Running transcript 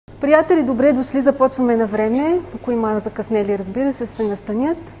Приятели, добре дошли, започваме на време. Ако има закъснели, разбира се, ще се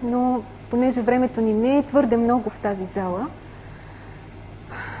настанят, но понеже времето ни не е твърде много в тази зала,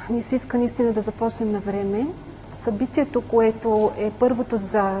 ни се иска наистина да започнем на време. Събитието, което е първото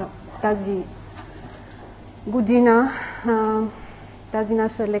за тази година, тази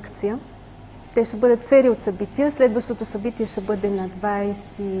наша лекция, те ще бъдат серия от събития. Следващото събитие ще бъде на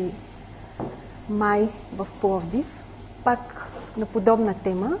 20 май в Пловдив. Пак на подобна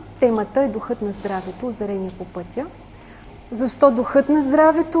тема. Темата е Духът на здравето, Озарения по пътя. Защо Духът на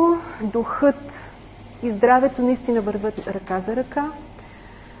здравето? Духът и здравето наистина вървят ръка за ръка.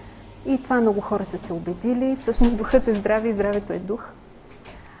 И това много хора са се убедили. Всъщност Духът е здраве и здравето е дух.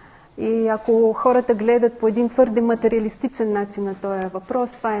 И ако хората гледат по един твърде материалистичен начин на този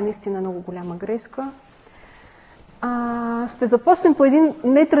въпрос, това е наистина много голяма грешка. Ще започнем по един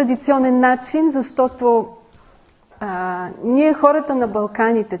нетрадиционен начин, защото ние хората на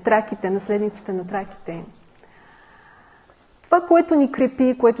Балканите, траките, наследниците на траките, това, което ни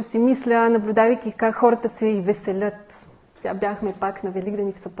крепи, което си мисля, наблюдавайки как хората се и веселят. Сега бяхме пак на Великден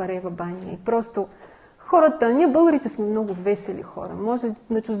и в Сапарева баня и просто хората, ние българите сме много весели хора. Може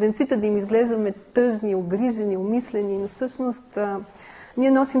на чужденците да им изглеждаме тъжни, огрижени, умислени, но всъщност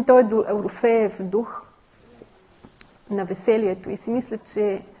ние носим този Орфеев дух на веселието и си мисля,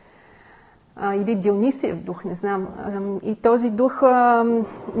 че или Дионисиев дух, не знам. И този дух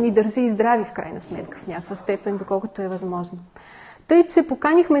ни държи и здрави в крайна сметка, в някаква степен, доколкото е възможно. Тъй, че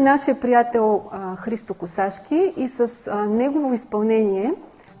поканихме нашия приятел Христо Косашки и с негово изпълнение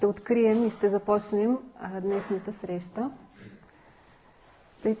ще открием и ще започнем днешната среща.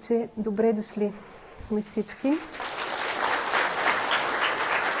 Тъй, че добре дошли сме всички.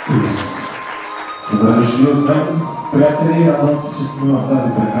 Добре дошли от мен, приятели. Радвам се, че сме в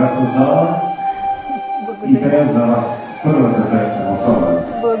тази прекрасна зала. Благодарим. И пея за вас първата песен, особено.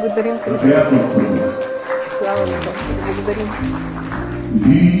 Благодарим, Христо. За приятелство. Слава на Господи, благодарим.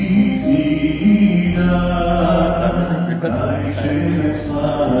 Вивина, дайше ме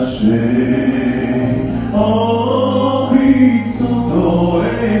слаше, Охридското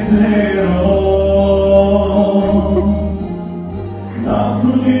езеро, нас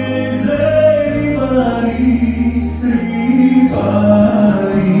други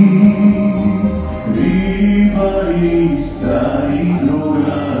ривари, стари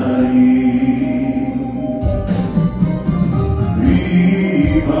другари.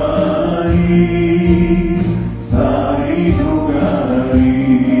 Стари другари,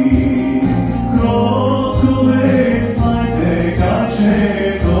 кротове слайте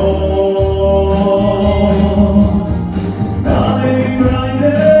качето, да не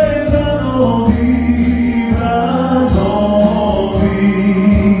прайде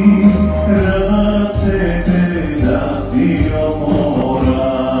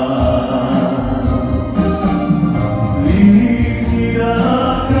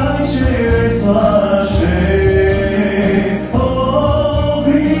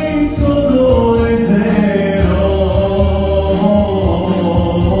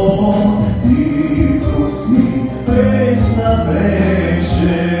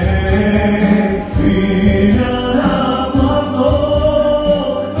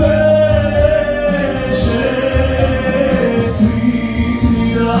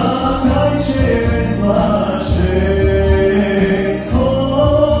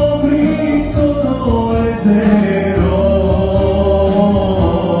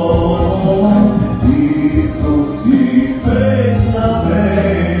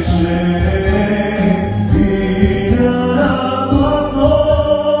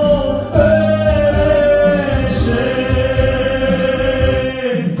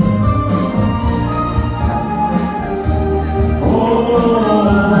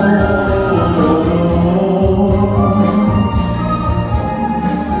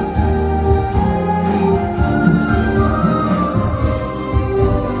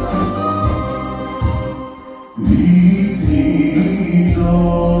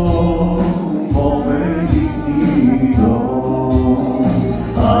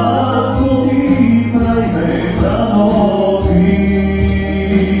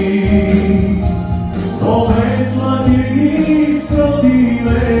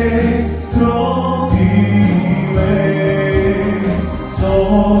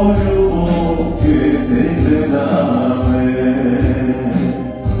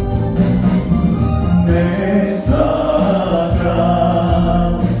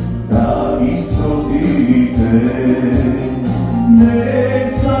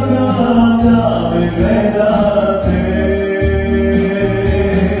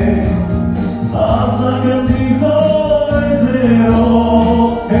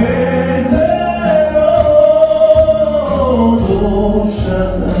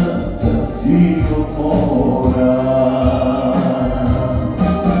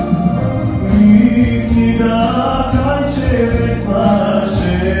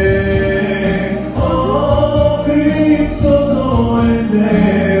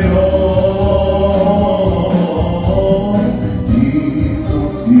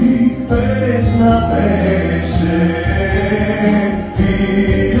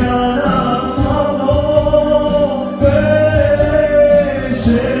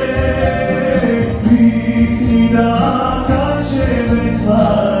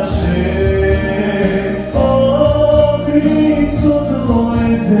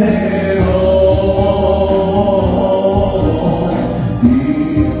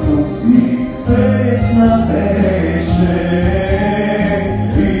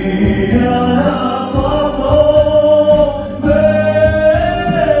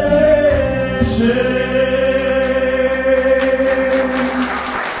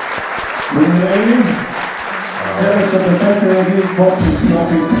Следващата песен е един творчески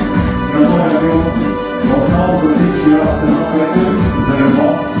опит на моя глас. Отново за всички вас една песен за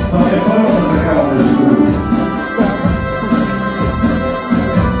любов. Това е първата такава между другото.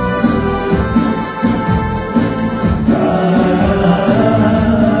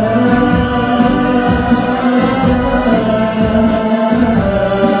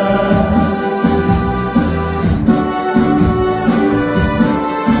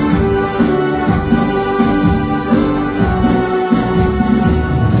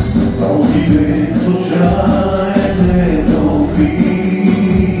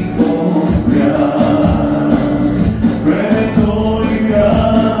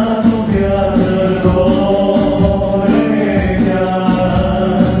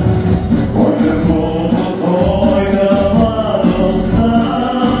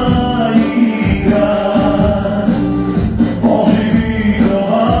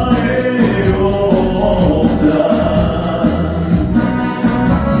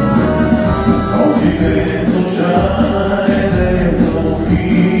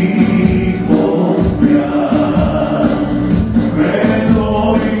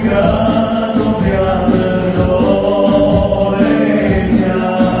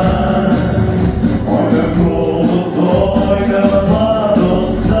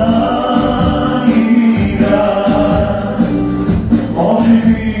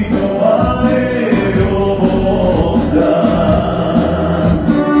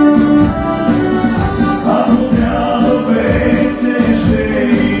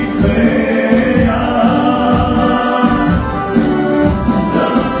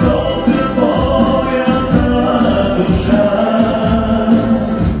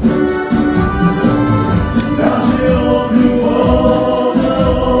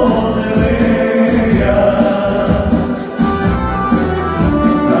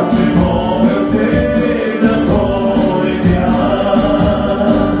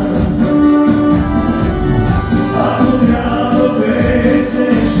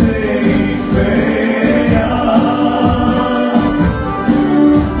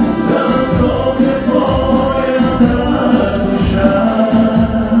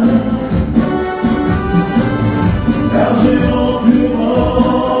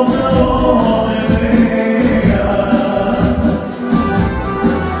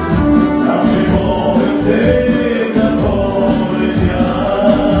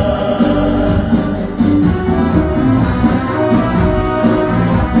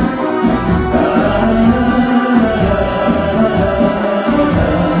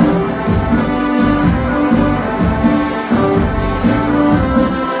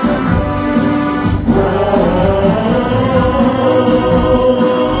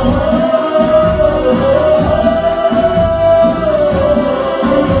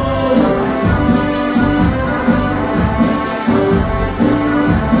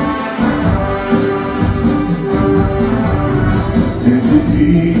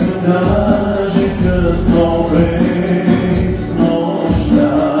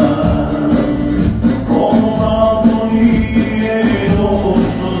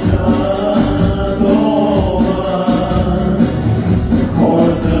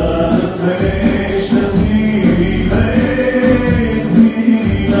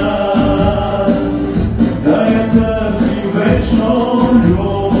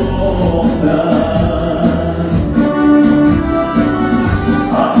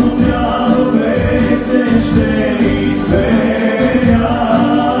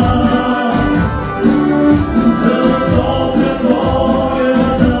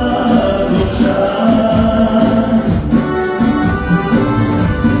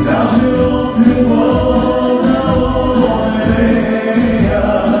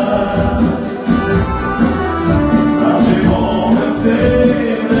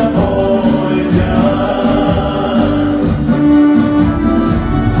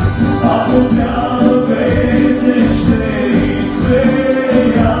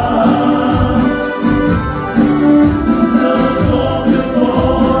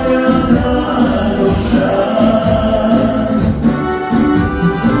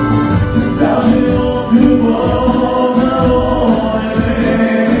 Даже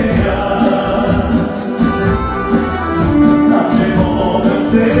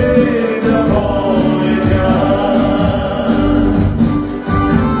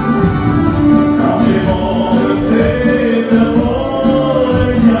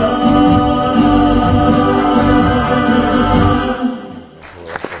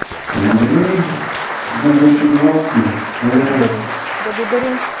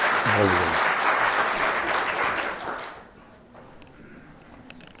Благодаря.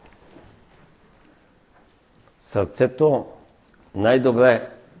 Сърцето най-добре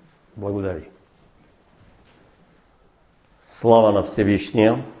благодари. Слава на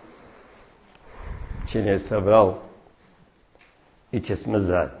Всевишния, че ни е събрал и че сме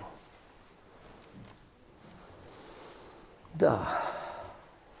заедно. Да.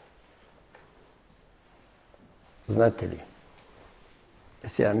 Знаете ли,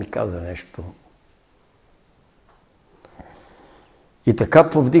 сега ми каза нещо. И така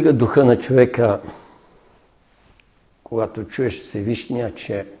повдига духа на човека, когато чуеш Всевишния,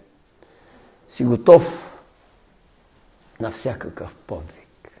 че си готов на всякакъв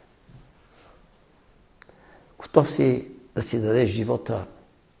подвиг. Готов си да си дадеш живота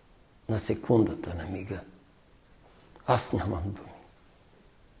на секундата, на мига. Аз нямам думи.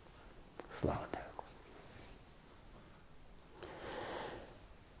 Слава Тебе, Господи.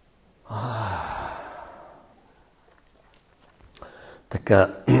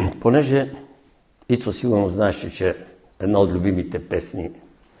 Така, понеже Ицо сигурно знаеше, че една от любимите песни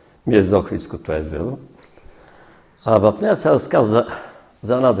ми е за Охридското езеро, а в нея се разказва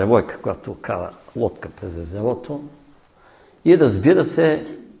за една девойка, която кара лодка през езерото, и разбира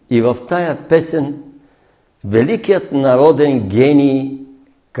се, и в тая песен великият народен гений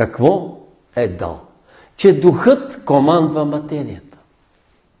какво е дал? Че духът командва материята.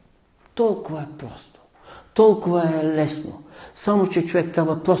 Толкова е просто, толкова е лесно, само че човек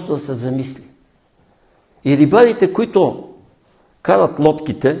трябва просто да се замисли. И рибарите, които карат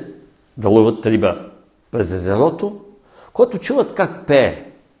лодките да ловят риба през езерото, когато чуват как пее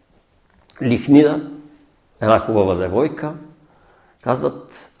лихнира, една хубава девойка,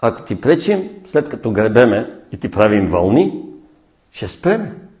 казват, ако ти пречим, след като гребеме и ти правим вълни, ще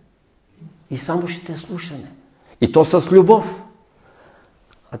спреме. И само ще те слушаме. И то с любов.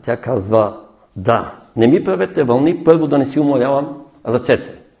 А тя казва, да, не ми правете вълни, първо да не си уморявам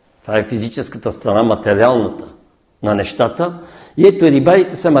ръцете. Това е физическата страна, материалната на нещата. И ето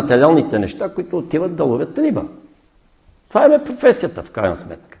рибарите са материалните неща, които отиват да ловят риба. Това е професията, в крайна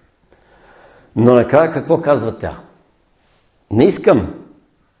сметка. Но накрая какво казва тя? Не искам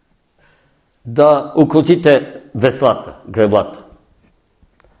да укротите веслата, греблата.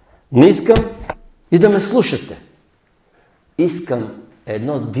 Не искам и да ме слушате. Искам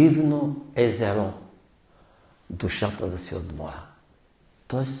едно дивно езеро, душата да си отмора.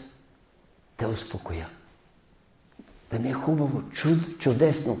 Тоест, те успокоя. Да ми е хубаво,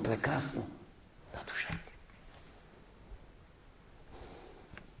 чудесно, прекрасно на душата.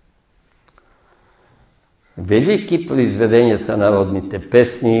 Велики произведения са народните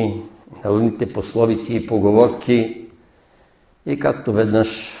песни, народните пословици и поговорки. И както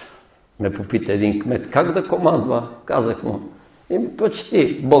веднъж ме попита един кмет, как да командва, казах му,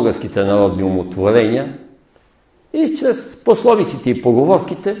 прочети българските народни умотворения и чрез пословиците и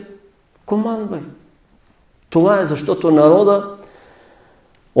поговорките командвай. Това е защото народа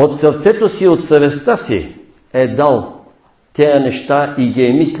от сърцето си, от съвестта си е дал тези неща и ги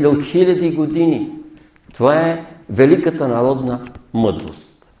е мислил хиляди години. Това е великата народна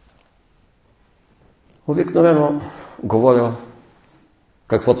мъдрост. Обикновено говоря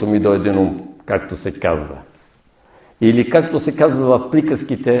каквото ми дойде на ум, както се казва. Или както се казва в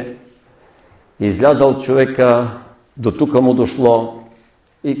приказките, излязал човека, до тука му дошло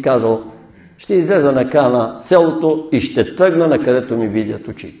и казал, ще излеза на края на селото и ще тръгна на където ми видят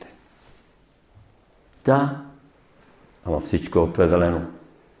очите. Да, ама всичко е определено.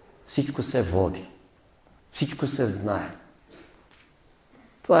 Всичко се води. Всичко се знае.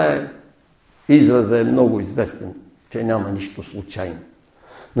 Това е, изразът е много известен, че няма нищо случайно.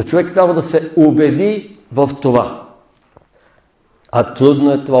 Но човек трябва да се убеди в това. А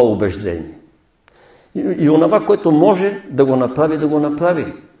трудно е това убеждение. И онова, което може да го направи, да го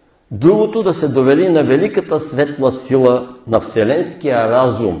направи. Другото да се довели на великата светла сила на вселенския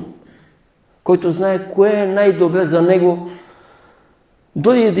разум, който знае кое е най-добре за него,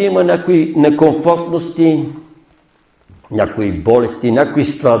 дори да има някои некомфортности, някои болести, някои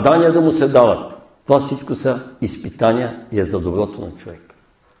страдания да му се дават. Това всичко са изпитания и е за доброто на човека.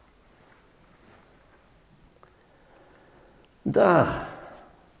 Да,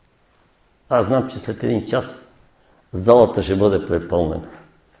 аз знам, че след един час залата ще бъде препълнена.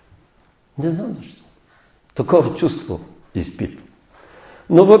 Не знам защо. Такова чувство изпитвам.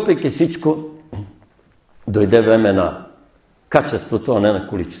 Но въпреки всичко, дойде време на качеството, а не на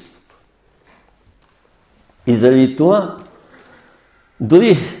количеството. И заради това,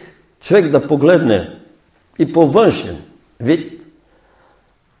 дори човек да погледне и по външен вид,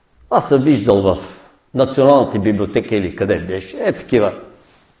 аз съм виждал в Националната библиотека или къде беше, такива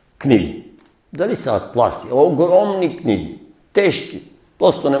книги. Дали са атласи, огромни книги, тежки,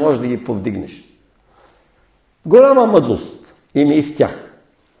 просто не можеш да ги повдигнеш. Голяма мъдрост има и в тях.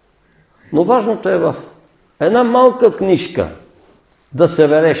 Но важното е в една малка книжка да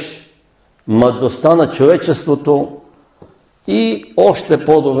събереш мъдростта на човечеството и още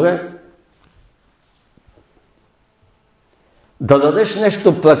по-добре да дадеш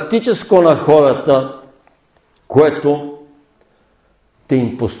нещо практическо на хората, което да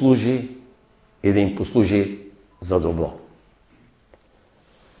им послужи и да им послужи за добро.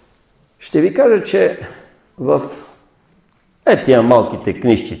 Ще ви кажа, че в тия малките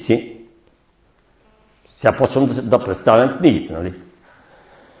книжчици, сега почвам да представям книгите, нали?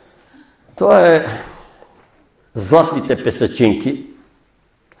 Това е Златните песачинки.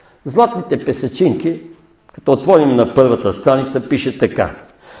 Златните песачинки, като отворим на първата страница, пише така: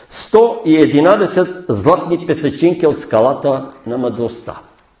 111 златни песачинки от скалата на мъдростта.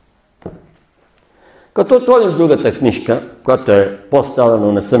 Като отворим другата книжка, която е по-стара,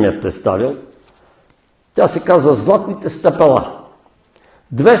 но не съм я представил, тя се казва Златните стъпала.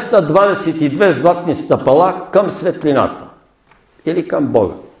 222 златни стъпала към светлината или към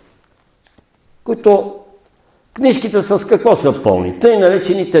Бога. Които книжките с какво са пълни? Тъй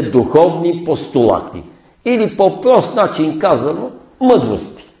наречените духовни постулати. Или по прост начин казано,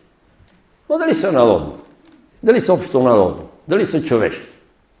 мъдрости. Но дали са народни? Дали са общонародни? Дали са човешки?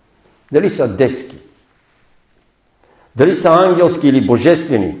 Дали са детски? Дали са ангелски или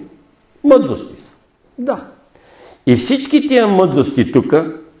божествени? Мъдрости са. Да. И всички тия мъдрости тук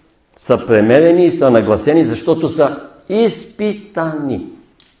са премерени и са нагласени, защото са изпитани.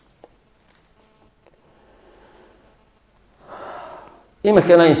 Имах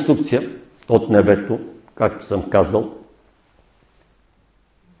една инструкция от небето, както съм казал.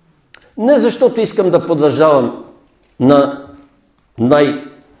 Не защото искам да подражавам на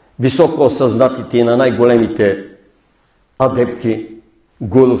най-високо осъзнатите и на най-големите адепти,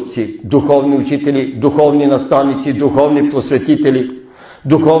 гуровци, духовни учители, духовни наставници, духовни просветители,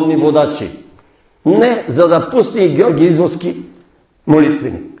 духовни водачи. Не, за да пусне и Георги Изворски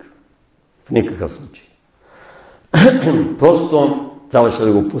молитвеник. В никакъв случай. Просто трябваше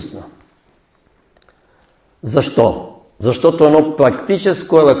да го пусна. Защо? Защото едно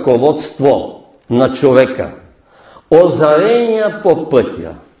практическо ръководство на човека, озарения по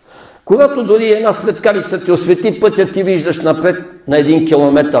пътя. Когато дори една светкалица ти освети пътя, ти виждаш напред на 1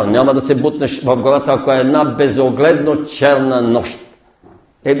 километър. Няма да се бутнеш в гората, ако е една безогледно черна нощ.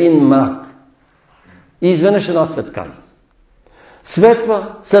 Един мрак. И изведнъж една светкалица.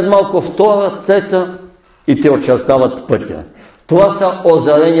 Светва, след малко втора, трета и те очертават пътя. Това са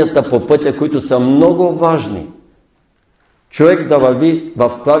озаренията по пътя, които са много важни. Човек да върви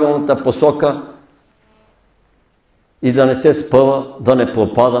в правилната посока и да не се спъва, да не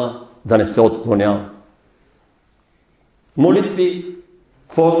пропада, да не се отклонява. Молитви,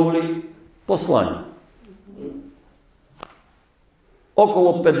 формули, послания.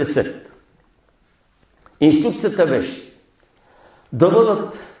 Около 50. Инструкцията беше да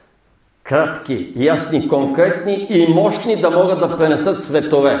бъдат кратки, ясни, конкретни и мощни, да могат да пренесат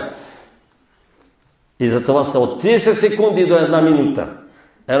светове. И за това са от 30 секунди до 1 минута.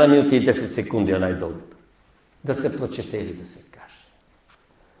 1 минута и 10 секунди е най-дългата. Да се прочете или да се каже.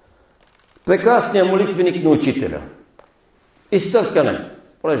 Прекрасният молитвеник на учителя. Изтъркане.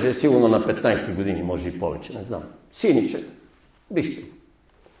 Понеже е сигурно на 15 години, може и повече, не знам. Синиче. Вижте.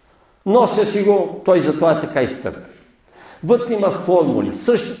 Нося си го, той затова е така изтъркан. Вътре има формули,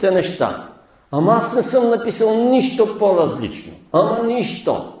 същите неща. Ама аз не съм написал нищо по-различно. Ама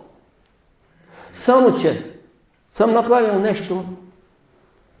нищо. Само, че съм направил нещо,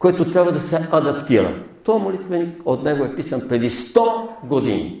 което трябва да се адаптира. Това молитвеник от него е писан преди 100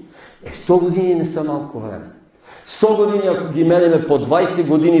 години. 100 години не са малко време. 100 години, ако ги мериме по 20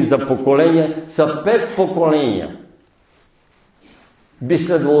 години за поколение, са 5 поколения. Би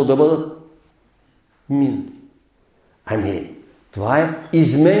следвало да бъдат минути. Ами, това е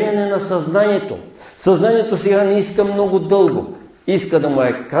изменяне на съзнанието. Съзнанието сега не иска много дълго. Иска да му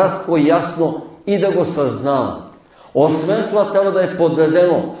е кратко, ясно и да го съзнава. Освен това трябва да е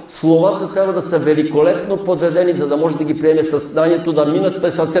подредено. Словата трябва да са великолепно подредени, за да може да ги приеме съзнанието, да минат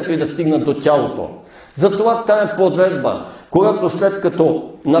през сърцето и да стигнат до тялото. Затова тая подредба, която след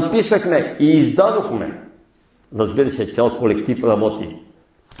като написахме и издадохме, разбира се, цял колектив работи,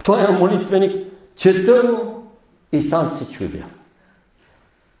 той е молитвеник, чета и сам се чудя.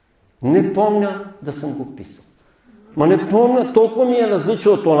 Не помня да съм го писал. Ма не помня, толкова ми е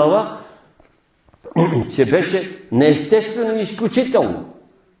различно от онова, че беше неестествено и изключително.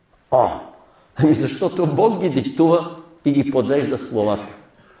 Ами защото Бог ги диктува и ги подрежда словата.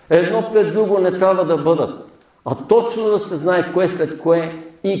 Едно пред друго не трябва да бъдат, а точно да се знае кое след кое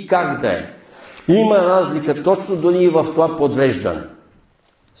и как да е. Има разлика точно дори и в това подвеждане.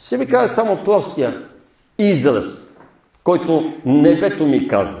 Ще ви кажа само простия израз, който небето ми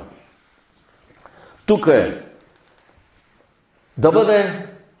каза. Тук е да бъде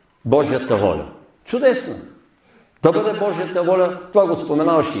Божията воля. Чудесно! Да бъде Божията воля, това го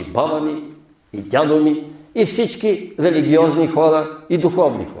споменаваше и баба ми, и дядо ми, и всички религиозни хора и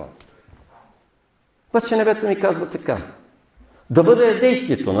духовни хора. Обаче небето ми казва така. Да бъде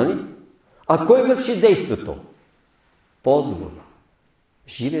действието, нали? А кой върши действието? По-отговора.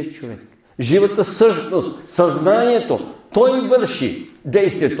 Живият човек. Живата същност, съзнанието. Той върши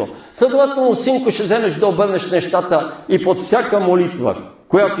действието. Следователно, синко, ще вземеш да обърнеш нещата и под всяка молитва,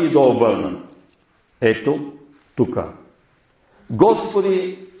 която и да обърна. Ето, тук.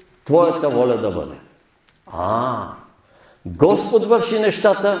 Господи, Твоята воля да бъде. Господ върши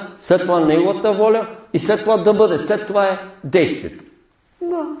нещата, след това Неговата воля и след това да бъде. След това е действието.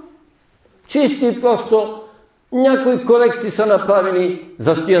 Да. Чисто и просто някои корекции са направени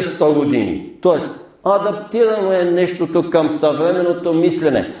за тия 100 години. Тоест, адаптирано е нещото към съвременното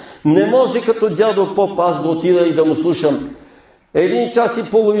мислене. Не може като дядо поп аз да отида и да му слушам 1 час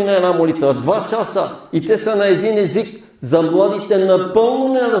и половина една молитва, 2 часа и те са на един език за младите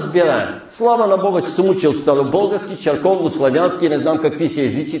напълно неразбираем. Слава на Бога, че съм учил старобългарски, черковно-славянски, не знам какви си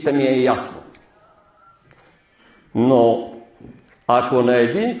езиците, ми е ясно. Но ако на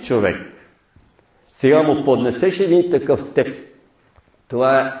един човек сега му поднесеш един такъв текст,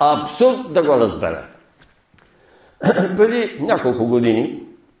 това е абсурд да го разбере. Преди няколко години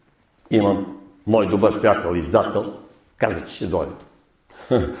имам мой добър приятел, издател, каза, че ще дойде.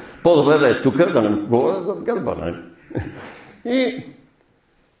 По-добре да е тук, да не говоря зад гърба. Не? И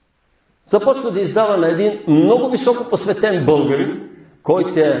започва да издава на един много високо посветен българин,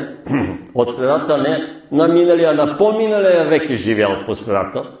 който е от средата не на миналия, на по-миналия век е живял по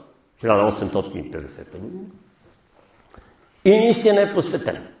средата, 1850 година. И наистина е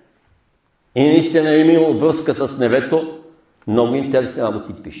посветен. И наистина е имал връзка с небето, много интересни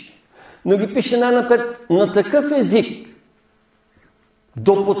работи пише. Но ги пише най-напред на такъв език,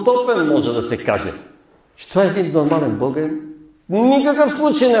 допотопен може да се каже, че това е един нормален българин. Никакъв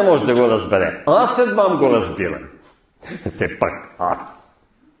случай не може да го разбере. Аз едвам го разбирам. Все пак аз.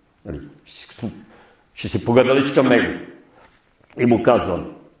 Ще си погадаличкам него. И му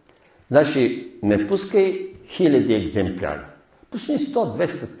казвам, значи не пускай 1000 екземпляри. Пусни 100, 200,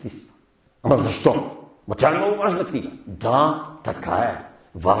 300. Ама защо? Ма тя е много важна книга. Да, така е.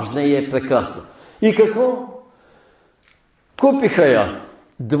 Важна и е прекрасна. И какво? Купиха я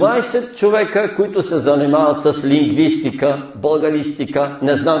 20 човека, които се занимават с лингвистика, българистика,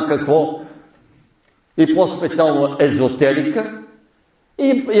 не знам какво, и по-специално езотерика,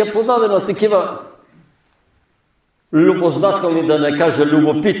 и я продаде на такива любознателни, да не кажа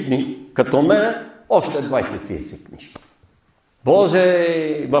любопитни, като мен, още 20-30 книжки.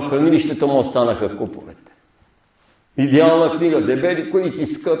 Боже, в хранилището му останаха куповете. Идеална книга, дебели, кои си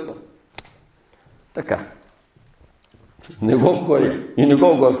скъпа. Така. Не го коря и не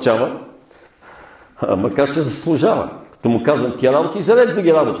го огорчава, макар че заслужава. Като му казвам тия работи, за ред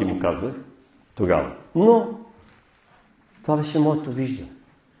други работи му казвах тогава. Но това беше моето виждане.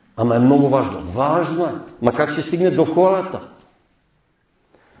 Ама е много важно. Важно е. Ма как ще стигне до хората?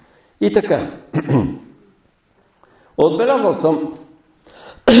 И така. Отбелязал съм,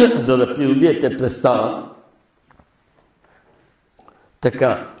 за да придобиете представа,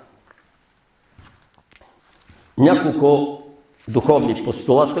 така, няколко духовни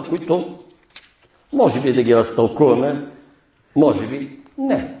постулата, които може би да ги разтълкуваме, може би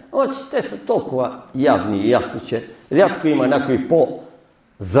не. Обаче те са толкова явни и ясни, че рядко има някой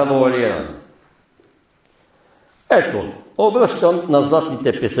по-завуалиран. Ето, обръщам на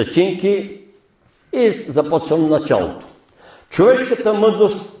златните песачинки и започвам началото. Човешката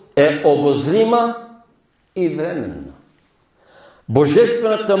мъдрост е обозрима и временна.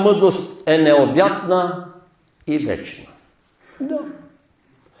 Божествената мъдрост е необятна и вечна. Да.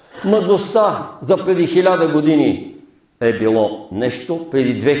 Мъдростта за преди 1000 години е било нещо,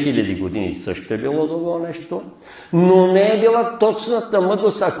 преди 2000 години също е било добро нещо, но не е била точната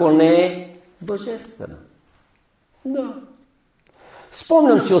мъдрост, ако не е божествена. Да.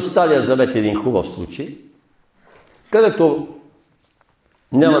 Спомням си от Стария Завет един хубав случай, където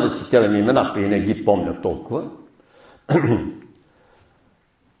няма да цитирам имена, и не ги помня толкова.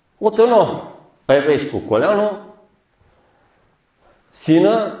 От едно еврейско коляно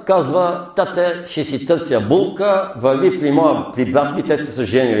сина казва, тате, ще си търся булка, върви при брат ми, те са се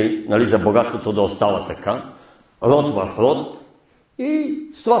женили, нали, за богатството да остава така, род в род, И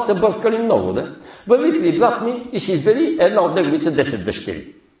с това се бъркали много, да? Върви при брат ми и ще избери една от неговите 10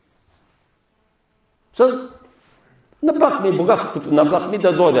 дъщери. На брат ми, богатството на брат ми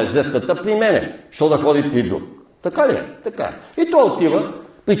да дойде звездата при мене, що да ходи при друг. Така ли е? Така е. И той отива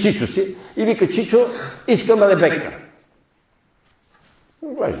при Чичо си и вика: Чичо, искам Ребека.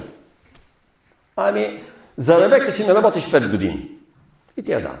 Глежда. Ами, за Ребека си ме работиш 5 години. И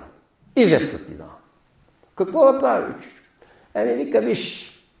ти я дава. И жеста ти дава. Какво да прави, Чичо? Вика,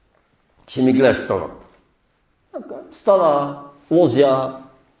 виж, ще ми гледаш стората. Стара, лозя,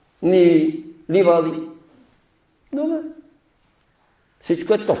 ливади. Добре.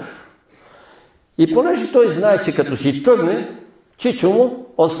 Всичко е точно. И понеже той знае, че като си тръгне, Чичо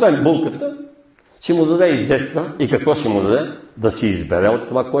му, освен булката, ще му даде и зеста. И какво ще му даде? Да си избере от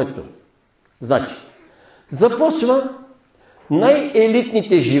това, което. Значи, започва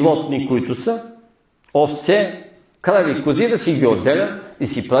най-елитните животни, които са овце, крави, кози, да си ги отделя и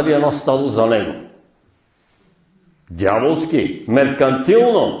си прави едно стадо за него. Дяволски,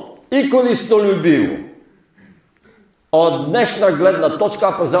 меркантилно и користолюбиво. От днешна гледна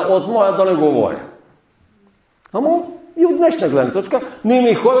точка, от моя да не говоря. Ама и от днешна гледна точка, но има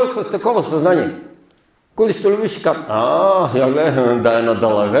и хора с такова съзнание. Користолюби ще казва: я гледам да е на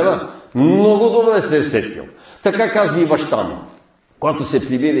далавера, много добре се е сетил. Така казва и баща му, когато се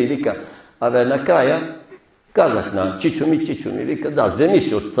прибира и вика: накрая казах на Чичо ми, вика: да, вземи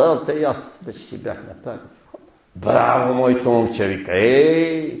си от старата и аз вече си бях направил. Браво, моето момче, вика.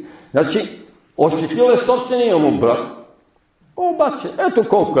 Значи, ощетил е собствения му брат. Обаче, ето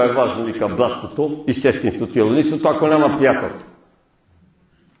колко е важно, вика, братството и сестринството и роднинството, ако няма приятелство.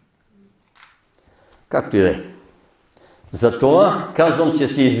 Както и да е. Затова казвам, че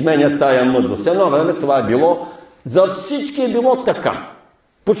се изменя тая мъдрост. Едно време това е било, за всички е било така.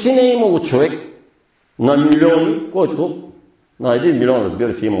 Почти не е имало човек на милиони, който на 1 милион,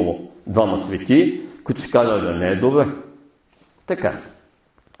 разбира се, имало 2 свети, които си казали: да не е добре. Така.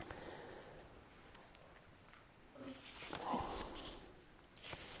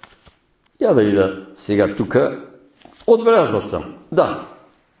 Я да видя сега тук. Отбелязал съм. Да.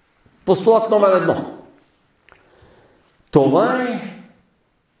 Постулат номер 1. Това е...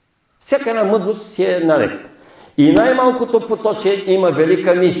 Всяка една мъдрост си е наред. И най-малкото поточе има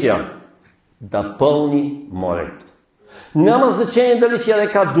велика мисия. Да пълни морето. Няма значение дали си е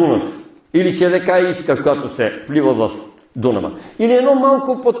река Дунав или си е река Искър, която се влива в Дунава. Или едно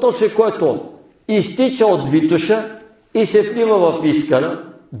малко поточе, което изтича от Витоша и се влива в Искъра,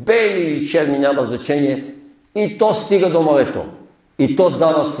 бели или черни, няма значение, и то стига до морето. И то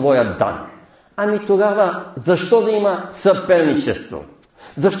дава своя дан. Ами тогава, защо да има съперничество?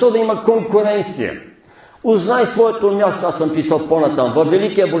 Защо да има конкуренция? Узнай своето място, аз съм писал по-натам, във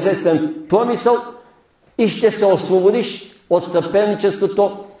великия божествен промисъл и ще се освободиш от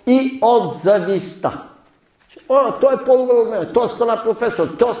съперничеството и от зависта. Той е по-добър от мен, той стана професор,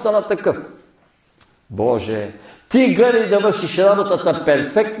 той стана такъв. Боже, ти гледай да вършиш работата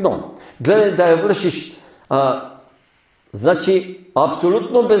перфектно, гледай да я вършиш значи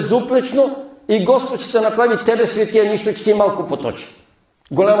абсолютно безупречно и Господ ще направи тебе светия, нищо, че си малко поточи.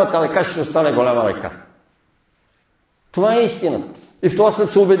 Голямата река ще остане голяма река. Това е истината. И в това съм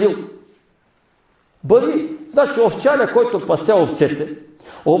се убедил. Бъди, значи овчаря, който пасе овцете,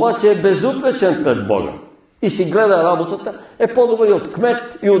 обаче е безупречен пред Бога и си гледа работата, е по-добър и от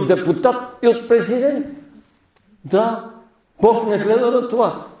кмет, и от депутат, и от президент. Да, Бог не гледа на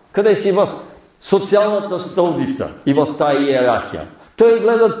това. Къде си в социалната стълбица и в тая иерархия. Той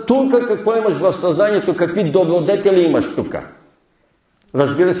гледа тук какво имаш в съзнанието, какви добродетели имаш тук.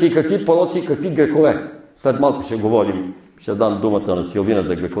 Разбира се и какви пороци и какви грехове. След малко ще говорим. Ще дам думата на Силвина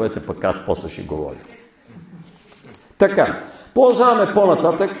за греховете, пък аз после ще говоря. Така, продължаваме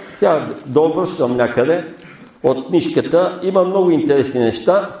по-нататък. Сега да обръщам някъде от книжката. Има много интересни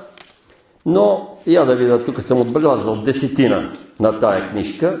неща, но я да видя, тук съм отбелязал 10 на тая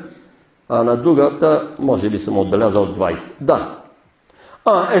книжка, а на другата може би съм отбелязал 20. Да.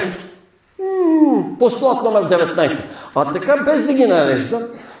 Ето. Постулат номер 19. А така, без да ги нареждам,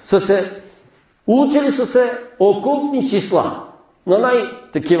 учили са се окултни числа. На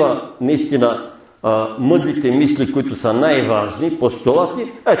най-такива, наистина, мъдрите мисли, които са най-важни,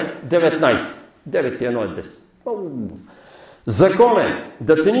 постулати, 19. 9 и 1 е 10. Закон е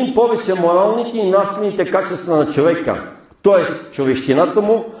да ценим повече моралните и нравствените качества на човека, т.е. човещината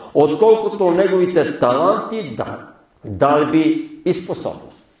му, отколкото неговите таланти, дарби и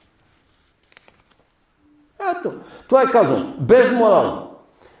способности. Ето, това е казано. Без морал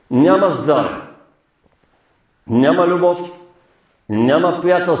няма здраве, няма любов, няма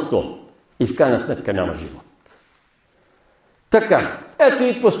приятелство и в крайна сметка няма живот. Така, ето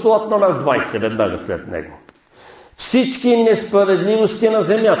и постулат номер 20, веднага след него. Всички несправедливости на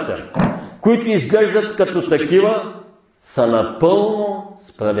земята, които изглеждат като такива, са напълно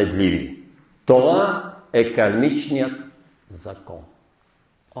справедливи. Това е кармичният закон.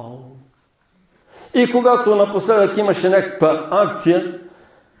 И когато напоследък имаше някаква акция,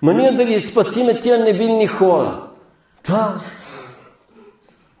 ние да ги спасиме тия невинни хора. Да,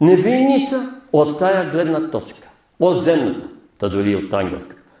 невинни са от тая гледна точка. От земната, та дори от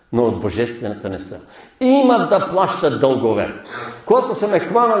ангелската, но от божествената не са. И имат да плащат дългове. Когато са ме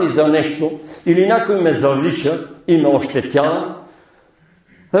хванали за нещо или някой ме завлича и ме ощетява,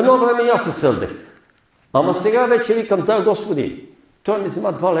 едно време и аз се сърдех. Ама сега вече викам, да, Господи, той ми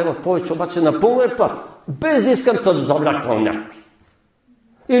взима 2 лева повече, обаче напълно е прав. Без да искам се да завляквам някой.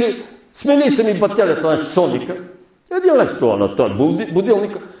 Или смени се ми бателята на часовника, 1 лев струва на този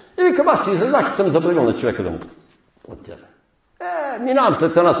будилника, и викам, аз си изрезнах, че съм забравил на човека да му платя. Минавам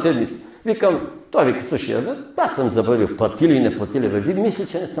след една седмица. Викам, той вика, слушай, аз съм забравил, платили и не платили, ви мисля,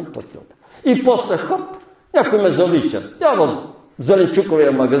 че не съм платил. И после, хоп, някой ме завлича. Я в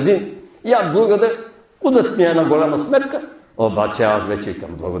зеленчуковия магазин, я другаде, удат ми една голяма сметка, обаче аз вече викам,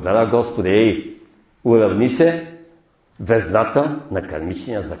 благодаря Господи, уравни се везната на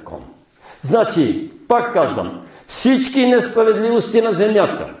кармичния закон. Значи, пак казвам, всички несправедливости на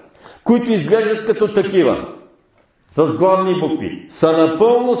земята, които изглеждат като такива, с главни букви, са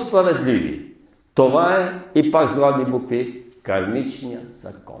напълно справедливи. Това е, и пак с главни букви, кармичният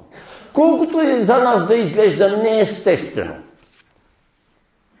закон. Колкото е за нас да изглежда неестествено,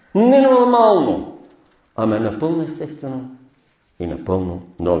 ненормално, ама напълно естествено и напълно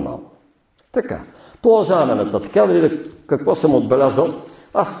нормално. Така, продължаваме нататък. Да видя какво съм отбелязал.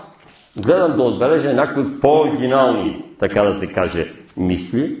 Аз гледам да отбележа някои по-оригинални, така да се каже,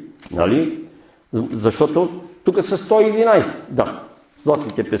 мисли, нали? Защото тук са 111. Да,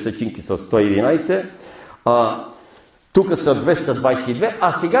 златните песачинки са 111. Тук са 222.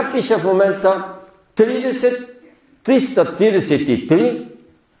 А сега пише в момента 333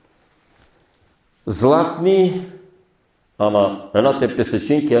 златни, ама едната е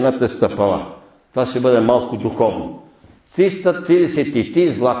песачинки, едната е стъпала. Това ще бъде малко духовно. 333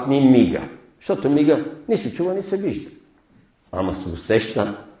 златни мига. Защото мига ни се чува, ни се вижда. Ама се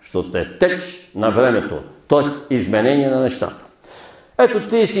усеща, защото е теч на времето. Т.е. изменение на нещата. Ето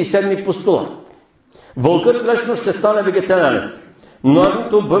 37-ми постулат. Вълкът лесно ще стане вегетарианец, но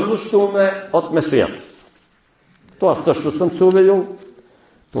агнето бързо ще умре от месоядство. Това също съм се убедил.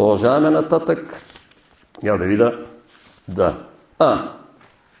 Продължаваме нататък. Я да видя. Да.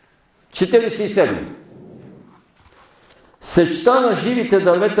 47. Сечта на живите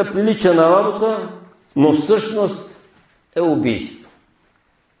дървета прилича на работа, но всъщност е убийство.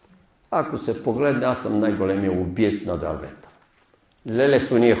 Ако се погледне, аз съм най-големия убиец на дървета. Леле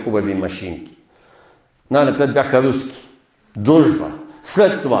с уния хубави машинки. Най-напред бяха руски. Дружба.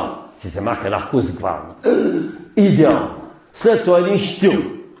 След това си вземах една хускварна. Идеално. След това един щил.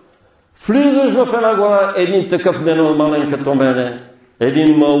 Влизаш в една гора, един такъв ненормален като мене,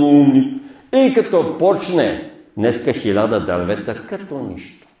 един малоумник. И като почне днеска 1000 дървета като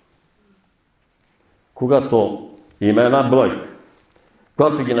нищо. Когато има една бройка,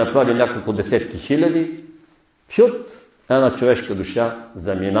 когато ги направи няколко десетки хиляди, една човешка душа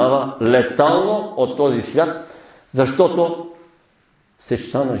заминава летално от този свят, защото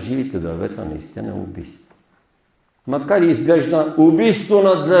сечта на живите дървета наистина е убийство. Макар и изглежда убийство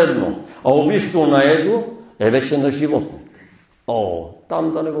на дребно, а убийство на едро е вече на животно.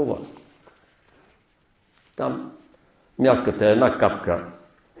 Там да не говоря. Там мярката е една капка,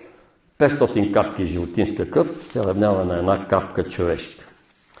 500 капки животинска кръв се равнява на една капка човешка.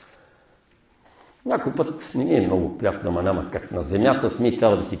 Някой път не е много приятно, ама няма как. На земята сме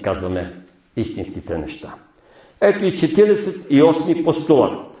трябва да си казваме истинските неща. Ето и 48-ми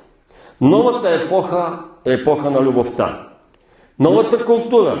постулат. Новата епоха е епоха на любовта. Новата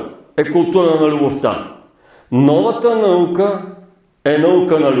култура е култура на любовта. Новата наука е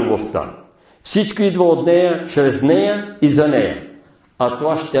наука на любовта. Всичко идва от нея, чрез нея и за нея. А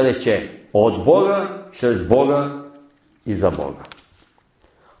това ще рече от Бога, чрез Бога и за Бога.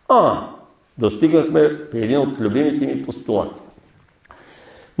 Достигнахме един от любимите ми постулати.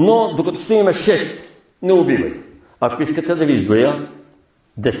 Но докато стигнем 6, не убивай. Ако искате да ви изброя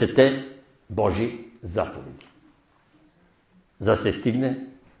 10 Божи заповеди. За да се стигне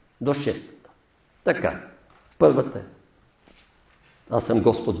до 6-та. Така, първата е: аз съм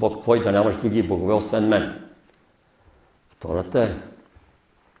Господ Бог твой, да нямаш други богове освен мен. Втората е: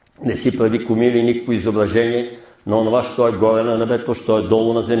 не си прави кумири, никакво изображение на онова, що е горе на небето, що е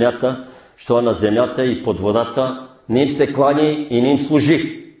долу на земята, що е на земята и под водата, не им се клани и не им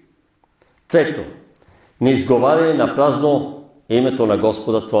служи. Трето, не изговаряй на празно името на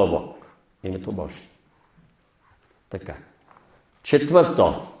Господа твоя Бог. Името Божие. Така.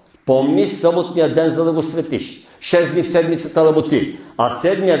 Четвърто, помни съботния ден, за да го светиш. 6 дни в седмицата работи, а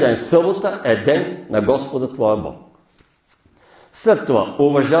седмия ден, събота, е ден на Господа твоя Бог. След това,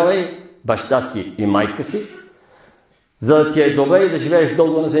 уважавай баща си и майка си, за да ти е добре и да живееш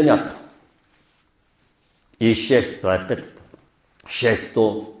дълго на земята. И 6, това е петата.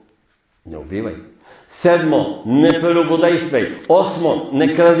 6, не убивай. 7, не прелюбодействай. 8,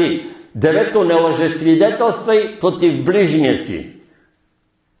 не кради. 9, не лъжесвидетелствай против ближния си.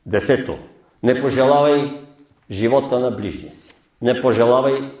 10, не пожелавай живота на ближния си. Не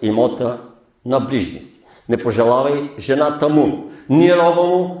пожелавай имота на ближния си. Не пожелавай жената му, ни роба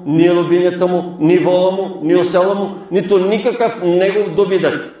му, ни рубинята му, ни вола му, ни осела му, нито никакъв негов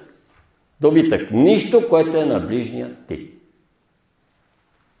добитък. Нищо, което е на ближния ти.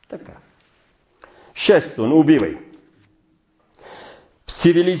 Така. 6, не убивай. В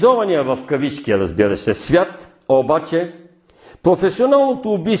цивилизования, в кавички, разбира се, свят, обаче,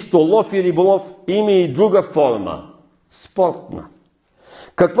 професионалното убийство, лов и риболов има и друга форма. Спортна.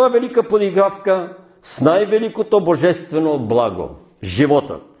 Каква велика подигравка с най-великото божествено благо –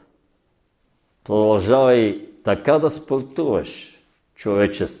 животът. Продължавай така да спортуваш,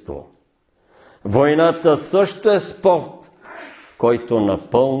 човечество. Войната също е спорт, който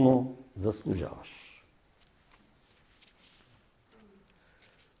напълно заслужаваш.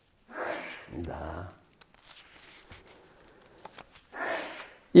 Да.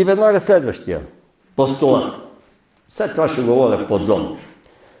 И веднага следващия постулат. След това ще говоря подробно.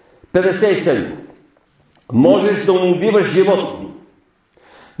 57. Можеш да убиваш животни,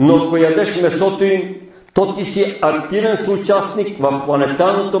 но ако ядеш месото им, то ти си активен съучастник в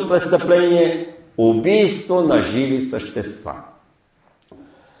планетарното престъпление убийство на живи същества.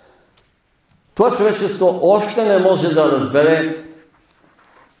 Това човечество още не може да разбере,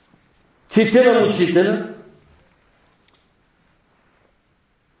 цитирам учителя,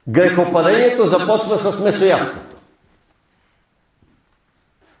 грехопадението започва с месоядството.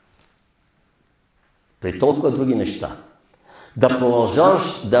 При толкова други неща. Да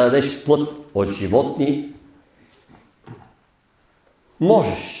продължаваш да ядеш плът от животни,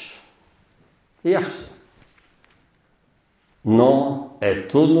 можеш. Ясно. Но е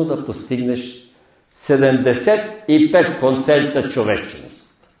трудно да постигнеш 75%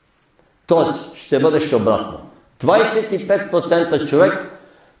 човечност. Тоест, ще бъдеш обратно. 25% човек,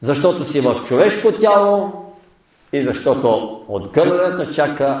 защото си в човешко тяло и защото от гърлената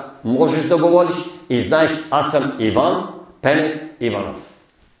чакра можеш да говориш и знаеш, аз съм Иван Пенев Иванов.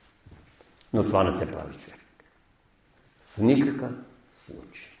 Но това не те прави човек. В никакъв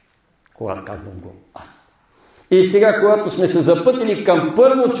случай. Кога казвам го аз. И сега, когато сме се запътили към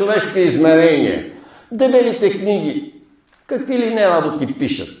първо човешко измерение, дебелите книги, какви ли не работи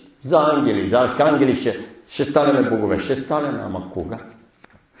пишат, за ангели, за архангели, ще станем богове. Ще станем, ама кога?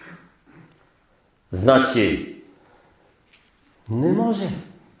 Значи, не може.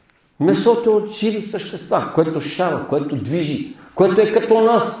 Месото е от живи същества, което шава, което движи, което е като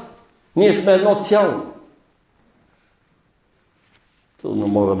нас. Ние сме едно цяло. Трудно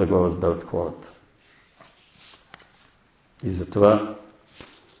могат да го разберат хората. И затова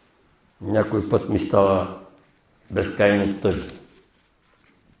някой път ми става безкрайно тъжно.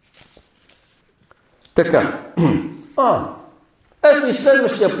 Така. Ето и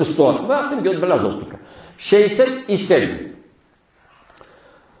следващия постулат. Аз съм ги отбелязал тук. 67.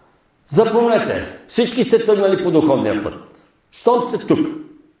 Запомнете, всички сте тръгнали по духовния път. Щом сте тук.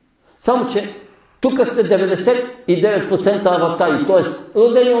 Само, че тук сте 99% аватари, т.е.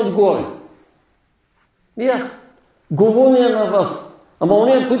 родени отгоре. И аз говоря на вас. Ама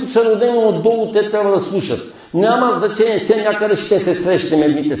ония, които са родени отдолу, те трябва да слушат. Няма значение, все някъде ще се срещнем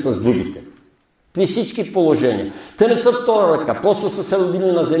едните с другите. При всички положения. Те не са втора ръка, просто са се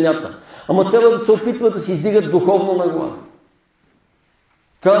родили на земята. Ама трябва да се опитват да се издигат духовно нагласа.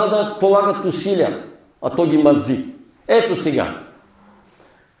 Трябва да полагат усилия, а то ги мързи. Ето сега.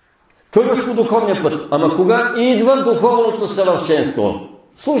 Тръгваш по духовния път, ама кога идва духовното съвършенство?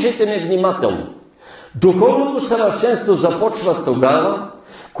 Слушайте ме внимателно. Духовното съвършенство започва тогава,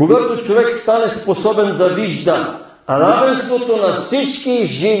 когато човек стане способен да вижда равенството на всички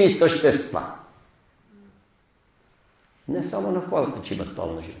живи същества. Не само на хората, че имат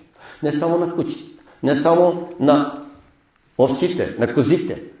право на живот. Не само на кучите. Не само на овците, на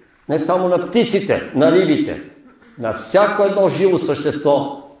козите. Не само на птиците, на рибите. На всяко едно живо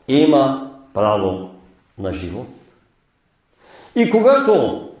същество има право на живот. И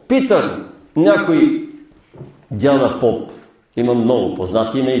когато питам някой дяда поп. Има много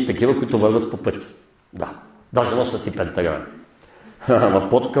познати, има и такива, които върват по пътя. Да, даже носят и пентаграми. Ама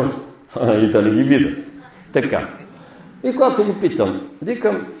подкъс и да не ги видят. Така. И когато го питам,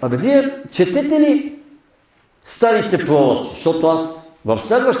 викам, вие четете ли старите пророци? Защото аз в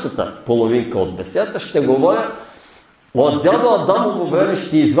следващата половинка от беседата ще говоря от дядо Адамово време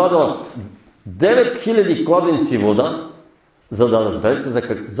ще извадят 9000 кладенци вода, за да разберете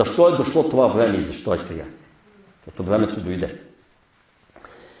защо е дошло това време и защо е сега. Като времето дойде.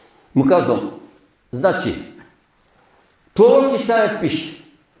 Му казвам, значи, пророк Исаия пише,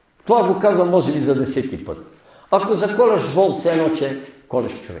 това го казвам може би за 10-ти път. Ако заколяш вол, все едно, че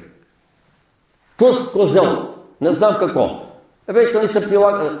колеш човек. Плъс козел, не знам какво. Ебейте ли се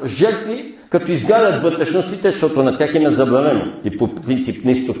прилага жертви, като изгарят вътрешностите, защото на тях им е забранено. И по принцип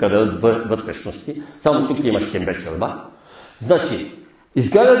нисто къдат вътрешности. Само тук имаш кембе черба. Значи,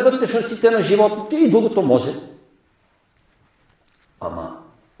 изгарят вътрешностите на животните и другото може. Ама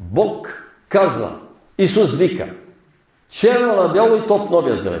Бог казва, Исус вика, черно на бяло и то в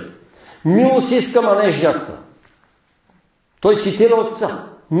Новия Завет. Милост искам, а не жертва. Той цитира Отца.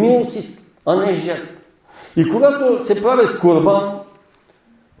 Милост искам, а не жертва. И когато се правят курбан,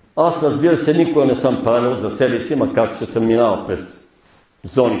 аз разбира се никога не съм правил за себе си, макар че съм минал през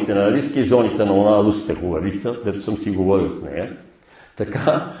зоните на риски и зоните на она русите хубавица, дето съм си говорил с нея.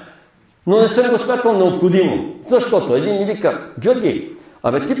 Така. Но не съм го смятал необходимо. Защото един ми вика, Георги,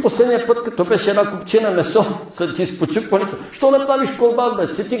 ти последния път, като беше една купчина месо, са ти изпочупвали, що не правиш курбан, бе?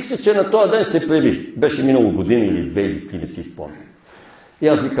 Сетих се, че на този ден се преби. Беше минало година или две, или ти не си спомня. И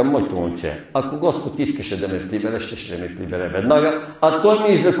аз викам, моето момче, ако Господ искаше да ме прибере, ще ме прибере веднага, а той ми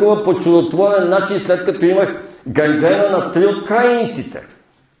излекува по чудотворен начин, след като имах гангрена на 3 от крайниците.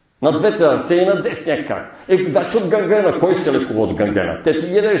 На 2 ръце и на десния крак. Значи от гангрена, кой се лекува от гангрена? Те ти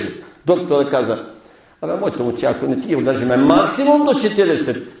ги режат. Докторът каза, моето момче, ако не ти ги удържиме максимум до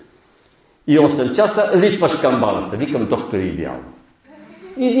 48 часа, литваш камбаната. Викам, доктор, идеално.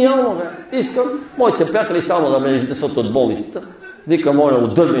 Идеално, бе. Искам моите приятели само да ме изнесат от болницата. Вика, моля,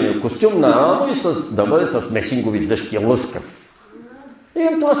 отдървения костюм на рамо и да бъде с месингови дръжки, лъскав. И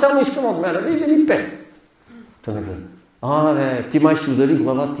това само искам от мене, да ми пе. Той ме гледа, ти май ще удари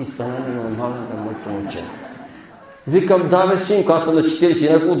главата и стане нормален на моето момче. Викам, да, бе, синко, аз съм на 40 и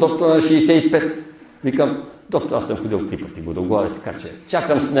няколко, доктор на 65. Викам, доктор, аз съм ходил 3 пъти го договаря, така че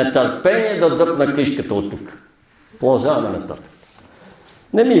чакам с нетърпение да дръпна кришката от тук. Продължаваме нататък.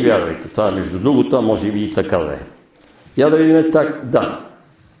 Не ми вярвайте, това между другото, а може би и така да е. Я да видим так, да.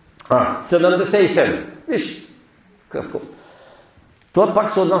 77. Виж, какво. Това пак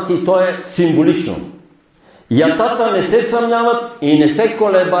се отнася и то е символично. Ятата не се съмняват и не се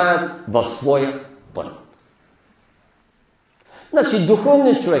колебаят в своя път. Значи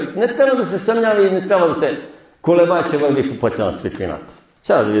духовният човек не трябва да се съмнява и не трябва да се колебае, че върви по пътя на светлината.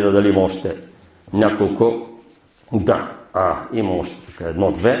 Сега да видя дали има още няколко. Да, има още тук 1,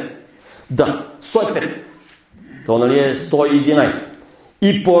 2. Да, 105. То нали е 111.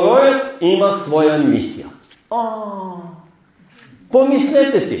 И пороят има своя мисия.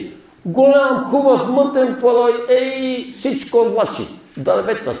 Помислете си. Голям, хубав, мътен порой. Всичко влачи.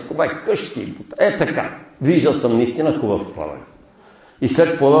 Дървета, скобай, къщи. Така. Виждал съм наистина хубав порой. И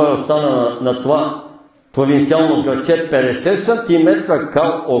след пороя остана на това провинциално градче 50 см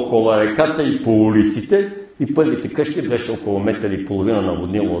кал около реката и по улиците. И първите къщи беше около метър и половина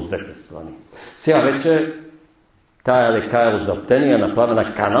наводнило от двете страни. Сега вече тая река е озаптена и е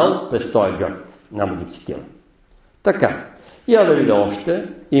направена канал през този град. Няма да цитирам. Така. Я да видя още.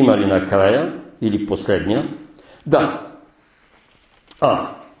 Има ли накрая или последния? Да.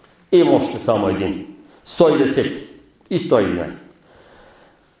 Има още само един. 110 и 111.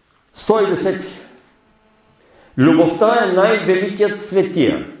 110. Любовта е най-великият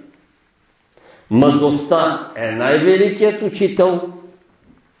светия. Мъдростта е най-великият учител.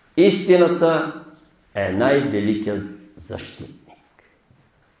 Истината е най-великият защитник.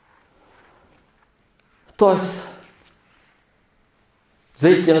 Тоест, за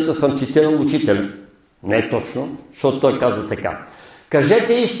истината съм цитирал учител. Не е точно, защото той казва така.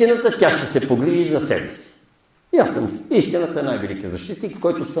 Кажете истината, тя ще се погрижи за себе си. И аз съм. Истината е най-великият защитник, в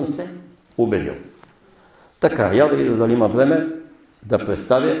който съм се убедил. Така, я да видя дали има време да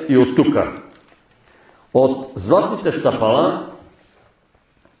представя и от тук. От златните стъпала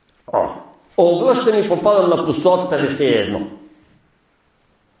обръщане попадам на апостол 51.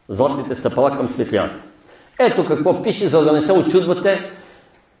 Златните стъпала към светлината. Ето какво пише, за да не се очудвате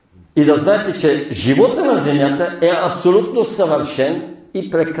и да знаете, че живота на земята е абсолютно съвършен и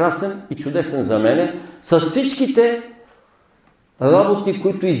прекрасен и чудесен за мене, с всичките работи,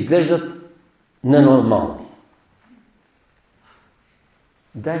 които изглеждат ненормални.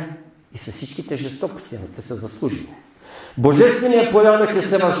 Да, и с всичките жестокости, но те са заслужени. Божественият порядък е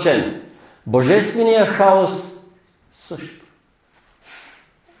съвършен. Божественият хаос също.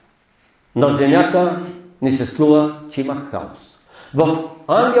 На земята ни се струва, че има хаос. В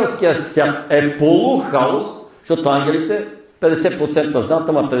ангелския свят е полухаос, защото ангелите 50% знаят,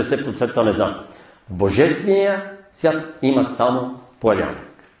 ама 50% не знаят. В божествения свят има само порядък.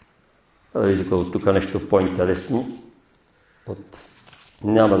 Да видите от тук нещо по-интересно.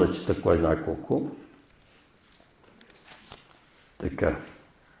 Няма да чета кой знае колко. Така.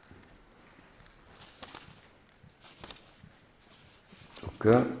 Тук.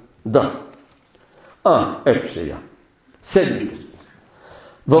 Да. Ето сега. Седми пустин.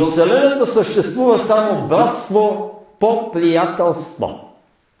 В Вселената съществува само братство по приятелство.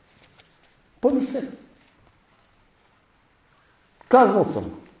 Помислете. Казвал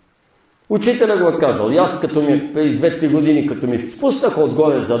съм. Учителя го е казал. И аз преди 2-3 години, като ми спуснаха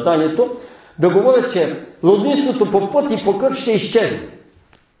отгоре заданието, да говоря, че роднинството по път и по кръв ще изчезне.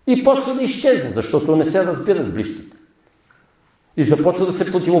 И почва да изчезне, защото не се разбират близките. И започва да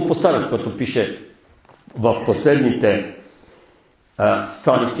се противопоставят, като пише в последните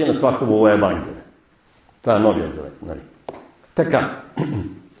страници на това хубаво Евангелие. Това е Новия Завет, нали? Така.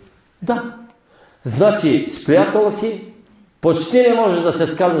 Да. Значи, с приятела си почти не може да се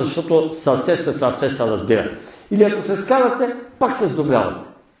скара, защото сърце се разбира. Или ако се скарате, пак се сдобрявате.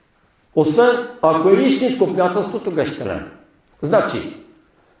 Освен, ако е истинско приятелство, тогава ще няма. Значи,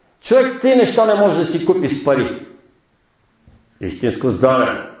 човек 3 неща не може да си купи с пари. Истинско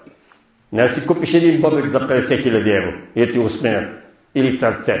здраве. Не си купиш един бъбек за 50 000 евро и ти го сменят. Или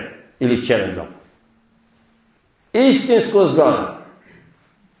сърце, или черен дом. Истинско здраве.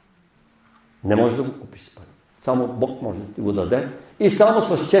 Не може да го купиш с пари. Само Бог може да ти го даде. И само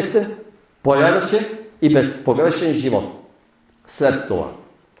с честен, порядъчен и безпогрешен живот. След това.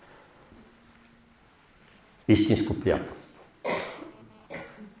 Истинско приятелство.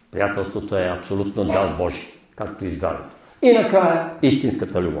 Приятелството е абсолютно дар Божий, както и здравето. И накрая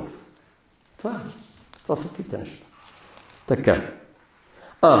истинската любов. Това са трите неща. Така.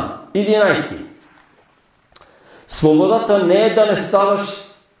 11. Свободата не е да не ставаш,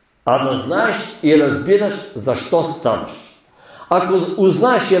 а да знаеш и разбираш защо ставаш. Ако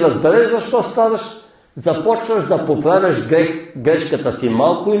узнаеш и разбереш защо ставаш, започваш да поправяш грешката си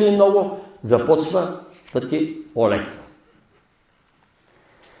малко или много, започва да ти олеква.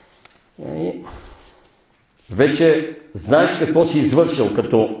 Вече знаеш какво си извършил,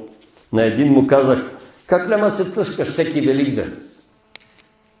 като на един му казах, как ли се тръскаш всеки Великден?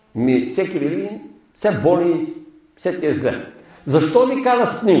 Всеки Великден, все боли, все ти е зле. Защо ви кара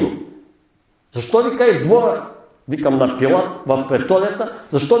с него? Защо ви кара в двора? Викам на Пилат, в преторията.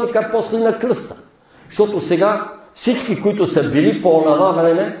 Защо ви кара после на кръста? Защото сега всички, които са били по онова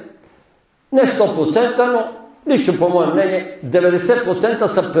време, не 100%, но лично по мое мнение, 90%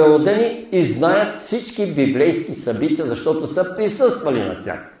 са преродени и знаят всички библейски събития, защото са присъствали на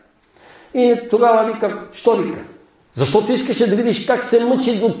тях. И тогава викам, що викам? Защото искаше да видиш как се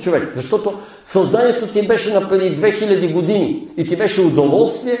мъчи друг човек. Защото създанието ти беше на преди 2000 години и ти беше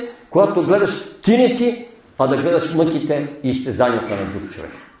удоволствие, когато гледаш ти не си, а да гледаш мъките и изтезанията на друг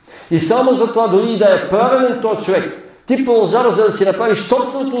човек. И само за това, дори да е правилен този човек, ти продължаваш да си направиш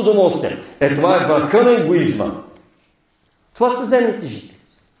собственото удоволствие. Това е върха на егоизма. Това са земните жители.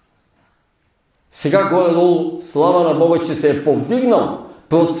 Сега горе-долу, слава на Бога, че се е повдигнал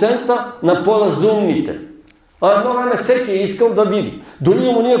процента на по-разумните. А едно време всеки е искал да види. Дори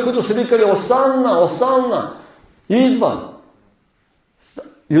уния, които са викали Осанна, идва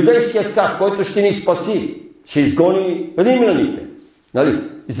юдейският цар, който ще ни спаси, ще изгони римляните.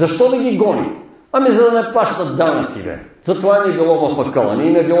 Нали? И защо да ги гони? За да не плащат данъци, бе. Затова не е било в акъла,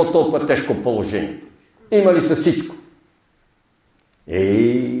 не е било толкова тежко положение. Имали са всичко.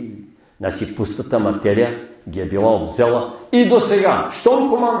 Значи пустата материя ги е била обзела и до сега. Щом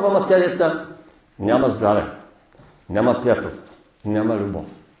командва материята, няма здраве, няма приятелство, няма любов,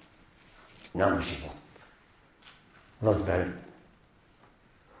 няма живот. Разберете.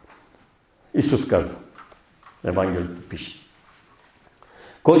 Исус казва, Евангелието пише,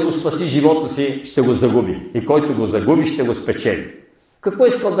 който спаси живота си, ще го загуби. И който го загуби, ще го спечели. Какво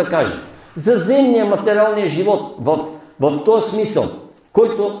искам да кажа? За земния материалния живот, в този смисъл,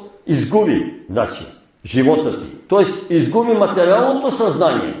 който изгуби, значи, живота си, т.е. изгуби материалното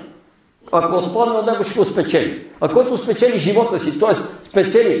съзнание, ако отпадне от него, ще го спечели. А който спечели живота си, т.е.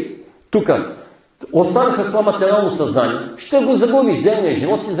 спечели тук, остане се това материално съзнание, ще го загуби. Земния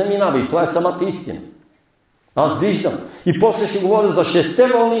живот си заминава и това е самата истина. Аз виждам. И после ще говоря за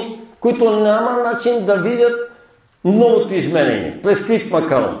 6 вълни, които няма начин да видят новото изменение, прескрит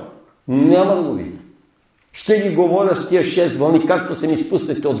макарон. Няма да го видя. Ще ги говоря с тия 6 вълни, както се ни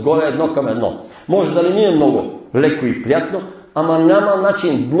спуснете отгоре едно към едно. Може да не ми е много леко и приятно, ама няма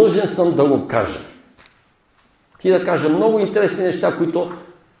начин, длъжен съм да го кажа. И да кажа много интересни неща, които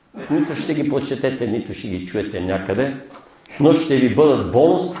нито ще ги прочетете, нито ще ги чуете някъде, но ще ви бъдат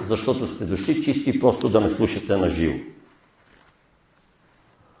бонус, защото сте дошли чисто и просто да ме слушате на живо.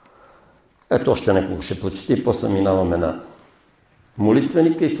 Ето още няколко ще прочета и после минаваме на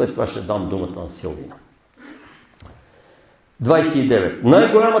молитвеника и след това ще дам думата на Силвина. 29.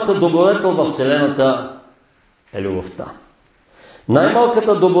 Най-голямата добродетел в Вселената е любовта.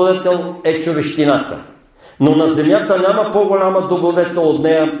 Най-малката добродетел е човещината. Но на земята няма по-голяма добродетел от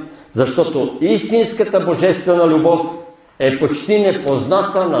нея, защото истинската божествена любов е почти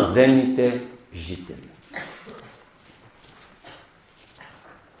непозната на земните жители.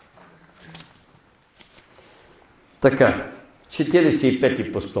 Така,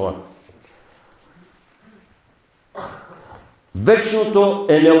 45-ти постулат. Вечното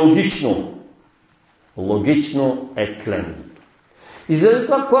е нелогично, логично е тленното. И заради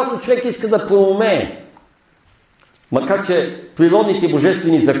това, когато човек иска да проумее, макар че природните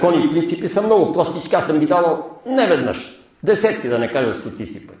божествени закони и принципи са много простички, аз съм ги давал не веднъж, десетки, да не кажа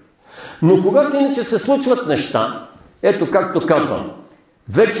стотици пъти. Но когато иначе се случват неща, ето както казвам,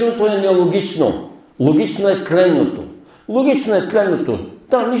 вечното е нелогично, логично е тленното. Логично е тленното.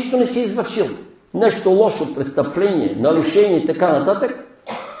 Да, нищо не си извършил. Нещо лошо, престъпление, нарушение и така нататък.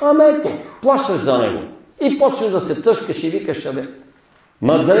 Ама ето, плащаш за него. И почваш да се тъжкаш и викаш,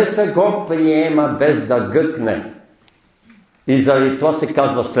 мъдреца го приема без да гъкне. И заради това се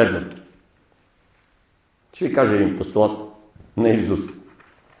казва следното. Ще ви кажа един постулат на Исус.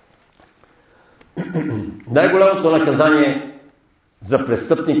 Най-голямото наказание за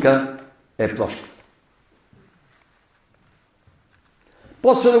престъпника е прошка.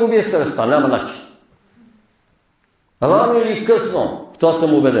 После да го бие съвестта, няма начин. Рано или късно, в това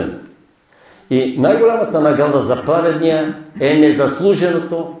съм убеден. И най-голямата награда за праведния е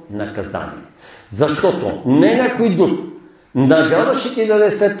незаслуженото наказание. Защото не някой друг. Награда ще ти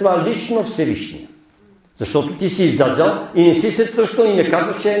даде след това лично Всевишния. Защото ти си издържал и не си се тръщал и не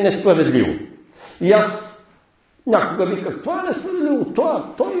казваш, че е несправедливо. И аз някога виках, това е несправедливо,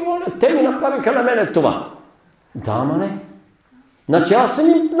 те ми направиха на мене това. Да, ама не. Значи аз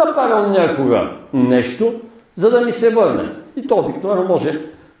съм им направил някога нещо, за да ми се върне. И то обикновено може.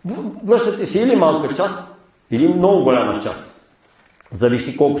 Връщате си или малка част, или много голяма част.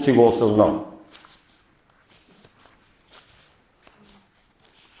 Зависи колко си го осъзнал.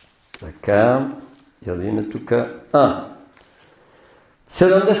 Така, я да видим тук.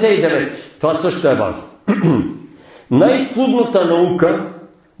 79. Това също е важно. Най-трудната наука,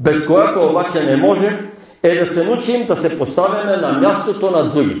 без която обаче не може, е да се научим да се поставяме на мястото на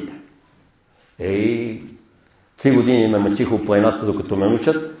другите. 3 години ме мъчиха в планината, докато ме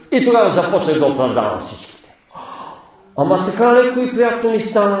научат, и тогава започнах да оправдавам всичките. Ама така леко и приятно ми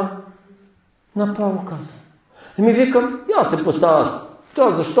стана. Направо каза. Викам, я се поставя аз.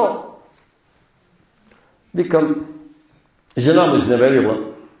 Това защо? Викам, жена му изневерила,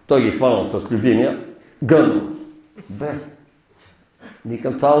 той ги хванал с любимия, гънал.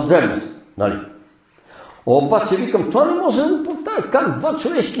 Викам, това е от верност, нали? Обаче викам, това не може да го повтаря. Как 2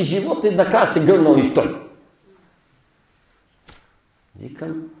 човешки живота и така се гърнал и той?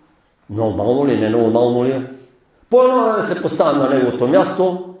 Викам, нормално ли, ненормално ли? По-едно да се поставям на неговото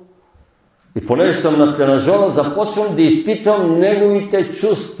място и понеже съм на тренажера, започвам да изпитвам неговите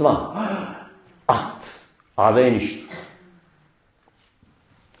чувства. Да е нищо.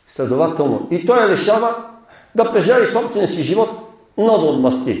 Следователно, и той решава да прежари собствения си живот, но да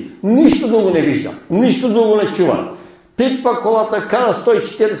отмъсти. Нищо друго не вижда, нищо друго не чува. Пипа колата, кара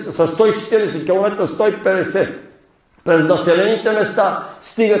 140, с 140 км, 150. През населените места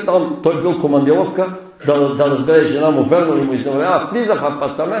стига там, той бил командировка, да разбере жена му, верно ли му изневерява, влиза в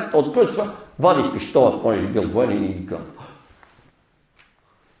апартамент, отключва, вади пиштола, понеже бил военен и гъм.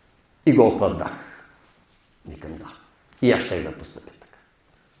 И го оправдах. Викам, да. И аз ще да постъпя така.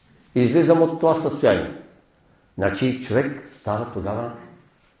 И излизам от това състояние. Значи човек става тогава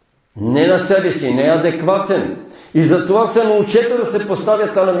не на себе си, не адекватен. И затова се научете да се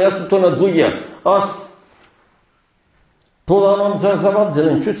поставяте на мястото на другия. Аз продавам зават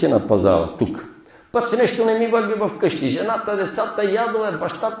зеленчуци на пазара тук. Път че нещо не ми върви в къщи. Жената, децата, ядове,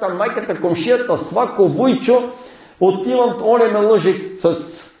 бащата, майката, комшията, свако, вуйчо. Отивам, оне ме лъжи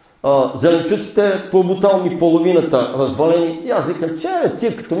с зеленчуците, пробутал ми половината развалени. И аз викам,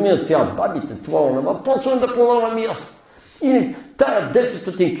 тия като минат сега бабите, това, почвам да продавам и аз. И тая 10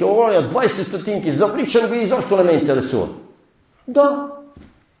 стотинки, ония 20 стотинки, завличам ги и изобщо не ме интересува. Да.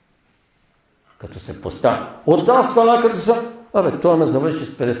 Като се поставя. От тази страна, като съм, той ме завлече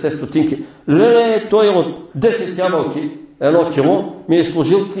с 50 стотинки. Леле, той от 10 ябълки, 1 кило, ми е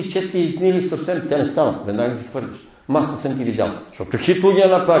сложил 3-4 изнили съвсем, те не станат. Веднага ги хвърлиш. Аз не съм ги видял, защото хитро ги е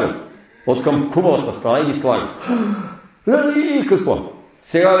направил. От към хубавата страна и ги слага. Леле, и какво?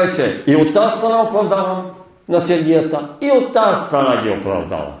 Сега вече и от тази страна оправдавам на Сергията, и от тази страна ги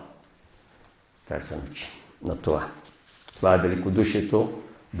оправдавам. Как се научи на това? Това е великодушието,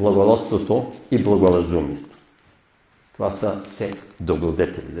 благородството и благоразумието. Това са все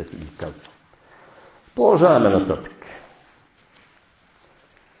добродетели, дето ги казвам. Продължаваме нататък.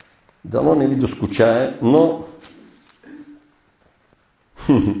 Дано не ви доскучае, но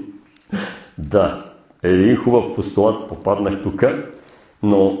да, един хубав постулат попаднах тук,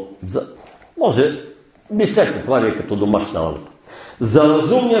 но може мислете, това ви е като домашна работа. За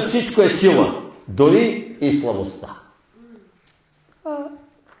разумния всичко е сила, дори и слабостта.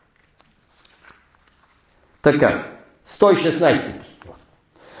 Така, 116 постулат.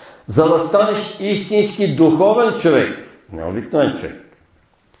 За да станеш истински духовен човек, не обикновен човек,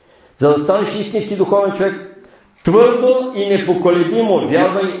 за да станеш истински духовен човек, твърдо и непоколебимо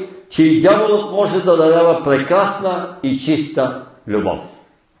вярвай, че и дяволът може да дарява прекрасна и чиста любов.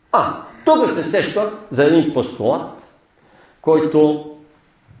 Тук се сеща за един постулат, който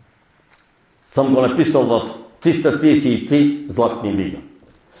съм го написал в 333 златни лига.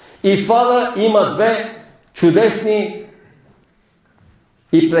 И в ада има две чудесни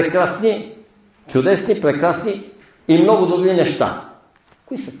и прекрасни, и много добри неща.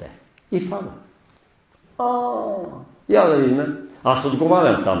 Кои са те? И в ада. Я да видим. Аз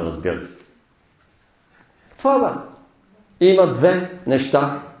отговарям там, разбира се. В ада има две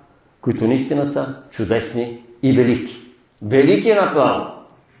неща, които наистина са чудесни и велики. Велики направо.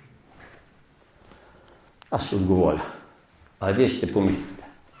 Аз ще отговоря. А вие ще помислите.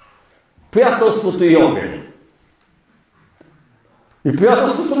 Приятелството и огъня. И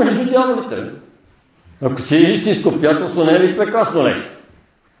приятелството между дяволите. Ако си е истинско приятелство, не е ли прекрасно нещо?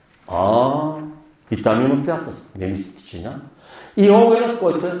 И там има приятелство. Не мислите, че няма. И огънят,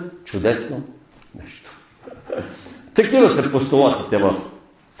 който е чудесно нещо. Такива са постулатите в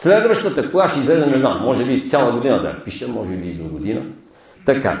следващата, кога ще излезе, не знам. Може би цяла година да я пиша, може би и до година.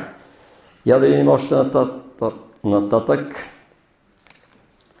 Така. Я да видим още нататък.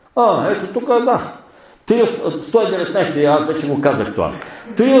 Ето тук, да. 119, аз вече го казах това.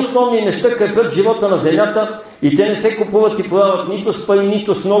 3 основни неща крепят живота на земята и те не се купуват и продават нито с пари,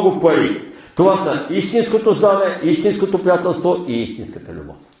 нито с много пари. Това са истинското здраве, истинското приятелство и истинската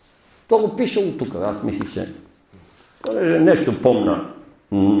любов. То го пишало тук. Аз мислих, че нещо помна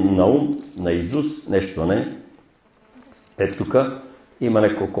на ум, на изус, нещо не. Ето тук има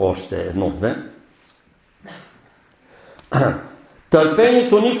няколко още едно-две.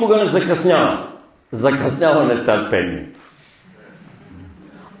 Търпението никога не закъснява. Закъснява нетърпението.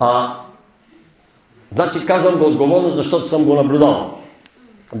 Значи казвам го отговорно, защото съм го наблюдавал.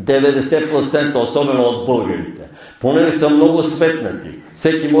 90%, особено от българите, понеже са много светнати.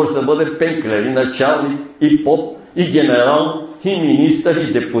 Всеки може да бъде пенклер, и началник, и поп, и генерал, и министър,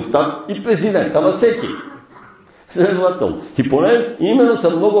 и депутат, и президент. Ама всеки. Следователно. И понеже именно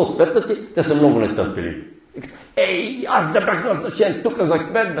са много светнати, те са много нетърпеливи. Аз да бях назначен тук за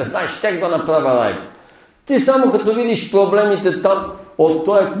кмет, да знаеш, щех да направя рай. Ти само като видиш проблемите там от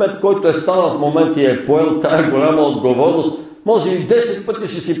този кмет, който е станал в момента и е поел тая голяма отговорност, може и 10 пъти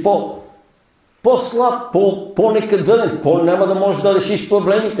ще си по-слаб, по-некадърен, няма да можеш да решиш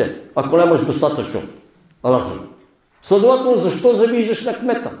проблемите, ако нямаш достатъчно разум. Следователно, защо завиждаш на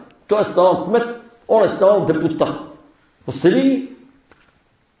кмета? Той е станал кмет, он е станал депутат. Остави ги.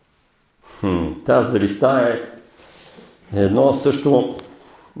 Тази листа е едно също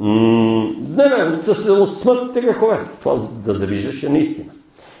да се от смъртните грехове. Това да завиждаш е наистина.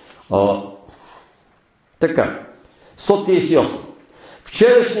 Така. 138.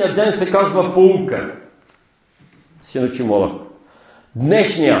 Вчерашния ден се казва поука. Си научи мола.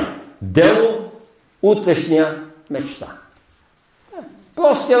 Днешния дело, утрешния мечта.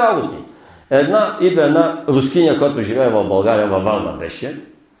 Прости работи. Идва една рускиня, която живее в България, във Варна беше.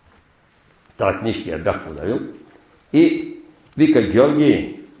 Тази книжка я бях подарил. И вика: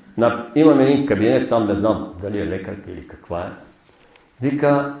 Георги, имам един кабинет, там не знам дали е лекарка или каква е.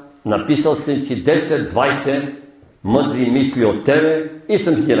 Вика: написал съм си 10-20 мъдри мисли от тебе и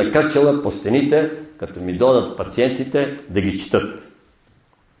съм ги накачала по стените, като ми дойдат пациентите да ги четат.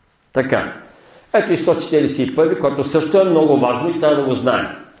 Така. Ето и 141, което също е много важно и трябва да го знаем.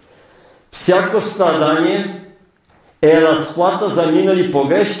 Всяко страдание е разплата за минали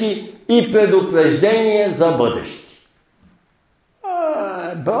погрешки и предупреждение за бъдещи.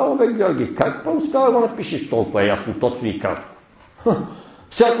 Браво, бе, Георги, как успя да го напишеш толкова ясно, точно и кратко?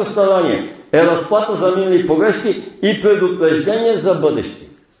 Всяко страдание е разплата за минали погрешки и предупреждение за бъдещи.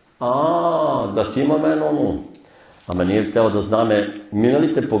 Да си имаме едно. Ама ние трябва да знаем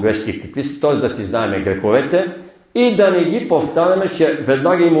миналите погрешки, какви са, т.е. да си знаем греховете и да не ги повтаряме, че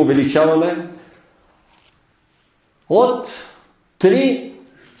веднага им увеличаваме от 3,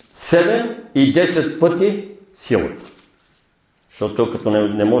 7 и 10 пъти силата. Защото като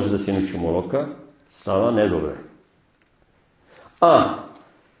не може да си научим урока, става недобре.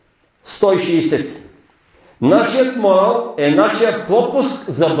 160. Нашият морал е нашия пропуск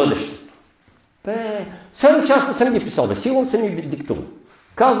за бъдещето. Само че аз не съм ги писал, сигурно съм ги диктувал.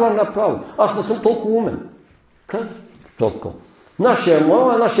 Казвам направо, аз не съм толкова умен. Толкова. Нашия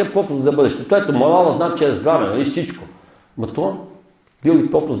морал е нашия пропуск за бъдещето. Ето морала знам, че е здраве, нали всичко. Но това бил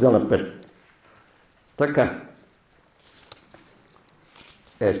и пропуск за напред. Така.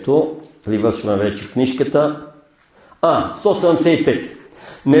 Ето, привършваме вече книжката. 175.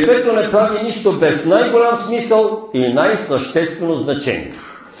 Небето не прави нищо без най-голям смисъл и най-съществено значение.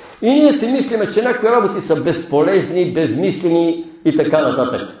 И ние си мислиме, че някои работи са безполезни, безмислени и така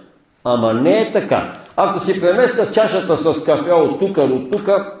нататък. Ама не е така. Ако си преместя чашата с кафе от тук до тук,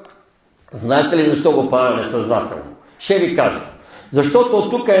 знаете ли защо го правя несъзнателно? Ще ви кажа. Защото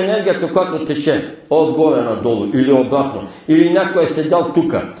от тук е енергията, която тече отгоре надолу или обратно. Или някой е седял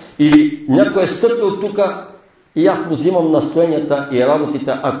тук. Или някой е стъпил тук и аз му взимам настроенията и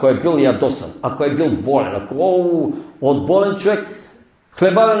работите, ако е бил ядосан, ако е бил болен. Ако от болен човек,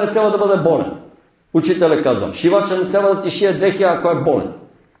 хлебаря не трябва да бъде болен. Учителя казва, шивача не трябва да ти шие дрехи, ако е болен.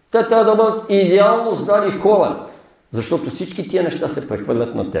 Те трябва да бъдат идеално здрави хора, защото всички тия неща се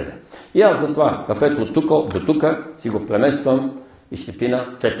прехвърлят на тебе. И аз затова кафето от тук до тук си го премествам и ще пина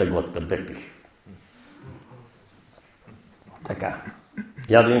трета глътка, бепих. Така.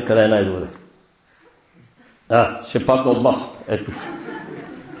 Я да видим къде е най-добре. Ще падна от масата. Ето.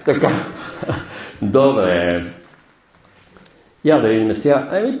 Така. Добре. Я да видим сега.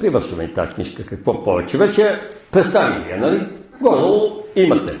 Привършваме и тази книжка. Какво повече? Вече представих я, нали? Горе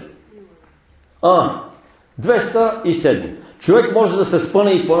имате. 207. Човек може да се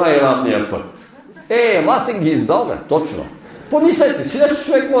спъне и по най-равния път. Аз съм ги избрал, бе. Точно. Помислете си, че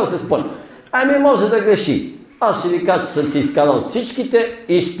човек може да се спъне. Може да греши. Аз ще ви кажа, че съм си изкарал всичките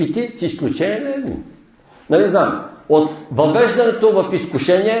изпити с изключение на едни. Нали знам, от въвеждането в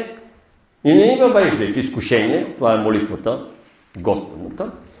изкушение и не ни въвежда в изкушение, това е молитвата,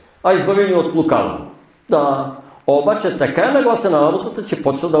 Господната, а избави ни от лукаво. Да, обаче така е нагласена работата, че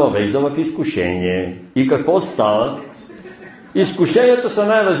почва да въвежда в изкушение. И какво става? Изкушенията са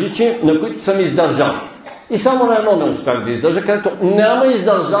най-различни, на които съм издържал. И само на едно не успях да издържа, където няма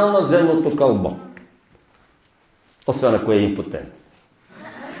издържал на земното кълбо. Освен ако е импотент.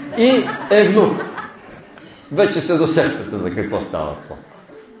 И е внук. Вече се досещате за какво става после.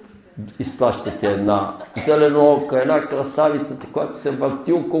 Изплащате една зеленока, една красавица, която се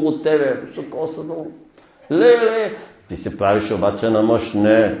върти около тебе, сокоса долу. Леле! Ти се правиш обаче на мъж.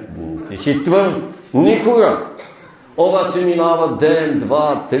 Не, ти си твърд. Никога. Обаче минава ден,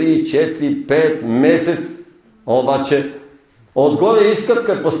 2, 3, 4, 5, месец. Обаче отгоре искат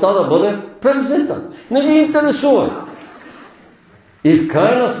крепостта да бъде превзета. Не ги интересува. И в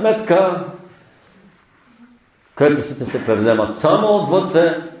крайна сметка крепостите се превземат само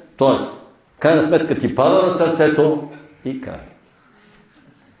отвътре, т.е. крайна сметка ти пада на сърцето и край.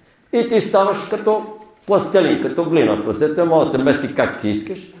 И ти ставаш като пластелин, като глина в ръцете, може да меси как си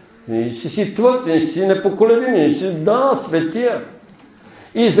искаш. И ще си твърд, ще си непоколебим, да, светия.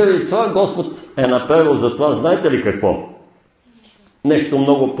 И заради това Господ е направил за това, знаете ли какво? Нещо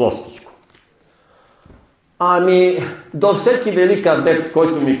много простичко. До всеки велик адепт,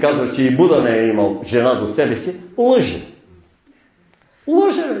 който ми казва, че и Буда не е имал жена до себе си, лъже.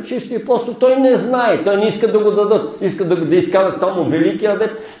 Лъже, чисто и просто. Той не знае, той не иска да го дадат. Иска да изкарат само велики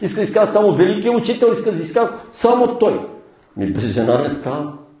адепт, иска да изкарат само велики учител, иска да изкарат само той. Без жена не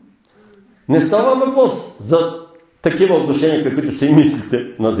става. Не става въпрос за такива отношения, каквито си мислите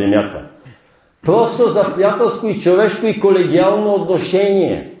на земята. Просто за приятелско и човешко и колегиално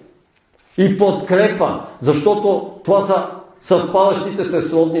отношение. И подкрепа, защото това са съвпадащите се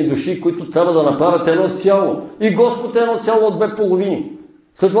сродни души, които трябва да направят едно цяло. И Господ е едно цяло от две половини.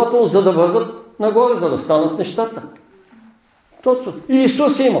 Следователно, за да върват нагоре, за да станат нещата. Точно. И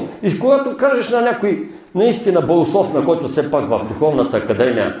Исус има. И когато кажеш на някой наистина богослов, на който все пак в Духовната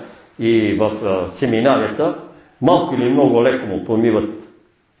академия и в семинарията, малко или много леко му промиват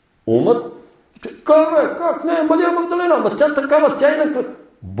умът, Как не, Мария Магдалена, ама тя такава, тя и не...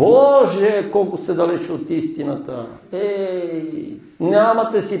 Боже, колко сте далече от истината.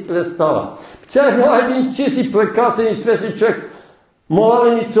 Нямате си представа. Тя е била един чист и прекрасен и свестен човек,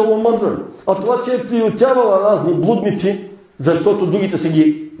 морален и целомъдър. А това, че е приютявала разни блудници, защото другите са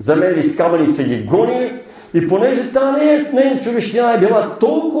ги замерили с камъни и са ги гонили, и понеже нейна човещина е била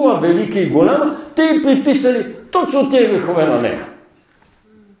толкова велика и голяма, те й приписали точно тези грехове на нея.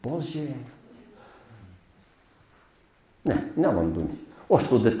 Боже! Не, нямам думи.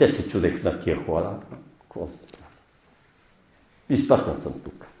 Още от дете се чудех на тия хора. Изпратен съм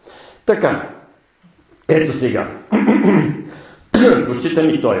тук. Така, ето сега. Прочитам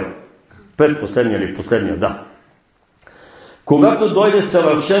и той. Предпоследния или последния, да. Когато дойде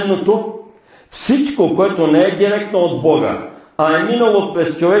съвършеното, всичко, което не е директно от Бога, а е минало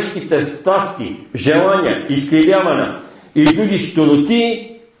през човешките страсти, желания, изкривявания и други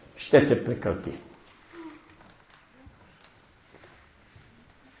щуроти, ще се прекрати.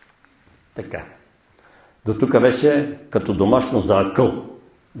 Така. До тук беше като домашно за акъл,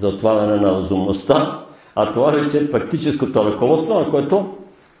 за отваряне на разумността, а това вече е практическото ръководство, на което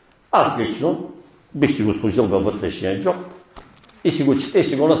аз лично бих си го служил във вътрешния джоб и си го чете и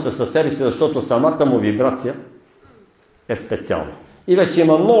си го нося със себе си, защото самата му вибрация е специална. И вече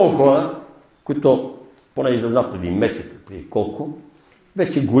има много хора, които, понеже да знам преди месец, преди колко,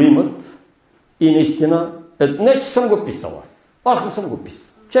 вече го имат и наистина, не че съм го писал аз не съм го писал,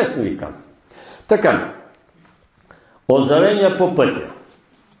 честно ви казвам. Така, Озарения по пътя.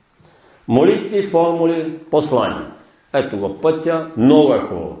 Молитви, формули, послания. Ето го Пътя, много е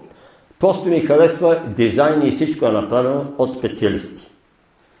хубаво. Просто ми харесва дизайн и всичко е направено от специалисти.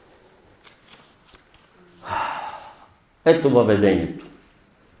 Ето въведението.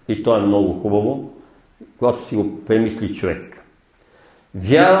 И то е много хубаво, когато си го премисли човек.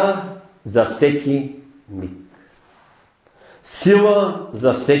 Вяра за всеки миг. Сила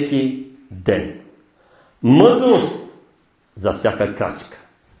за всеки ден. Мъдрост за всяка крачка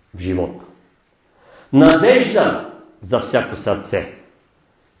в живота. Надежда за всяко сърце.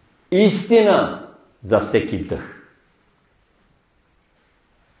 Истина за всеки дъх.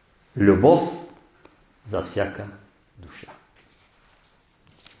 Любов за всяка душа.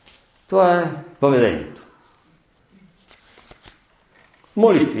 Това е поведението.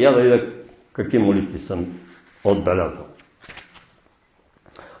 Молитви. Я да видя какви молитви съм отбелязал.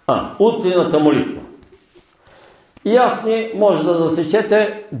 Утрената молитва. Ясни, може да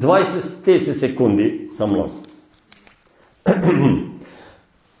засечете 20-30 секунди са много.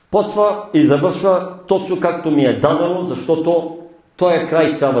 Почва и завършва точно както ми е дадено, защото този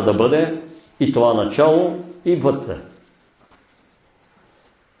край трябва да бъде и това начало и вътре.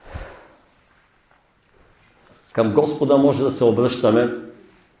 Към Господа може да се обръщаме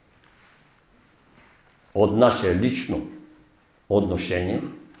от наше лично отношение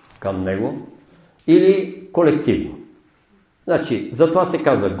към Него или колективно. Значи, затова се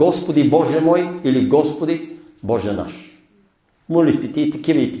казва Господи Боже мой или Господи Боже наш. Молитвите и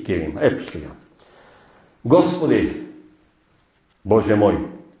такива има. Ето сега. Господи Боже мой,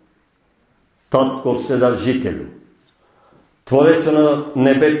 Татко Вседържителю, Творец на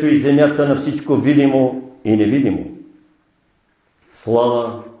небето и земята, на всичко видимо и невидимо.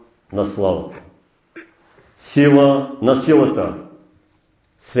 Слава на славата. Сила на силата.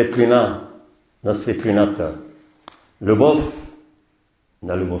 Светлина на светлината. Любов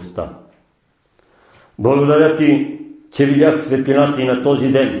на любовта. Благодаря Ти, че видях светлината и на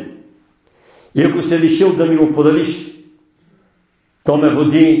този ден. И ако се решил да ми го подариш, то ме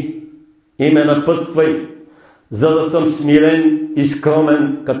води и ме напътствай, за да съм смирен и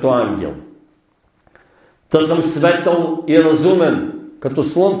скромен като ангел. Да съм светъл и разумен като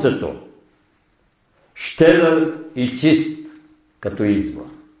слънцето, щедър и чист като извор.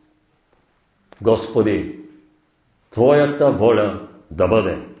 Господи, Твоята воля да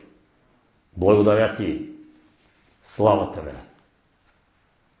бъде. Благодаря Ти. Слава Тебе.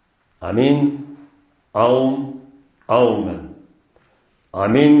 Амин. Аум. Аумен.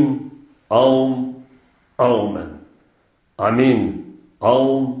 Амин. Аум. Аумен. Амин.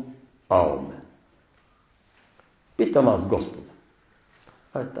 Аум. Аумен. Питам аз Господа.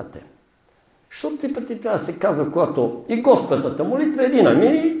 Тате, що ти пъти трябва да се казва, когато и Господната молитва едина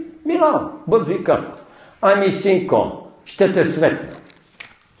минава, бързо и кратко. Ами, синко, ще те светна.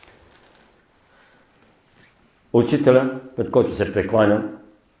 Учителя, пред който се прекланя,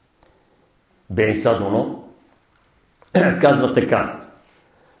 Бен Садоно, казва така.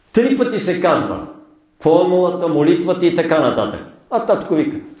 3 пъти се казва формулата, молитвата и така нататък. А татко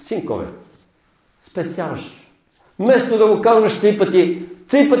вика, синкове, спесяваш. Вместо да го казваш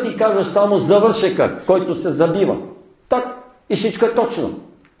 3 пъти казваш само завършека, който се забива. Так, и всичко е точно.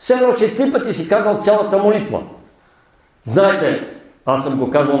 Все едно, че 3 пъти си казал цялата молитва. Знаете, аз съм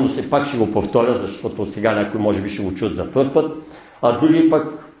го казвал, но все пак ще го повторя, защото сега някой може би ще го чуят за първ път, а други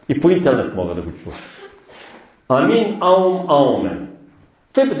пък и по интернет могат да го слушат. Амин, аум, аумен.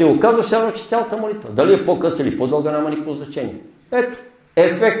 3 пъти го казваш, все едно, че цялата молитва. Дали е по-къса или по-дълга, няма никакво значение. Ето,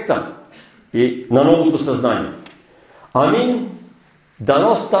 ефекта и на новото съзнание. Амин,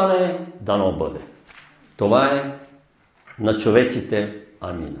 дано стане, дано бъде. Това е на човеците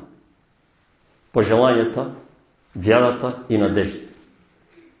амина. Пожеланията, вярата и надеждата.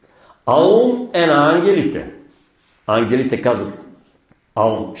 Аум е на ангелите. Ангелите казват,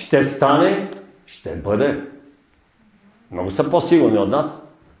 аум ще стане, ще бъде. Много са по-сигурни от нас,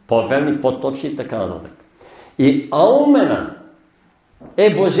 по-верни, по-точни и така нататък. И аумена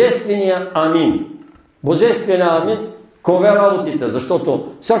е божествения амин. Божествения амин кове работите,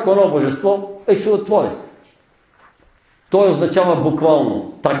 защото всяко едно божество е чудотворец. Той означава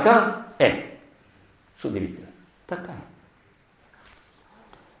буквално така е. Судилите. Така е.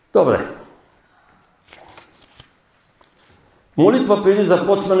 Добре. Молитва преди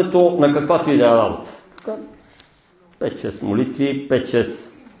започването на каквато и да е работа. 5-6 молитви,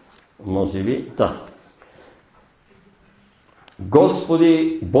 5-6 може би. Да.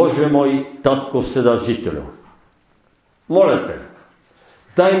 Господи, Боже мой, Татко Вседържителю, моля те,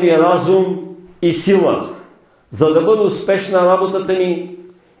 дай ми разум и сила, за да бъде успешна работата ми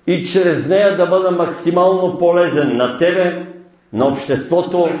и чрез нея да бъда максимално полезен на Тебе, на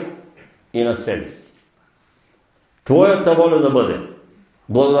обществото и на себе си. Твоята воля да бъде.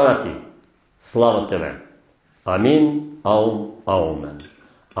 Благодаря Ти. Слава Тебе. Амин, аум, аумен.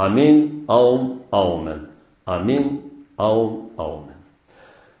 Амин, аум, аумен. Амин, аум, аумен.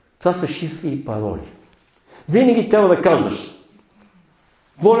 Това са шифри и пароли. Винаги трябва да казваш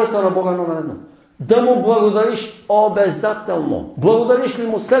волята на Бога номер 1. Да му благодариш обязателно. Благодариш ли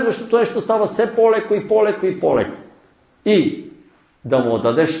му, следващото нещо става все по-леко и по-леко и по-леко. И да му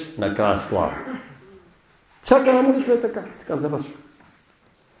отдадеш накрая слава. Всяка една молитва е така. Така завършва.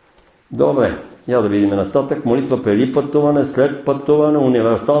 Добре, я да видим нататък. Молитва преди пътуване, след пътуване,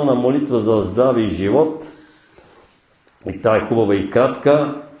 универсална молитва за здраве и живот. И тя е хубава и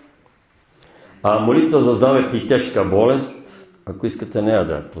кратка. А молитва за здраве при тежка болест, ако искате нея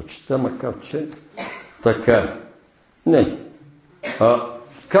да я прочита, макар че така. Не.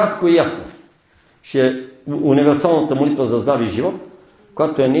 Кратко и ясно. Ще е универсалната молитва за здраве и живот,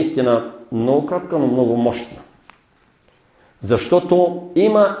 която е наистина много кратка, но много мощна. Защото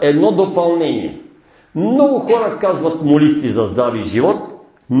има едно допълнение. Много хора казват молитви за здраве и живот,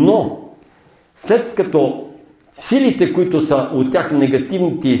 но след като силите, които са от тях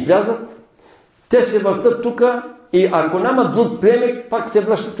негативните излязат, те се въртат тук и ако няма друг приемек, пак се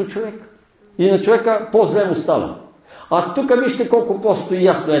връщат от човека. И на човека по-зле му става. А тук вижте колко просто и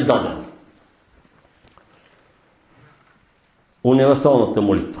ясно е дадено. Универсалната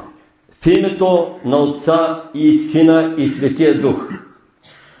молитва. В името на Отца и Сина и Светия Дух.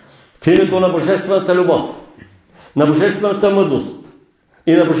 В името на Божествената любов, на Божествената мъдрост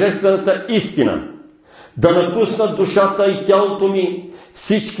и на Божествената истина, да напуснат душата и тялото ми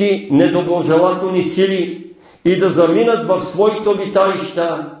всички недоброжелателни сили и да заминат в своите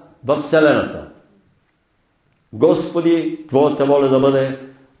обиталища в Вселената. Господи, Твоята воля да бъде,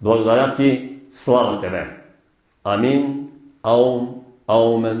 благодаря Ти, слава Тебе. Амин, аум,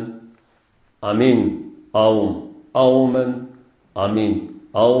 аумен. Амин, аум, аумен. Амин,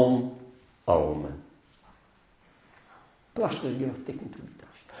 аум, аумен. Пращаш ги в техните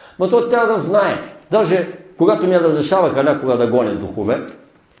обиталища. Но той трябва да знае. Даже когато ми разрешаваха някога да гоня духове,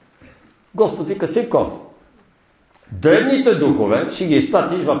 Господ вика: синко, древните духове ще ги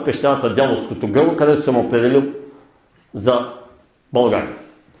изпратиш в пещерата Дяволското гърло, където съм определил за България.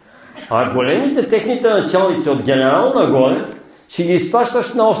 А големите техните началници от генерал нагоре ще ги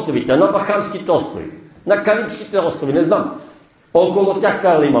изпращаш на островите, на Бахамските острови, на Карибските острови, не знам. Около тях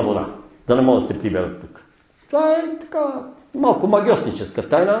трябва да има вода, да не могат да се приберат тук. Това е така малко магиосническа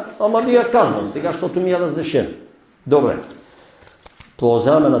тайна, ама ви я казвам сега, защото ми я разрешено. Добре.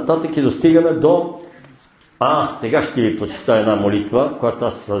 Продължаваме нататък и достигаме до... сега ще ви прочита една молитва, която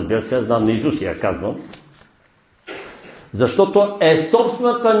аз, разбира се, знам на Изус и я казвам. Защото е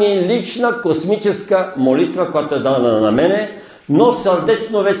собствената ми лична космическа молитва, която е дадена на мене, но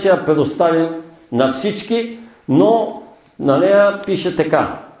сърдечно вече я предоставим на всички, но на нея пише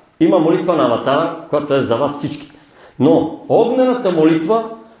така. Има молитва на аватара, която е за вас всичките. Но огнената молитва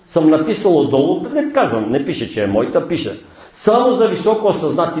съм написал отдолу, не казвам, не пише, че е моята, пише. Само за високо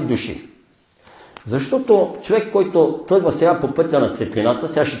осъзнати души. Защото човек, който тръгва сега по пътя на светлината,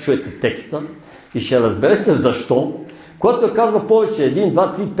 сега ще чуете текста и ще разберете защо, когато я казва повече 1,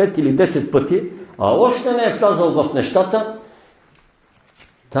 2, 3, 5 или 10 пъти, а още не е влязал в нещата,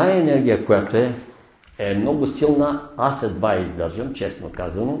 тая енергия, която е много силна, аз едва я издържам, честно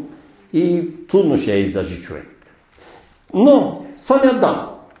казано, и трудно ще я издържи човек. Но съм я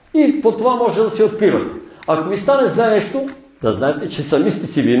дал. И по това може да се откривате. Ако ви стане зле нещо, да знаете, че сами сте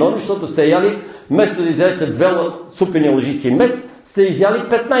си виновни, защото сте яли, вместо да изядете 2 супени лъжици мед, сте изяли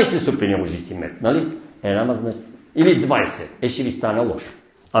 15 супени лъжици мед, нали? Няма значение. Или 20. Ще ви стане лошо.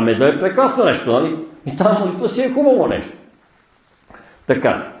 А меда е прекрасно нещо, нали? И тази молитва си е хубаво нещо.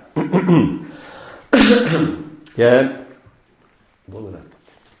 Така. Тя е... Благодаря.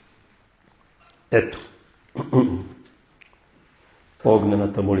 Ето.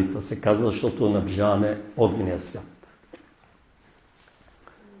 Огнената молитва се казва, защото наближаваме огнения свят.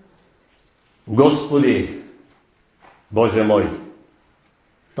 Господи, Боже мой,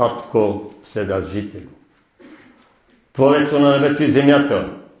 Татко Вседържителю, Творец на небето и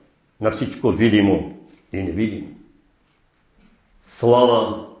земята, на всичко видимо и невидимо.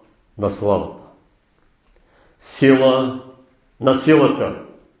 Слава на славата, сила на силата,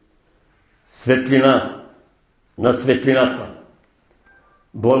 светлина на светлината,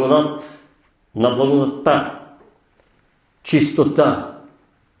 благодат на благодатта, чистота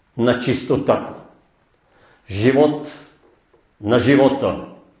на чистотата, живот на живота,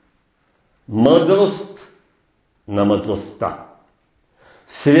 мъдрост на мъдростта,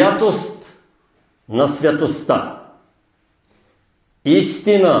 святост на святостта,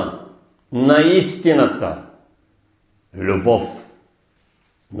 истина на истината, любов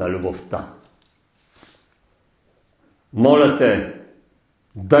на любовта. Моля те,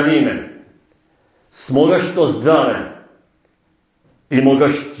 дари ме с могъщо здраве и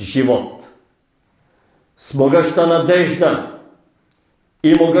могъщ живот, с могъща надежда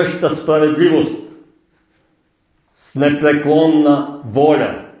и могъща справедливост, с непреклонна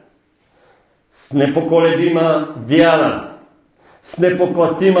воля, с непоколебима вяра, с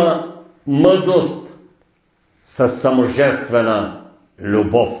непоклатима мъдрост, с саможертвена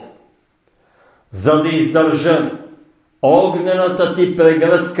любов, за да издържа огнената ти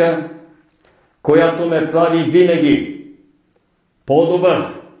прегръдка, която ме прави винаги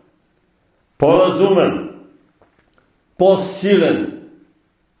по-добър, по-разумен, по-силен,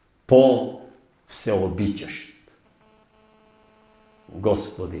 по-всеобичащ.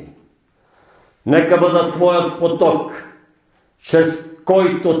 Господи, нека бъда Твоят поток, чрез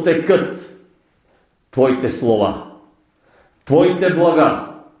който текат Твоите слова, Твоите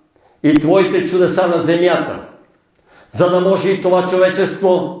блага и Твоите чудеса на земята, за да може и това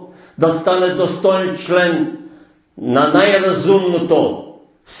човечество да стане достоен член на най-разумното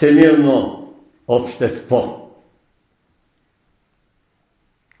всемирно общество.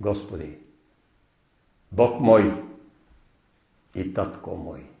 Господи, Бог мой и Татко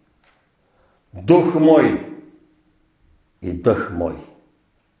мой, Дух мой и Дъх мой,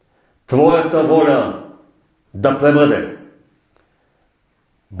 Твоята воля да пребъде.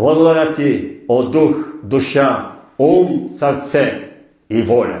 Благодаря Ти, о Дух, душа, ум, сърце и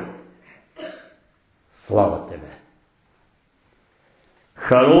воля. Слава Тебе!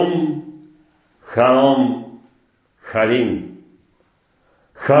 Харум, Харом, Харим.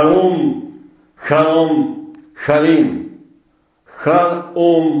 Харум, Харом, Харим.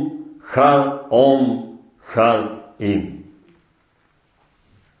 Харум, Харом, Харим.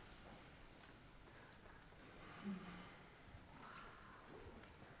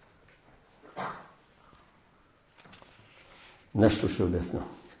 Нещо ще обясня.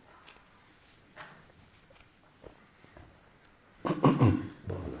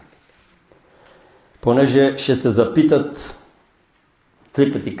 Понеже ще се запитат,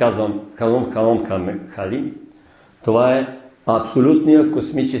 3 пъти казвам Халум, Халом, Халим, това е абсолютния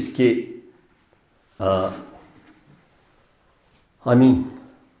космически амин.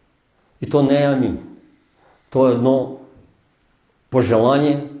 И то не е амин. То е едно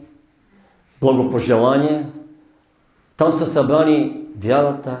пожелание, благопожелание. Там са събрани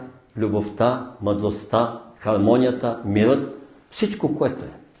вярата, любовта, мъдростта, хармонията, мирът, всичко, което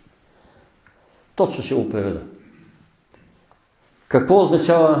е. Точно ще го преведа. Какво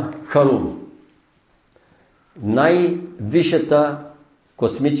означава Харум? Най-висшата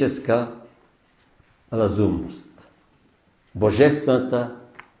космическа разумност. Божествената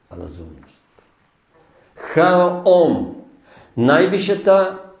разумност. Харом.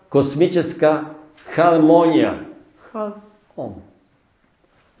 Най-висшата космическа хармония. Харом.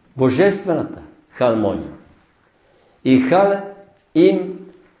 Божествената хармония. И Хар им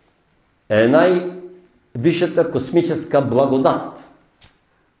е най-висшата космическа благодат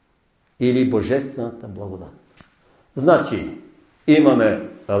или божествената благодат. Значи, имаме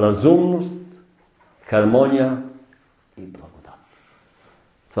разумност, хармония и благодат.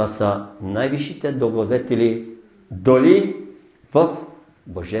 Това са най-висшите добродетели дори в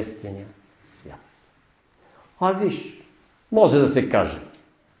божествения свят. А виж, може да се каже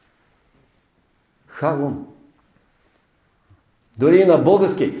халум. Дори и на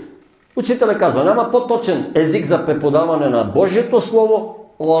български. Учителя казва, няма по-точен език за преподаване на Божието Слово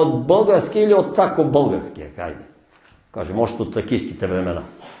от български или от трако-българския. Хайде. Кажем, още от тракийските времена.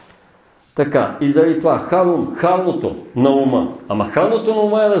 Така, и заради това халум, халното на ума. Ама халното на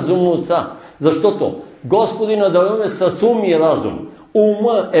ума е разумността. Защото Господи надаруваме с ум и разум.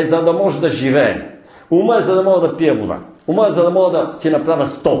 Ума е за да може да живеем. Ума е за да мога да пия вода. Ума е за да мога да си направя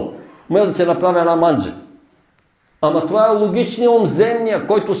стол. Ума е да си направя една манджа. Ама това е логичният ум, земния,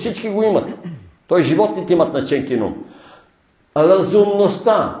 който всички го имат. Той животните имат наченки на ум.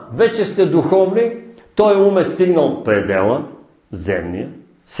 Разумността, вече сте духовни, той ум е стигнал предела, земния,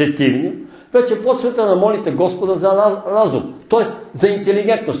 сетивния, вече почвате да молите Господа за разум, т.е. за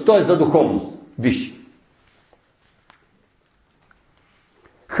интелигентност, т.е. за духовност. Виж.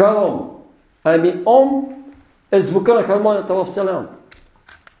 Харом. Ами ом е звука на хармонията във Вселената.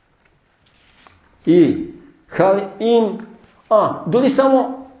 И им. Дори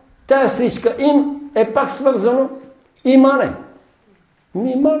само тая сличка им е пак свързано имане.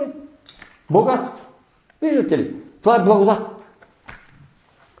 Имане. Богатство. Виждате ли? Това е благодат.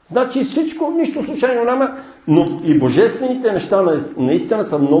 Значи всичко, нищо случайно няма, но и божествените неща наистина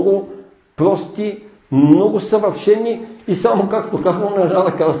са много прости, много съвършени и само, както казвам, на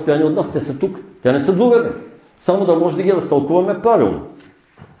ръка разстояние от нас, те са тук. Те не са другаде. Само да може да ги разтълкуваме правилно.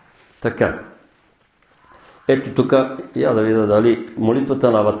 Така. Ето тук, я да видя дали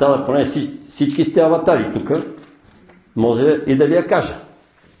молитвата на аватара, поне всички сте аватари тук, може и да ви я кажа.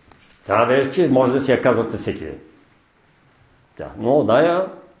 Тя вече може да си я казвате всеки ден. Но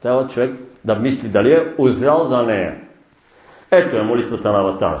трябва човек да мисли дали е озрял за нея. Ето е молитвата на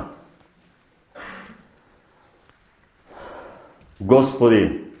аватара.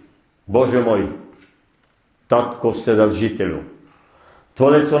 Господи, Боже мой, Татко Вседържителю,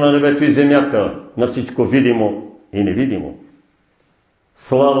 Творец на небето и земята, на всичко видимо и невидимо.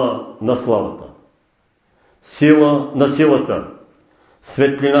 Слава на славата, сила на силата,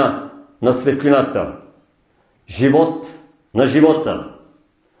 светлина на светлината, живот на живота,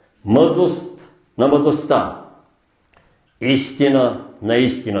 мъдрост на мъдростта, истина на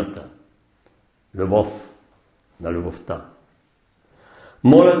истината, любов на любовта.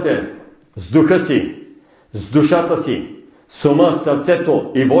 Моля те, с духа си, с душата си, с ума,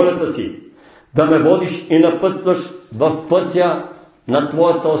 сърцето и волята си, да ме водиш и напътстваш в пътя на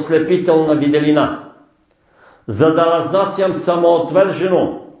Твоята ослепителна виделина, за да разнасям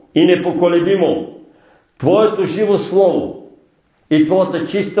самоотвержено и непоколебимо Твоето живо слово и Твоята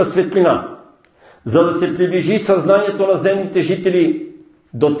чиста светлина, за да се приближи съзнанието на земните жители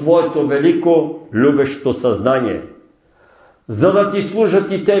до Твоето велико любещо съзнание, за да Ти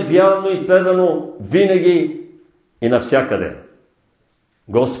служат и те вярно и предано винаги и навсякъде.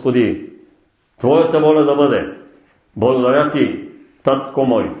 Господи, Твоята воля да бъде. Благодаря Ти, Татко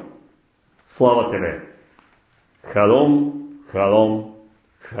мой. Слава Тебе. Харом, харом,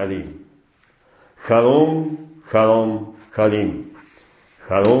 харим. Харом, харом, харим.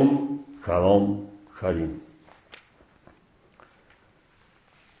 Харом, харом, харим.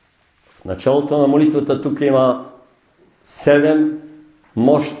 В началото на молитвата тук има 7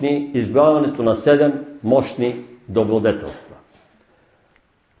 мощни, избраването на 7 мощни добродетелства.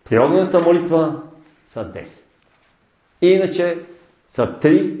 При огнената молитва са 10. Иначе са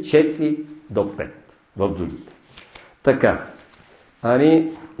 3, 4 до 5 в другите. Така.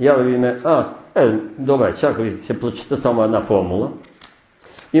 Я да видим. Добре, чакай ви се прочита само една формула.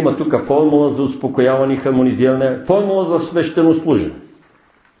 Има тук формула за успокояване и хармонизиране. Формула за свещенослужене.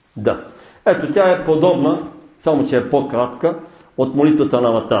 Да. Ето, тя е подобна, само че е по-кратка от молитвата на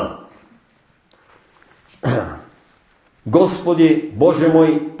аватара. Господи, Боже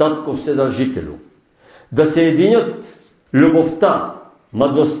мой, Татко Вседържителю, да се единят любовта,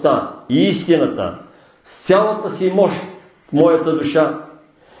 мъдростта и истината с цялата си мощ в моята душа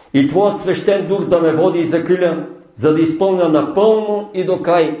и Твоят свещен дух да ме води и закриля, за да изпълня напълно и до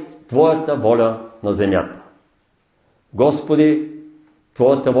край Твоята воля на земята. Господи,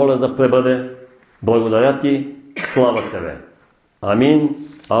 Твоята воля да пребъде. Благодаря Ти, слава Тебе. Амин,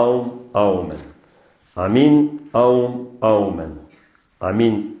 аум, аумен. Амин, аум, аумен.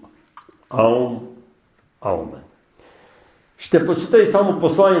 Амин, аум, аумен. Ще прочита и само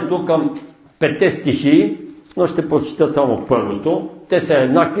посланието към 5 стихии, но ще прочита само първото. Те са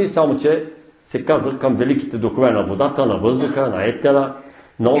еднакви, само че се казват към великите духове на водата, на въздуха, на етера,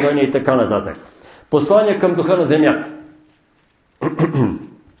 на огъня и така нататък. Послание към духа на земята.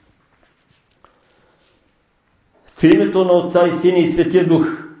 В името на Отца и Сина и Светия Дух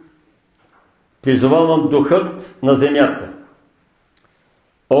призовавам духът на земята.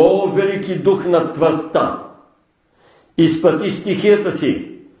 О, велики дух на твърдта, изпрати стихията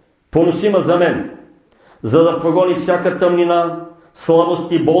си, поносима за мен, за да прогони всяка тъмнина,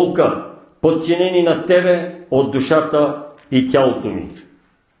 слабост и болка, подчинени на Тебе от душата и тялото ми.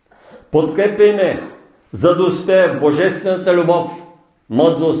 Подкрепяй ме, за да успея в божествената любов,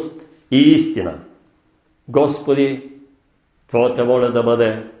 мъдрост и истина. Господи, Твоята воля да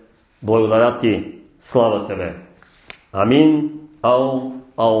бъде, благодаря Ти, слава Тебе. Амин, аум,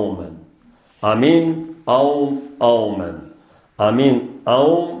 аумен. Амин, аум, аумен. Амин,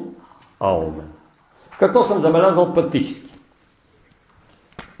 аум, аумен. Какво съм забелязал практически?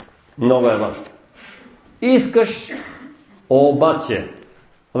 Много е важно. Искаш, обаче,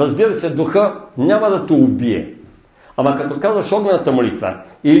 разбира се, духа няма да те убие. Ама като казваш огнената молитва,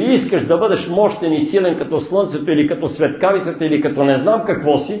 или искаш да бъдеш мощен и силен като слънцето, или като светкавицата, или като не знам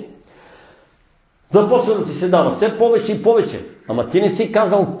какво си, започва да ти се дава все повече и повече. Ама ти не си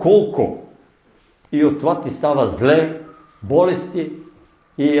казал колко. И от това ти става зле, болести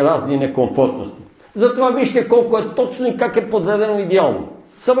и разни некомфортности. Затова вижте колко е точно и как е подредено идеално.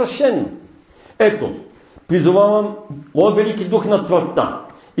 Съвършено. Ето, призовавам, о велики дух на твърдта,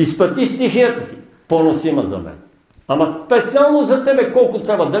 изпрати стихията си, поносима за мен. Ама специално за тебе колко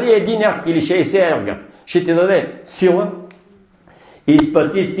трябва, дали един акт или 60 ерга, ще ти даде сила.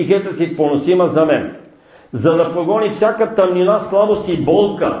 Изпрати стихията си, поносима за мен, за да прогони всяка тъмнина, слабост и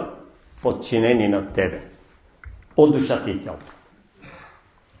болка, подчинени на тебе, от душата и тялото.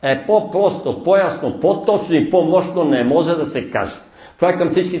 По-просто, по-ясно, по-точно и по-мощно не може да се каже. Това е към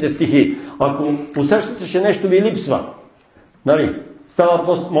всичките стихи. Ако усещате, че нещо ви липсва, нали, става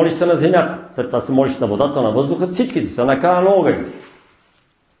въпрос, молиш се на земята, след това се молиш на водата, на въздуха, всичките са накрая на огъня.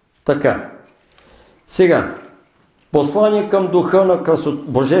 Така. Сега, послание към духа на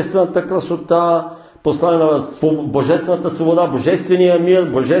божествената красота, послание на божествената свобода, божествения мир,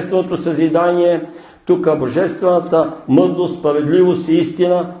 божественото съзидание, тук божествената мъдрост, справедливост и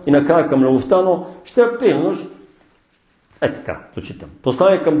истина и накрая към любовта, но ще е примерно. Така, дочитам.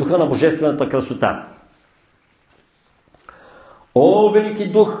 Послание към духа на божествената красота. О, велики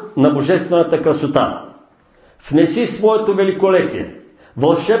дух на божествената красота, внеси своето великолепие,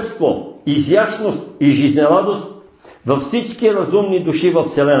 вълшебство, изящност и жизнерадост във всички разумни души във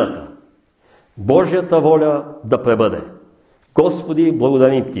Вселената. Божията воля да пребъде. Господи,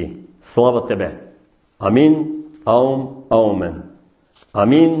 благодарим Ти. Слава Тебе. Амин, аум, аумен.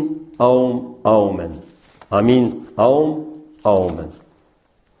 Амин, аум, аумен. Амин, аум, аумен.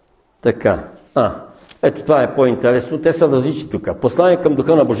 Така. Ето това е по-интересно. Те са различни тук. Послание към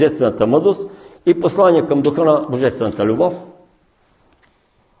духа на божествената мъдрост и послание към духа на божествената любов.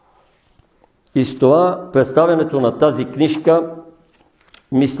 И с това представянето на тази книжка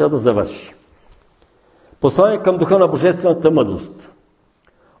мисля да завърши. Послание към духа на божествената мъдрост.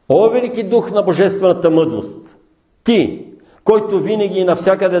 О, велики дух на божествената мъдрост! Ти, който винаги и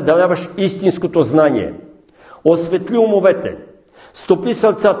навсякъде даряваш истинското знание, осветли умовете, стопли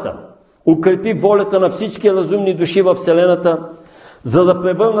сърцата, укрепи волята на всички разумни души във Вселената, за да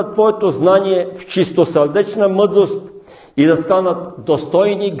превърнат Твоето знание в чистосърдечна мъдрост и да станат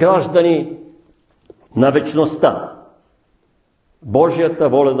достойни граждани на вечността. Божията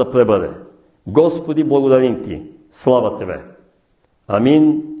воля да пребъде. Господи, благодарим Ти. Слава Тебе.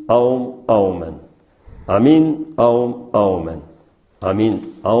 Амин, аум, аумен. Амин, аум, аумен.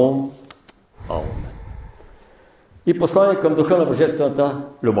 Амин, аум, аумен. И послание към духа на божествената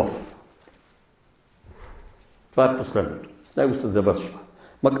любов. Това е последното. С него се завършва.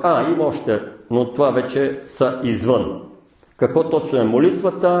 Има още, но това вече са извън. Какво точно е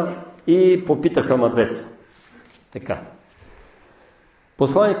молитвата и попитаха адреса. Така.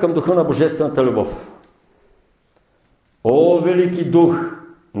 Послание към духа на божествената любов. О, велики дух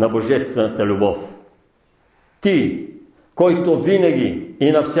на божествената любов! Ти, който винаги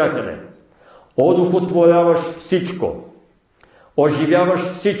и навсякъде одухотворяваш всичко, оживяваш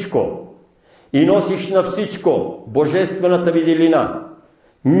всичко и носиш на всичко божествената виделина,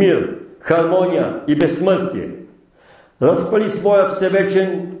 мир, хармония и безсмъртие, разпали своя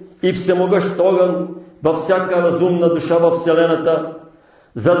всевечен и всемогъщ огън във всяка разумна душа във Вселената,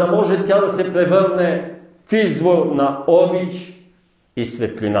 за да може тя да се превърне в извор на обич и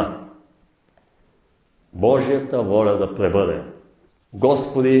светлина. Божията воля да пребъде.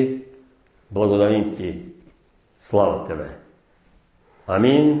 Господи, благодарим Ти. Слава Тебе.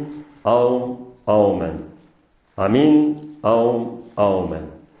 Амин, аум, аумен. Амин, аум,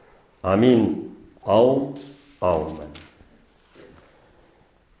 аумен. Амин, аум, аумен.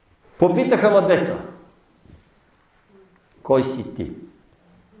 Попитаха мъдреца: кой си ти?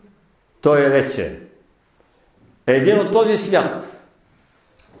 Той рече: един от този свят,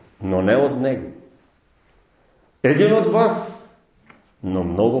 но не от него. Един от вас, но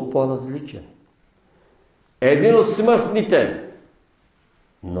много по-различен. Един от смъртните,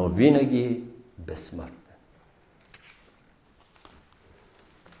 но винаги безсмъртен.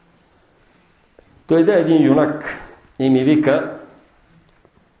 Дойде един юнак и ми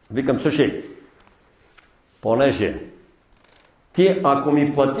викам, слушай, понеже ти, ако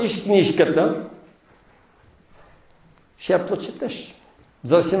ми платиш книжката, ще я прочетеш,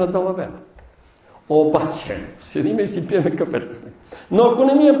 за да си на далавера. Обаче, седим и си пиеме кафето с него. Но ако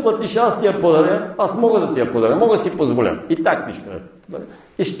не ми я платиш, аз ти я подаря, аз мога да ти я подаря, мога да си позволя. И так книжка да ти подаря.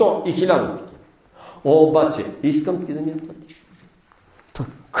 И 100, и 1000 такива. Обаче, искам ти да ми я платиш.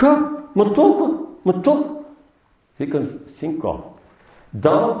 Така? Ма толкова? Викам, синко,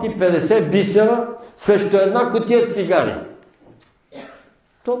 давам ти 50 бисера срещу една кутия цигари.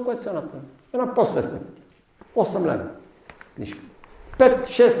 Толкова е цената. Една по-свестна кутия. 8 лева. Книжка.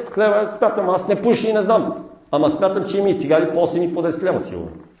 5-6 лева смятам, аз не пуша и не знам. Ама смятам, че има и цигари по 8 и по 10 лева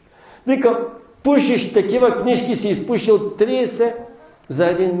сигурно. Викам, пушиш такива книжки, си изпушил 30 за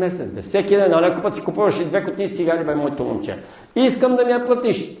един месец. Бе. Всеки ден, а някой път си купуваш и 2 кутии цигари, бе, моето момче. Искам да ми я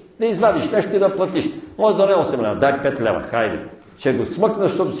платиш, да извадиш нещо и да платиш. Може да не 8 лева, дай 5 лева, хайде. Ще го смъкна,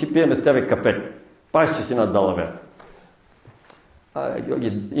 защото си пиеме с тебе капет. Пак ще си на далавер.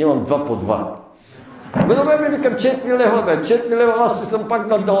 Георги, имам 2 по 2. Бе, добре, ми викам 4 лева, бе. 4 лева, аз ще съм пак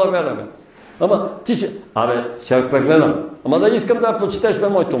на далавера, бе. Ама ти ще... ще я прегледам. Ама да искам да я прочетеш, бе,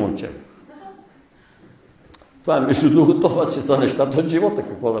 моето момче. Това е между другото, това, че са нещата от живота,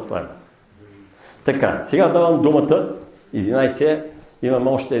 какво да правим. Така, сега давам думата. 11,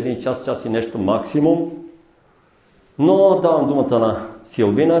 имаме още един час и нещо максимум. Но давам думата на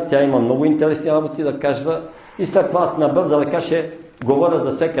Силвина. Тя има много интересни работи да кажа. И след това аз набърза да ще говоря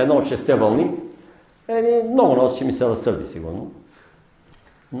за всяка една от 6 вълни. Много народ ще ми се разсърди, сигурно.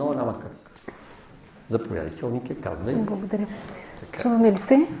 Но няма как. Заповядай, Силвинке, казвай. Благодаря. Така. Чуваме ли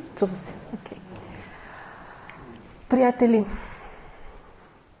се? Чува се. Okay. Приятели,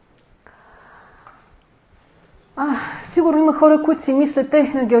 сигурно има хора, които си мислят,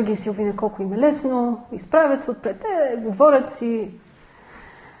 на Георги и Силвина колко им е лесно, изправят се отпред, говорят си.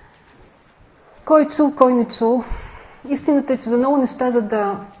 Кой чул, кой не чул. Истината е, че за много неща,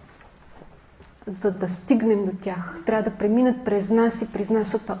 за да стигнем до тях, трябва да преминат през нас и през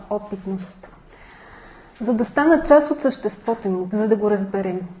нашата опитност. За да станат част от съществото им, за да го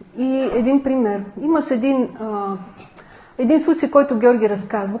разберем. И един пример. Имаш един случай, който Георги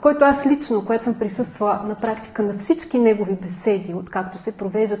разказва, който аз лично, което съм присъствала на практика на всички негови беседи, откакто се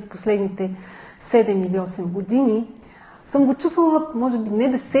провеждат последните 7 или 8 години, съм го чувала, може би не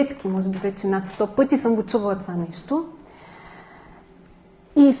десетки, може би вече над 100 пъти съм го чувала това нещо.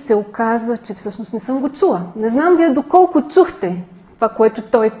 И се оказа, че всъщност не съм го чула. Не знам вие доколко чухте това, което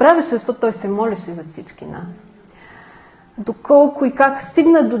той правеше, защото той се молеше за всички нас. Доколко и как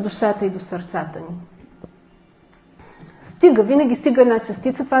стигна до душата и до сърцата ни. Винаги стига една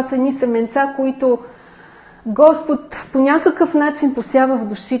частица. Това са едни семенца, които Господ по някакъв начин посява в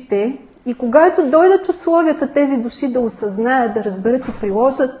душите и когато дойдат условията тези души да осъзнаят, да разберат и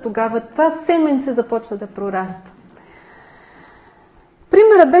приложат, тогава това семенце започва да прораства.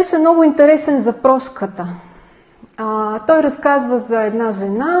 Примерът беше много интересен за прошката. Той разказва за една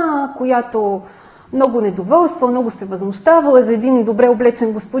жена, която много недоволства, много се възмущавала за един добре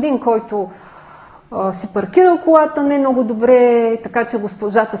облечен господин, който си паркирал колата не много добре, така че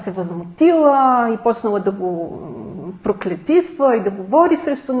госпожата се възмутила и почнала да го проклетисва и да говори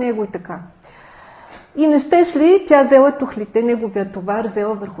срещу него и така. И не щеш ли, тя взела тухлите, неговия товар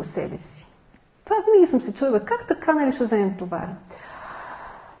взела върху себе си. Това винаги съм се чула, как така, нали ще вземем товара?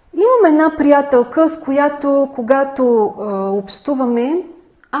 Имам една приятелка, с която, когато общуваме,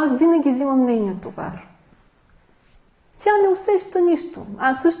 аз винаги взимам нейния товар. Тя не усеща нищо.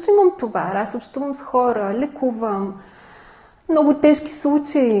 Аз също имам товар. Аз общувам с хора, лекувам. Много тежки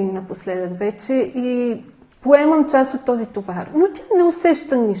случаи напоследък вече и поемам част от този товар. Но тя не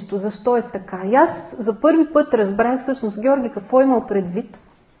усеща нищо. Защо е така? И аз за първи път разбрах всъщност Георги какво имал предвид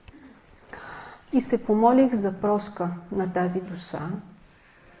и се помолих за прошка на тази душа.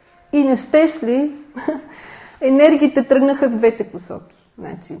 И не щеш ли, енергиите тръгнаха в двете посоки.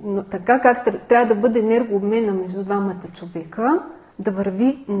 Значи, но така как трябва да бъде енергообмена между двамата човека, да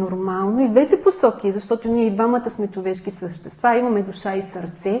върви нормално и в двете посоки, защото ние и двамата сме човешки същества, имаме душа и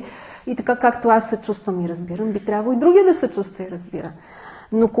сърце и така както аз се чувствам и разбирам, би трябвало и другия да се чувства и разбира.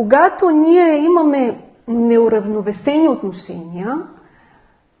 Но когато ние имаме неуравновесени отношения,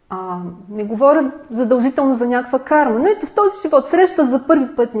 не говоря задължително за някаква карма, но ето в този живот среща за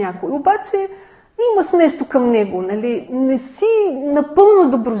първи път някой, обаче имаш нещо към него, нали? Не си напълно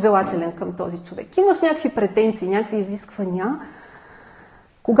доброжелателен към този човек, имаш някакви претенции, някакви изисквания.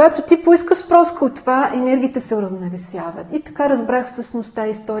 Когато ти поискаш прошка от това, енергиите се уравновесяват. И така разбрах всъщност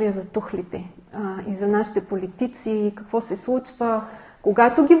тази история за тухлите и за нашите политици, какво се случва,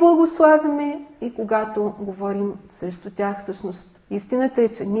 когато ги благославяме и когато говорим срещу тях. Всъщност истината е,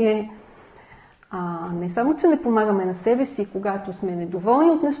 че ние не само, че не помагаме на себе си, когато сме недоволни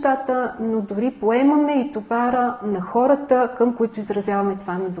от нещата, но дори поемаме и товара на хората, към които изразяваме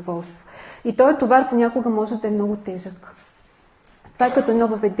това недоволство. И този товар понякога може да е много тежък. Това е като едно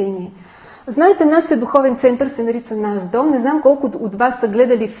въведение. Знаете, нашия духовен център се нарича Наш дом. Не знам колко от вас са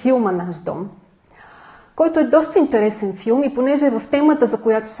гледали филма Наш дом, който е доста интересен филм и понеже в темата, за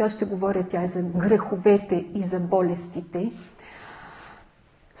която сега ще говоря, тя е за греховете и за болестите,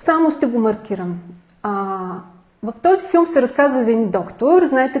 само ще го маркирам. В този филм се разказва за един доктор.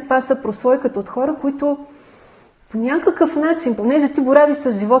 Знаете, това са прослойката от хора, които по някакъв начин, понеже ти борави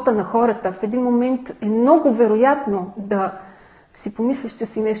с живота на хората, в един момент е много вероятно да си помислиш, че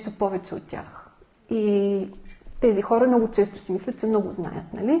си нещо повече от тях. И тези хора много често си мислят, че много знаят,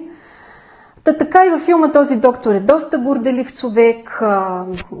 нали? Така и във филма този доктор е доста горделив човек,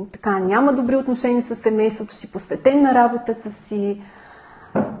 така няма добри отношения с семейството си, посветен на работата си.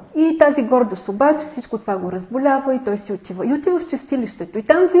 И тази гордост обаче, всичко това го разболява и той си отива. И отива в чистилището. И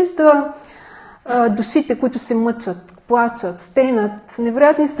там вижда душите, които се мъчат, плачат, стенат,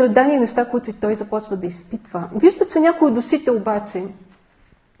 невероятни страдания, неща, които и той започва да изпитва. Вижда, че някои от душите обаче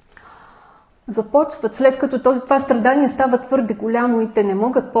започват, след като това страдание става твърде голямо и те не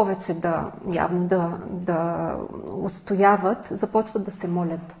могат повече да устояват, започват да се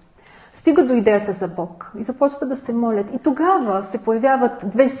молят. Стига до идеята за Бог и започват да се молят. И тогава се появяват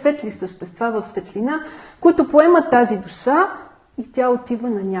две светли същества в светлина, които поемат тази душа и тя отива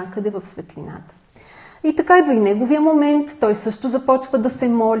на някъде в светлината. И така идва и неговия момент, той също започва да се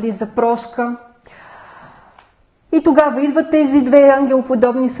моли за прошка. И тогава идват тези две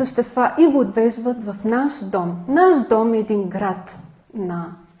ангелоподобни същества и го отвеждат в Наш дом. Наш дом е един град на,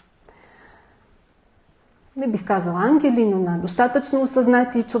 не бих казала ангели, но на достатъчно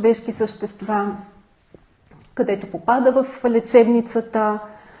осъзнати човешки същества, където попада в лечебницата.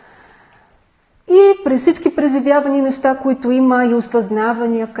 И през всички преживявани неща, които има и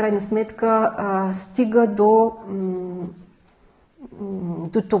осъзнавания, в крайна сметка стига до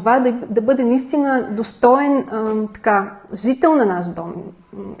това да бъде наистина достоен жител на Наш дом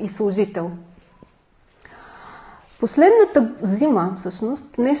и служител. Последната зима,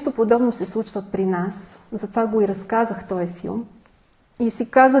 всъщност, нещо подобно се случва при нас. Затова го и разказах този филм. И си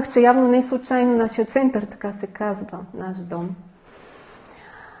казах, че явно не е случайно нашия център, така се казва, Наш дом.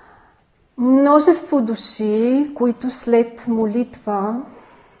 Множество души, които след молитва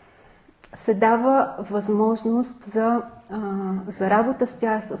се дава възможност за работа с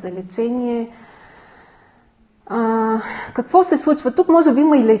тях, за лечение. Какво се случва? Тук може би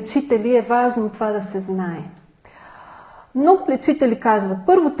има и лечители, е важно това да се знае. Много лечители казват,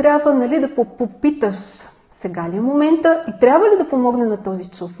 първо трябва да попиташ сега ли е момента и трябва ли да помогне на този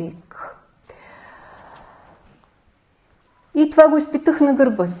човек. И това го изпитах на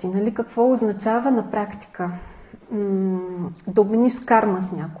гърба си. Какво означава на практика да обмениш карма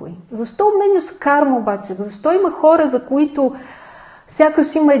с някой. Защо обменяш карма обаче? Защо има хора, за които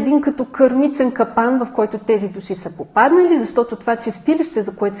сякаш има един като кърмичен капан, в който тези души са попаднали, защото това чистилище,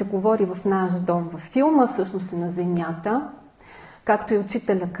 за което се говори в Наш дом във филма, всъщност е на Земята. Както и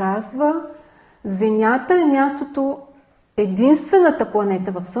учителя казва, Земята е мястото, единствената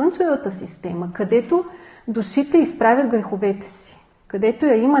планета в Слънчевата система, където душите изправят греховете си, където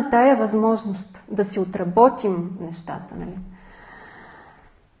я има тая възможност да си отработим нещата. Нали?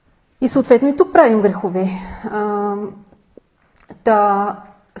 И съответно и тук правим грехове.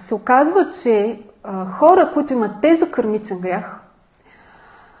 Се оказва, че хора, които имат тежък кърмичен грях,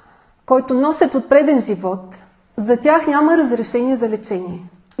 който носят от преден живот, за тях няма разрешение за лечение.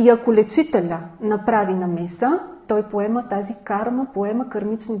 И ако лечителя направи намеса, той поема тази карма, поема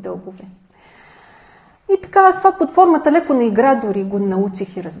кърмични дългове. И така аз това под формата леко на игра дори го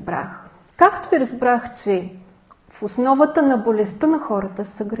научих и разбрах. Както и разбрах, че в основата на болестта на хората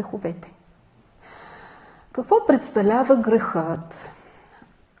са греховете. Какво представлява грехът?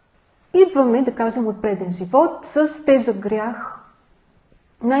 идваме, да кажем, от преден живот с тежък грях.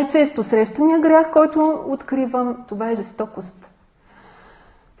 Най-често срещания грях, който откривам, това е жестокост.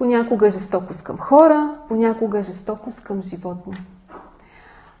 Понякога е жестокост към хора, понякога е жестокост към животни.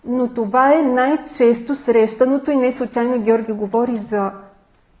 Но това е най-често срещаното и не случайно Георги говори за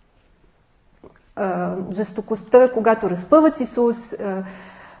жестокостта, когато разпъват Исус,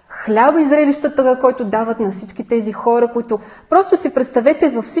 хляба и зрелищата, който дават на всички тези хора, които просто си представете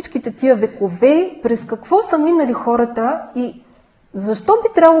във всичките тия векове, през какво са минали хората и защо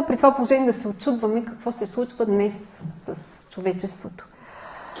би трябвало при това положение да се очудваме какво се случва днес с човечеството.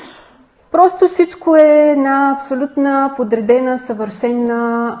 Просто всичко е една абсолютна, подредена,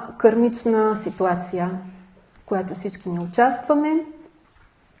 съвършена, кармична ситуация, в която всички не участваме.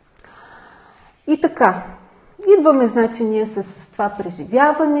 И така, идваме, значи, ние с това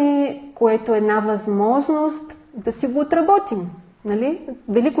преживяване, което е една възможност да си го отработим. Нали?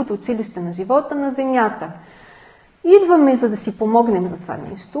 Великото училище на живота на земята. Идваме, за да си помогнем за това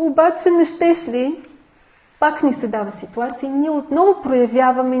нещо, обаче не щеш ли, пак ни се дава ситуация и ние отново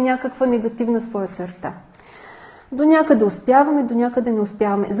проявяваме някаква негативна своя черта. До някъде успяваме, до някъде не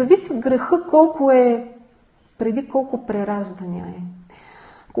успяваме. Зависи греха колко е, преди колко прераждания е.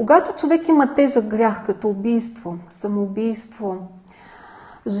 Когато човек има тежък грях, като убийство, самоубийство,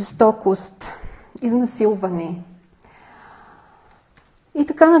 жестокост, изнасилване и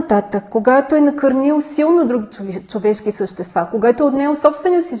така нататък, когато е накърнил силно други човешки същества, когато е отнел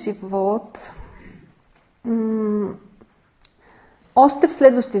собствения си живот, още в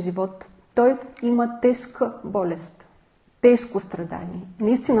следващия живот той има тежка болест, тежко страдание,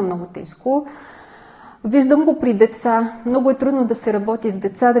 наистина много тежко. Виждам го при деца. Много е трудно да се работи с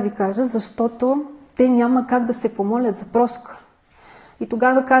деца, да ви кажа, защото те няма как да се помолят за прошка. И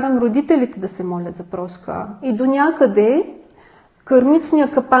тогава карам родителите да се молят за прошка. И до някъде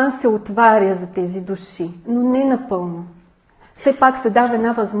кърмичният капан се отваря за тези души, но не напълно. Все пак се дава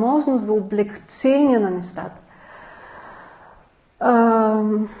една възможност за облегчение на нещата.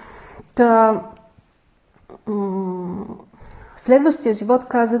 Следващия живот,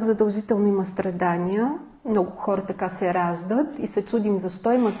 казах, задължително има страдания. Много хора така се раждат и се чудим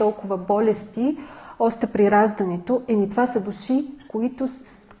защо има толкова болести още при раждането. Това са души,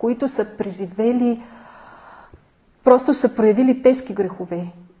 които са преживели, просто са проявили тежки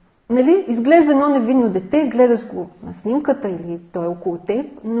грехове. Нали? Изглежда едно невинно дете, гледаш го на снимката или той е около теб,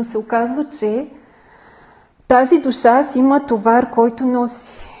 но се оказва, че тази душа си има товар, който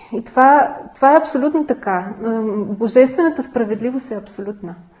носи. И това е абсолютно така. Божествената справедливост е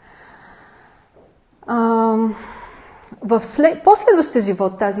абсолютна. Последващия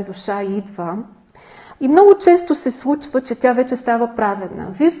живот тази душа идва и много често се случва, че тя вече става праведна.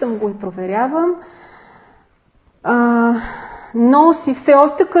 Виждам го и проверявам. Носи все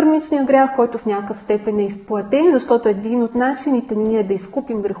още кърмичния грях, който в някакъв степен е изплатен, защото един от начините ние да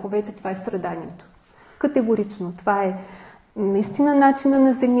изкупим греховете, това е страданието. Категорично. Това е наистина начина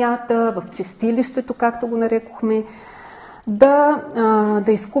на земята, в чистилището, както го нарекохме, да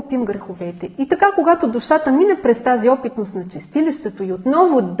изкупим греховете. И така, когато душата мине през тази опитност на чистилището и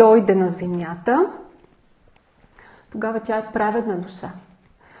отново дойде на земята, тогава тя е праведна душа.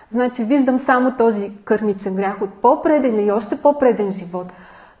 Значи виждам само този кърмичен грях от по-преден или още по-преден живот,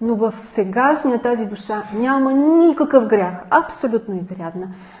 но в сегашния тази душа няма никакъв грях, абсолютно изрядна.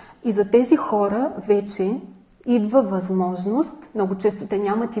 И за тези хора вече идва възможност, много често те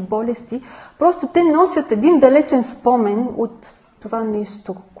нямат и болести, просто те носят един далечен спомен от това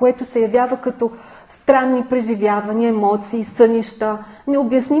нещо, което се явява като странни преживявания, емоции, сънища,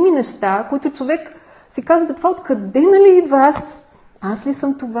 необясними неща, които човек си казва, това откъде нали идва аз ли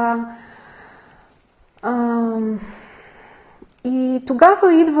съм това? И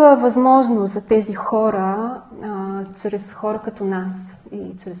тогава идва възможност за тези хора, чрез хора като нас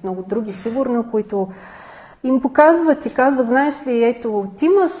и чрез много други, сигурно, които им показват и казват, знаеш ли, ето, ти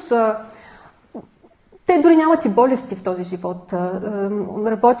имаш... Те дори нямат и болести в този живот.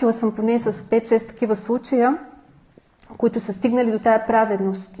 Работила съм поне с 5-6 такива случая, които са стигнали до тая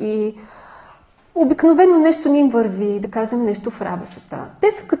праведност и обикновено нещо не им върви, да кажем нещо в работата.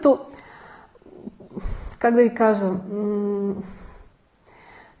 Те са като, как да ви кажа,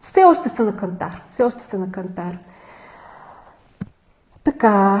 все още са на кантар.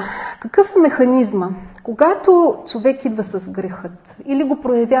 Така, какъв е механизма? Когато човек идва с грехът или го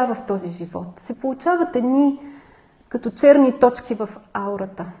проявява в този живот, се получават едни като черни точки в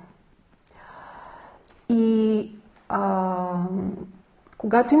аурата. И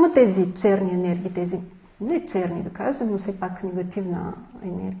когато има тези черни енергии, тези не черни да кажем, но все пак негативна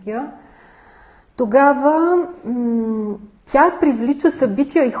енергия, тогава тя привлича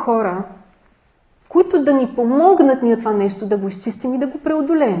събития и хора, които да ни помогнат ние това нещо да го изчистим и да го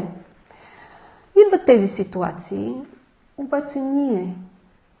преодолеем. Идват тези ситуации, обаче ние,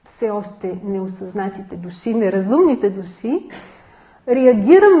 все още неосъзнатите души, неразумните души,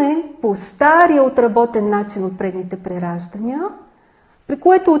 реагираме по стария отработен начин от предните прераждания, при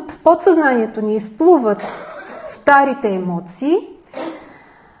което от подсъзнанието ни изплуват старите емоции,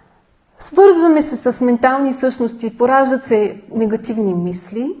 свързваме се с ментални същности, пораждат се негативни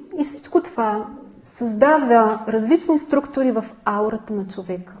мисли и всичко това създава различни структури в аурата на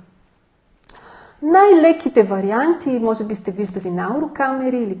човека. Най-леките варианти, може би сте виждали на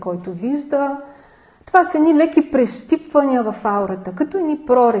аурокамери или който вижда, това са едни леки прещипвания в аурата, като едни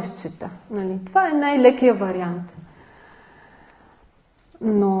прорезчета. Нали? Това е най-лекият вариант.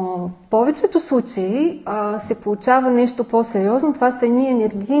 Но в повечето случаи се получава нещо по-сериозно. Това са едни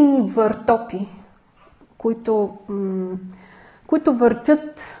енергийни въртопи, които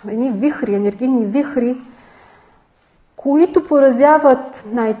въртят едни вихри, енергийни вихри, които поразяват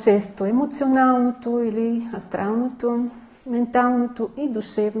най-често емоционалното или астралното, менталното и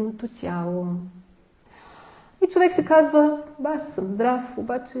душевното тяло. И човек се казва, аз съм здрав,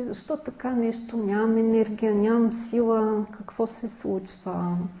 обаче защо така нещо? Нямам енергия, нямам сила, какво се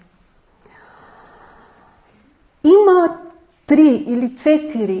случва? Има 3 или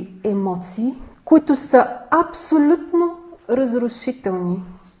 4 емоции, които са абсолютно разрушителни.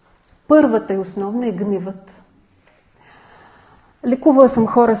 Първата и основна е гневът. Лекувала съм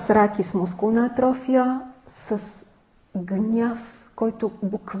хора с рак и с мускулна атрофия, с гняв, който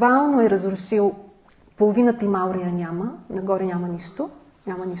буквално е разрушил половината им аурия няма, нагоре няма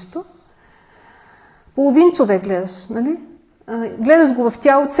нищо. Половин човек гледаш, нали? Гледаш го в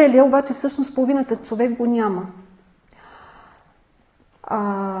тяло целия, обаче всъщност половината човек го няма.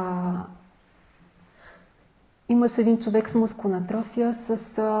 Имаш един човек с мускулна атрофия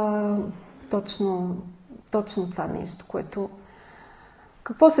с точно това нещо, което...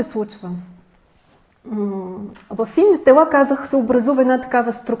 Какво се случва? В финните тела, казах, се образува една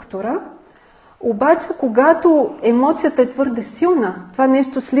такава структура, обаче когато емоцията е твърде силна, това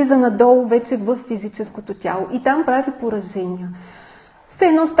нещо слиза надолу вече в физическото тяло и там прави поражения. Все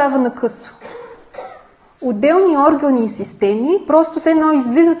едно става накъсо. Отделни органи и системи просто все едно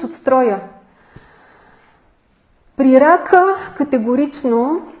излизат от строя. При рака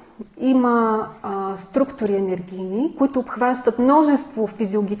категорично има структури енергийни, които обхващат множество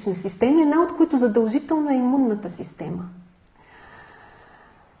физиологични системи, една от които задължително е имунната система.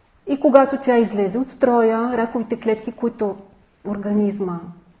 И когато тя излезе от строя, раковите клетки, които организма,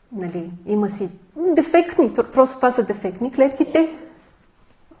 нали, има си дефектни, просто това са дефектни клетките,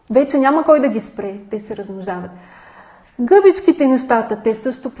 вече няма кой да ги спре, те се размножават. Гъбичките и нещата, те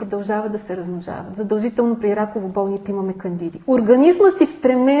също продължават да се размножават. Задължително при раково болните имаме кандиди. Организма си в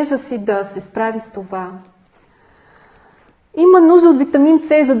стремежа си да се справи с това. Има нужда от витамин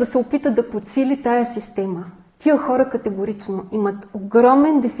С, за да се опита да подсили тая система. Тия хора категорично имат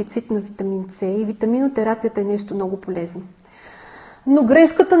огромен дефицит на витамин С и витаминотерапията е нещо много полезно. Но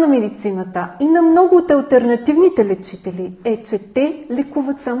грешката на медицината и на много от алтернативните лечители е, че те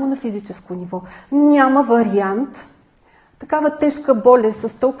лекуват само на физическо ниво. Няма вариант такава тежка болест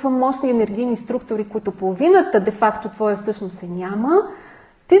с толкова мощни енергийни структури, които половината де-факто твоя всъщност няма,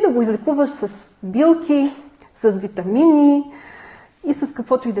 ти да го излекуваш с билки, с витамини и с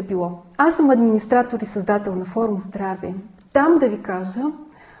каквото и да било. Аз съм администратор и създател на форум Здраве. Там да ви кажа,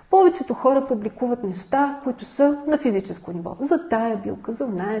 повечето хора публикуват неща, които са на физическо ниво. За тая билка, за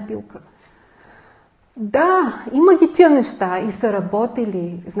оная билка. Да, има ги тия неща и са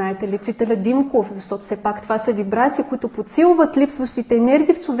работили. Знаете, лечителя Димков, защото все пак това са вибрации, които подсилват липсващите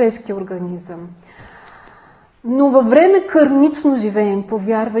енергии в човешкия организъм. Но във време кармично живеем,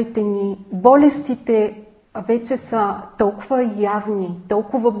 повярвайте ми, болестите вече са толкова явни,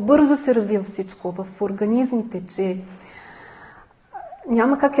 толкова бързо се развива всичко в организмите, че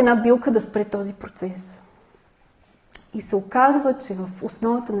няма как една билка да спре този процес. И се оказва, че в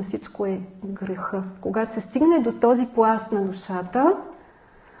основата на всичко е греха. Когато се стигне до този пласт на душата,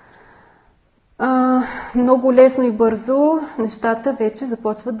 много лесно и бързо нещата вече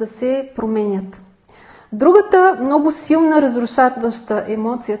започват да се променят. Другата много силна разрушаваща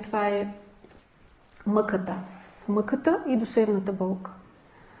емоция, това е мъката. Мъката и душевната болка.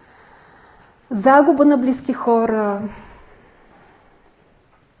 Загуба на близки хора.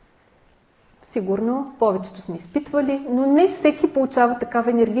 Сигурно повечето сме изпитвали, но не всеки получава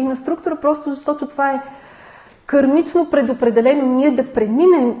такава енергийна структура, просто защото това е кармично предопределено ние да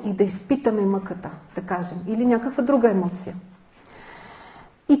преминем и да изпитаме мъката, да кажем, или някаква друга емоция.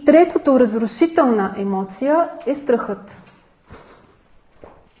 И третото разрушителна емоция е страхът.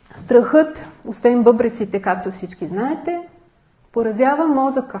 Страхът, освен бъбреците, както всички знаете, поразява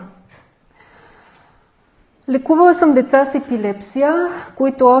мозъка. Лекувала съм деца с епилепсия,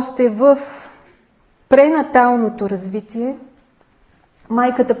 които още в пренаталното развитие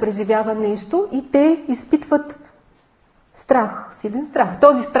майката преживява нещо и те изпитват страх, силен страх.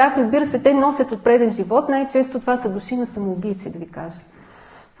 Този страх, разбира се, те носят от преден живот. Най-често това са души на самоубийци, да ви кажа.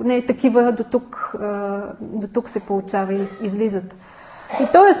 Поне такива до тук се получава и излизат. И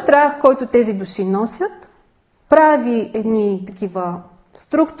този страх, който тези души носят, прави едни такива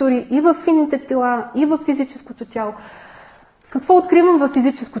структури и в финните тела, и в физическото тяло. Какво откривам в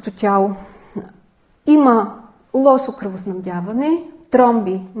физическото тяло? Има лошо кръвоснабдяване,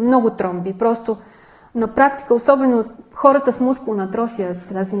 тромби, много тромби. Просто на практика, особено хората с мускулна атрофия,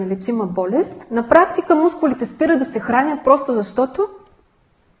 тази нелечима болест, на практика мускулите спират да се хранят просто защото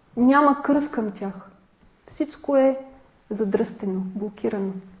няма кръв към тях. Всичко е задръстено,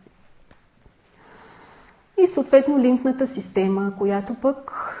 блокирано. И съответно лимфната система, която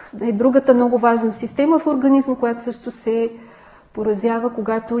пък е другата много важна система в организма, която също се поразява,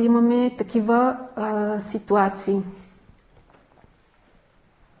 когато имаме такива ситуации.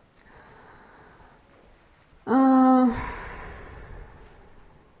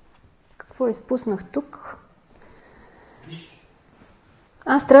 Какво изпуснах тук?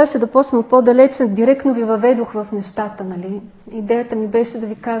 Аз трябваше да почна от по-далече, директно ви въведох в нещата, нали? Идеята ми беше да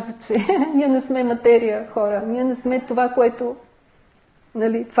ви кажа, че ние не сме материя, хора. Ние не сме това, което,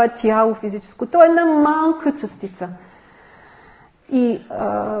 нали, това тяло физическо. То е една малка частица. И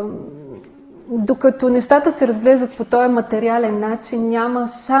докато нещата се разглеждат по този материален начин, няма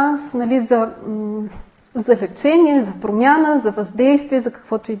шанс, нали, за лечение, за промяна, за въздействие, за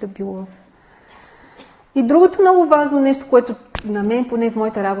каквото и да било. И другото много важно нещо, което на мен, поне в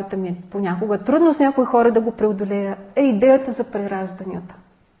моята работа ми е понякога трудно с някои хора да го преодолея, е идеята за преражданията.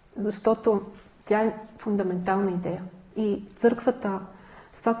 Защото тя е фундаментална идея. И църквата,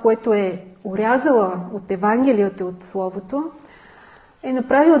 с това, което е орязала от Евангелието, от Словото, е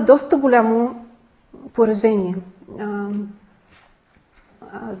направила доста голямо поражение.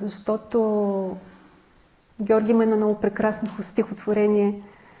 Защото Георги има едно много прекрасно стихотворение.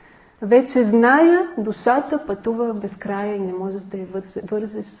 Вече зная, душата пътува в безкрая и не можеш да я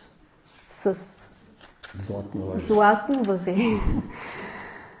вържеш с златно въже.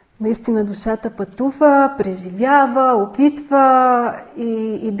 Наистина душата пътува, преживява, опитва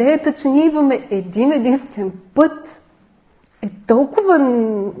и идеята, че ние идваме единствен път е толкова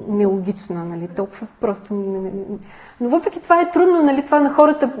нелогична, нали? Толкова просто... Но въпреки това е трудно, нали? Това на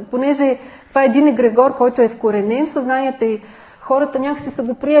хората, понеже това е един егрегор, който е вкоренен в съзнанието и хората някакси са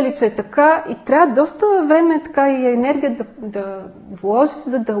го приели, че е така и трябва доста време така и енергия да вложиш,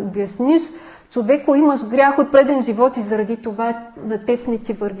 за да обясниш човеко, имаш грях от преден живот и заради това на теб не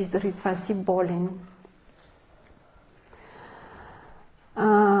ти върви, заради това си болен.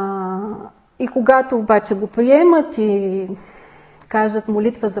 И когато обаче го приемат и кажат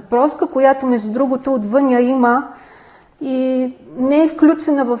молитва за прошка, която между другото отвън я има и не е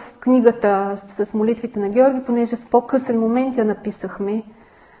включена в книгата с молитвите на Георги, понеже в по-късен момент я написахме,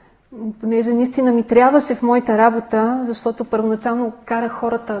 понеже наистина ми трябваше в моята работа, защото първоначално карах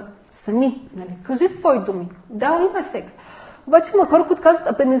хората сами. Нали? Кажи с твои думи. Да, има ефект. Обаче има хора, които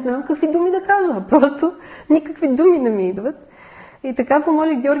казват, не знам какви думи да кажа. Просто никакви думи не ми идват. И така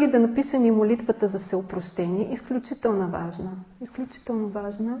помолих Георги да напишем и молитвата за всеопрощение. Изключително важна. Изключително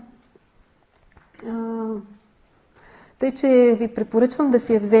важна. Тъй, че ви препоръчвам да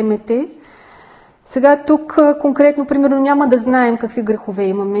си я вземете. Сега тук конкретно, примерно, няма да знаем какви грехове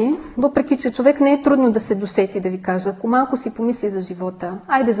имаме, въпреки че човек не е трудно да се досети, да ви кажа. Ако малко си помисли за живота,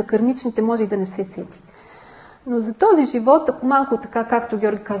 айде за кърмичните може и да не се сети. Но за този живот, ако малко така, както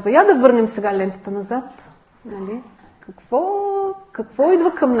Георги казва, я да върнем сега лентата назад, нали? Какво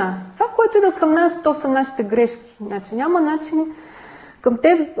идва към нас? Това, което идва към нас, то са нашите грешки. Значи няма начин към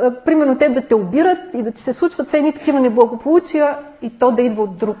теб, примерно теб да те обират и да ти се случват цени такива неблагополучия и то да идва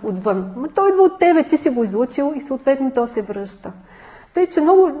отвън. Но то идва от тебе, ти си го излучил и съответно то се връща. Тъй, че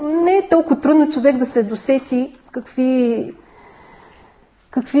не е толкова трудно човек да се досети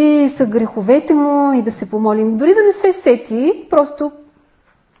какви са греховете му и да се помолим. Дори да не се сети, просто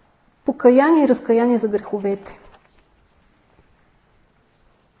покаяние и разкаяние за греховете.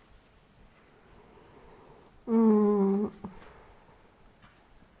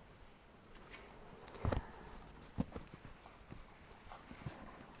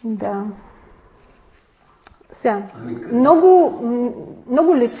 Да. Сега,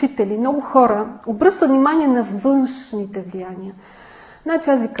 много лечители, много хора обръщат внимание на външните влияния. Значи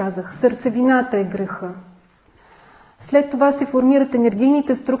аз ви казах, сърцевината е греха. След това се формират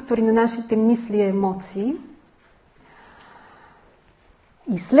енергийните структури на нашите мисли и емоции.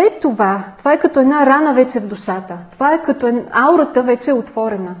 И след това е като една рана вече в душата. Това е като аурата вече е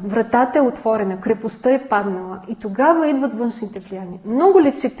отворена. Вратата е отворена, крепостта е паднала. И тогава идват външните влияния. Много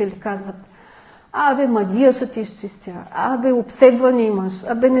лечители казват, абе, магия ще ти изчистя, абе, обсебване имаш,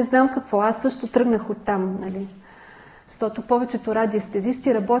 абе, не знам какво. Аз също тръгнах оттам, нали? Защото повечето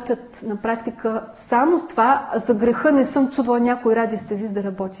радиестезисти работят на практика само с това. За греха не съм чувала някой радиестезист да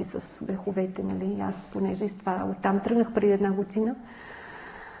работи с греховете, нали? Аз, понеже и с това оттам тръгнах преди 1 година.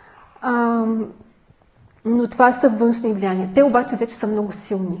 Но това са външни влияния. Те обаче вече са много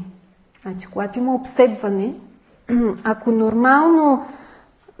силни. Значи, когато има обсебване, ако нормално,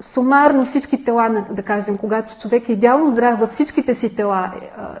 сумарно всички тела, да кажем, когато човек е идеално здрав във всичките си тела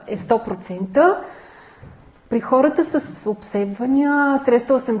е 100%, при хората с обсебвания,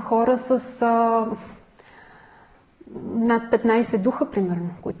 срещала съм хора с над 15 духа, примерно,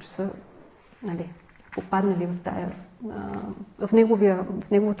 които са, нали, попаднали в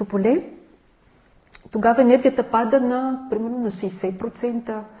неговото поле. Тогава енергията пада примерно на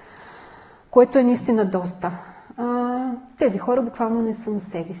 60%, което е наистина доста. Тези хора буквално не са на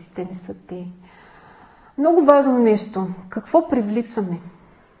себе си, те не са те. Много важно нещо. Какво привличаме?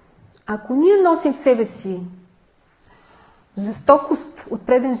 Ако ние носим в себе си жестокост от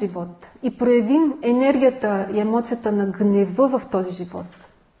преден живот и проявим енергията и емоцията на гнева в този живот,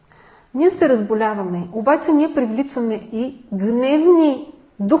 ние се разболяваме. Обаче ние привличаме и гневни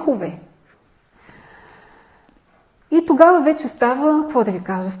духове. И тогава вече става, какво да ви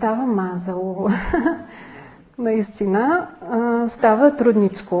кажа, става мазало. Наистина, става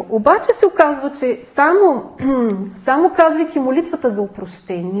трудничко. Обаче се оказва, че само казвайки молитвата за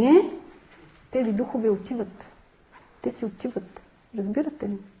опрощение, тези духове отиват. Те си отиват. Разбирате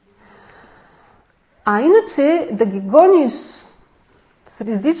ли? А иначе да ги гониш с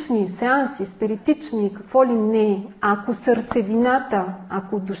различни сеанси, спиритични, какво ли не, ако сърцевината,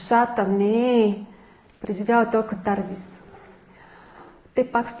 ако душата не е преживява този катарзис,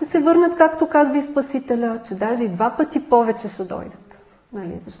 те пак ще се върнат, както казва и Спасителя, че даже и 2 пъти повече ще дойдат.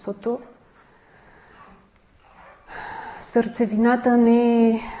 Нали? Защото сърцевината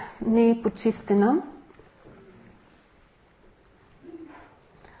не е почистена.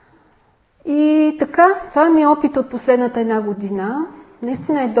 И така, това ми е опит от последната 1 година.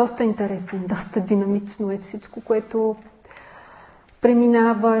 Наистина е доста интересен, доста динамично е всичко, което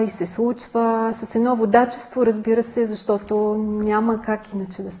преминава и се случва с едно водачество, разбира се, защото няма как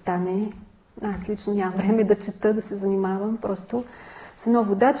иначе да стане. Аз лично нямам време да чета, да се занимавам, просто с едно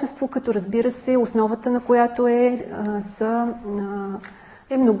водачество, като разбира се, основата на която е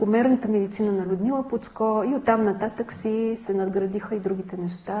многомерната медицина на Людмила Пучко и оттам нататък се надградиха и другите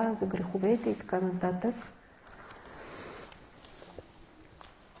неща за греховете и така нататък.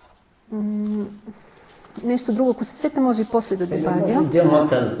 Нещо друго, ако се сета, може и после да добавя.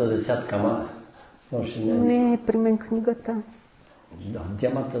 Диамантната десятка, ама... Не е при мен книгата. Да,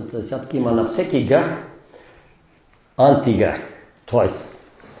 диамантната десятка има на всеки грях антигрях, т.е.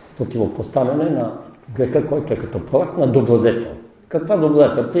 противопоставяне на греха, който е като пророк, на добродетел. Каква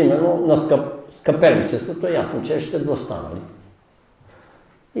добродетел? Примерно на скъперничеството е ясно, че ще достанали.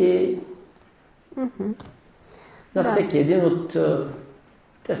 И на всеки един от...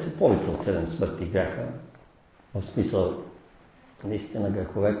 Те са повече от 7 смъртни греха. В смисъл, наистина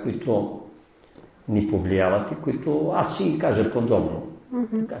грехове, които ни повлияват и които аз ще ги кажа подробно.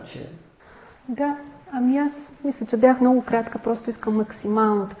 Така че... Да, ами аз мисля, че бях много кратка, просто искам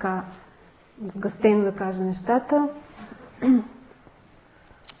максимално така сгъстено да кажа нещата.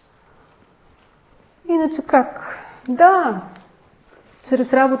 Иначе как? Да,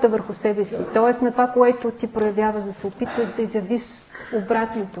 чрез работа върху себе си. Т.е. на това, което ти проявяваш, да се опитваш да изявиш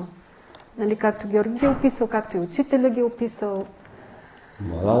обратното. Нали, както Георги ги е описал, както и учителя ги е описал.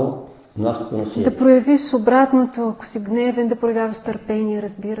 Морал, нравственост. Да проявиш обратното, ако си гневен, да проявяваш търпение,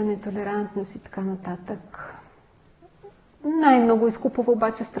 разбиране, толерантност и така нататък. Най-много изкупува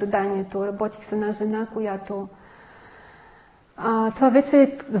обаче страданието. Работих с една жена, която... това вече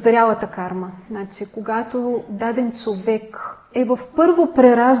е зрялата карма. Значи, когато даден човек е в първо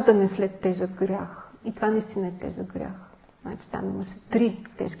прераждане след тежък грях, и това наистина е тежък грях, значи там имаше 3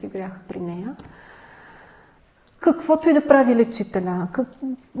 тежки гряха при нея, каквото и да прави лечителя,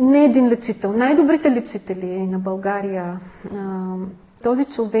 не един лечител, най-добрите лечители на България, този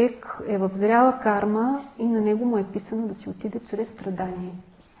човек е в зряла карма и на него му е писано да си отиде чрез страдание.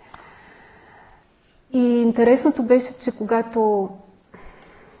 И интересното беше, че когато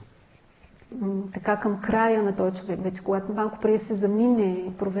така към края на този човек, вече когато малко преди се замине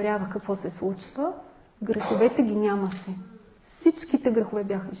и проверявах какво се случва, греховете ги нямаше. Всичките грехове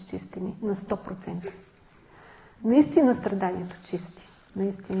бяха изчистени на 100%. Наистина страданието чисти.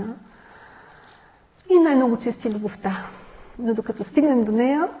 Наистина. И най-много чисти любовта. Но докато стигнем до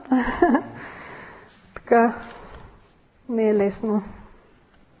нея, така не е лесно.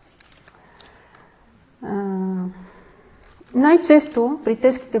 Най-често при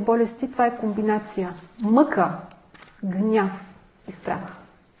тежките болести това е комбинация мъка, гняв и страх.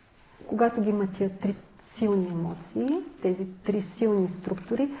 Когато ги има тия три силни емоции, тези три силни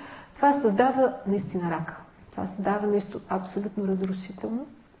структури, това създава наистина рака. Това създава нещо абсолютно разрушително.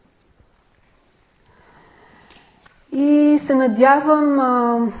 И се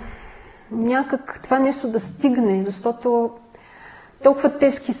надявам някак това нещо да стигне, защото толкова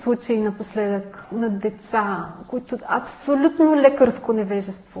тежки случаи напоследък на деца, които абсолютно лекарско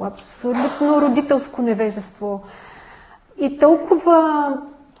невежество, абсолютно родителско невежество. И толкова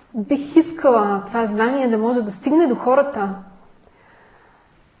бих искала това знание да може да стигне до хората.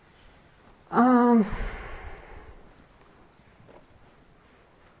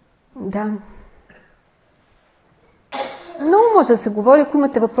 Да. Много може да се говори. Ако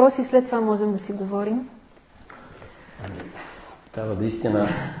имате въпроси, след това можем да си говорим. Това наистина,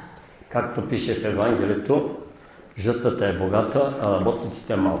 както пише в Евангелието, жътвата е богата, а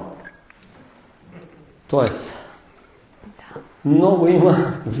работниците е малко. Тоест, много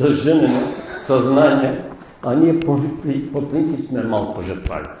има зажънено съзнание, а ние по принцип сме малко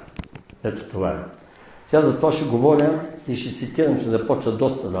жътвали. Ето това е. Сега за това ще говоря и ще цитирам, ще започна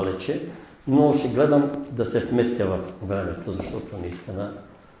доста далече, но ще гледам да се вместя в времето, защото наистина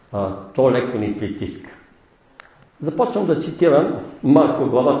то леко ни притиска. Започвам да цитирам Марко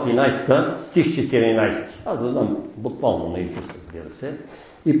глава 13, стих 14. Аз го знам буквално на Исус, разбира се.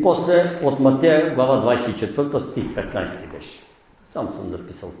 И после от Матея глава 24, стих 15 беше. Там съм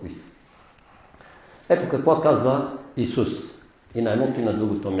записал кои са. Ето какво казва Исус и на едното и на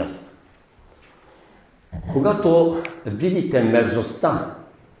другото място. Когато видите мерзостта,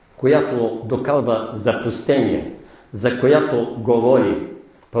 която докарва запустение, за която говори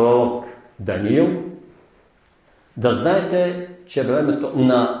пророк Даниил, да знаете, че времето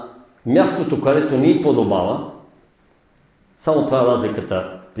на мястото, където ни подобава, само това е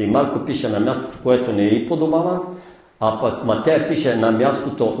разликата. При Марко пише на мястото, което не ни подобава, а пък Матея пише на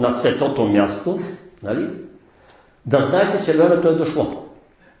мястото, на светото място, нали? Да знаете, че времето е дошло.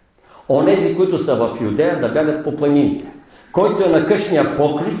 Онези, които са в Юдея, да бягат по планините. Който е на къщния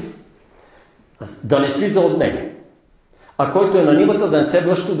покрив, да не слиза от него. А който е на нивата, да не се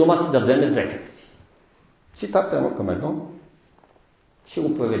връща дома си, да вземе дрехата си. Цитата едно към едно. Ще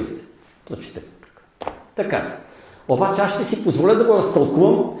го проверите. Прочетете тук. Така. Обаче аз ще си позволя да го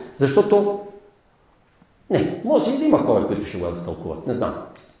разтълкувам, защото не, може и да има хора, които ще го разтълкуват. Не знам.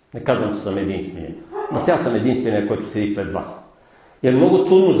 Не казвам, че съм единствения. Но сега съм единствения, който седи пред вас. И е много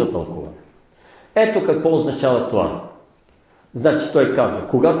трудно за тълкуване. Ето какво означава това. Значи той казва,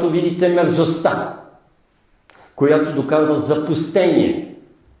 когато видите мерзостта, която докарва запустение,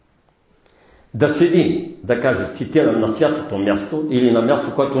 да седи, да каже, цитирам, на святото място или на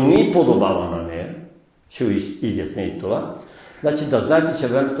място, което не подобава на нея, ще изясня и това, значи да знаете, че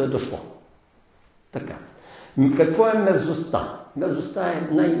времето е дошло. Така. Какво е мерзостта? Мерзостта е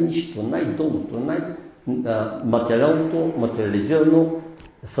най-нищото, най-долното, най-материалното, материализирано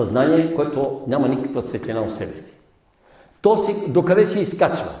съзнание, което няма никаква светлина в себе си. То си, докъде си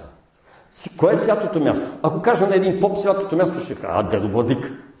изкачва? Кое е святото място? Ако кажа на един поп святото място, ще кажа, дедо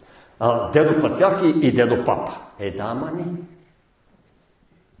владик, дедо патриарх и дедо папа. Да, ама не.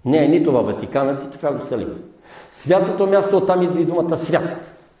 Не е нито във Ватикана, нито в Иерусалим. Святото място, оттам идва и думата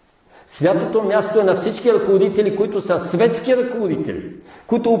свят. Святото място е на всички ръководители, които са светски ръководители,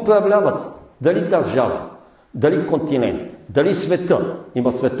 които управляват дали държава, дали континент, дали света,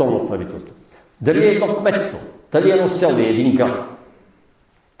 има световно правителство, дали е едно кметство, дали едно село и един град.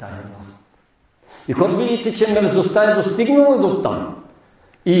 Тая е власт. И когато видите, че мерзостта е достигнала до там,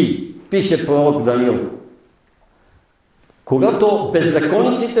 и пише пророк Даниил, когато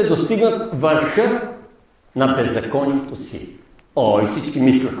беззакониците достигнат върха на беззаконието си. И всички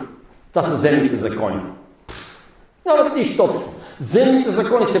мислят. Това са земните закони. Нямат нищо общо. Земните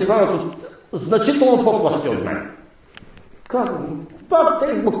закони се правят от значително по-пласти от мен. Казвам. Това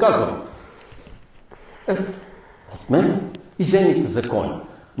те го казвам. От мен и земните закони.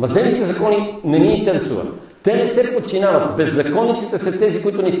 Ма земните закони не ни интересуват. Те не се подчиняват. Беззакониците са тези,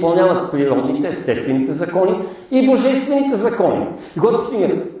 които не изпълняват природните, естествените закони и божествените закони. И когато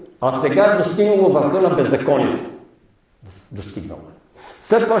стигнат, а сега е достигнало върха на беззаконието. Достигнало.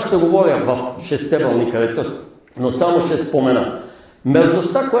 След това ще говоря в 6 вълни, където, но само ще спомена.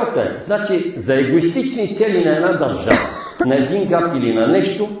 Мерзостта, която е, значи за егоистични цели на една държава, на един град или на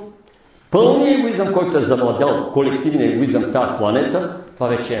нещо, пълният егоизъм, който е завладял колективния егоизъм в тази планета, това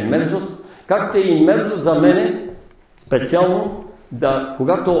вече е мерзост. Както е и мерзост за мене, специално,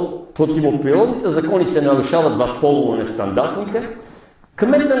 когато противоприродните закони се нарушават в полово нестандартните,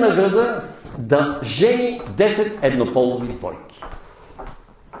 кмета на града да жени 10 еднополови двойки.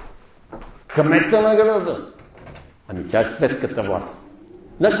 Кмета на града. Ами тя е светската власт.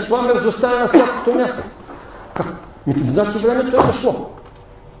 Значи това мерзостта е на всякото място. Значи времето е дошло.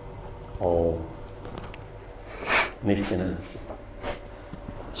 Наистина е дошло.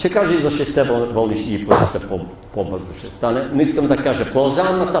 Ще кажа и за 6 вълни, ще ги прочета по-бързо ще стане, но искам да кажа,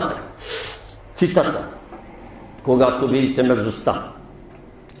 продължавам нататък. Цитата. Когато видите мерзостта,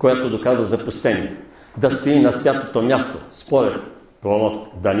 която доказва запустение, да стои на святото място, според пророк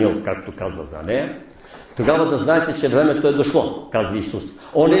Даниил, както казва за нея, тогава да знаете, че времето е дошло, казва Исус.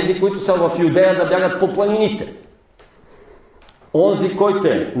 Онези, които са в Юдея, да бягат по планините. Онзи, който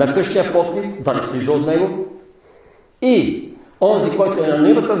е на къщия покрив, да не слиза от него. И онзи, който е на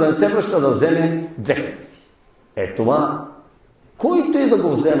нивата, да не се връща да вземе дрехата си. Това, който и да го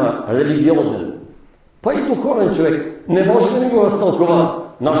взема религиозен, па и духовен човек, не може да ни го разтълкова.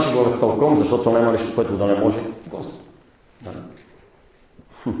 Наш ще го разтълкувам, защото няма нещо, което да не може. Господ. Да.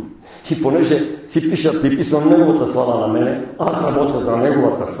 И понеже си приписвам неговата слава на мене, аз работя за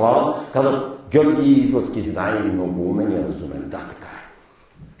неговата слава, казват, Георги Изворски знае много умен и разумен. Да, така е.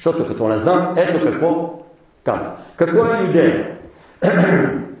 Защото като не знам, ето какво казва. Какво е Юдея?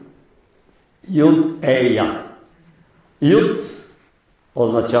 Юд е я. Юд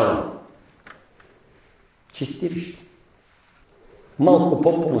означава чистилище. Малко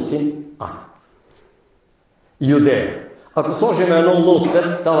по-поносим ад. Юдея. Ако сложим едно лу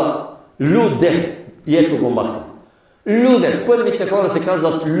ответ, става люде. И ето го махна. Люде. Първите хора се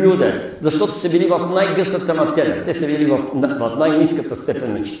казват люде, защото са били в най-гъстата материя. Те са били в най-ниската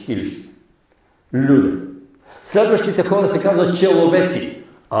степен на чистилище. Люде. Следващите хора се казват человеци.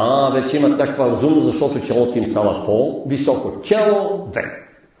 Вече имат таква разумност, защото челото им става по-високо.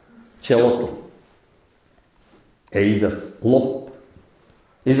 Человек. Челото е израз. Лоб.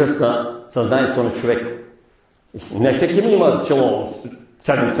 Израз на съзнанието на човека. Не всеки ми има чело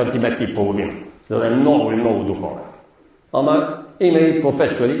 7 см и половина, за да е много и много духовен. Ама има и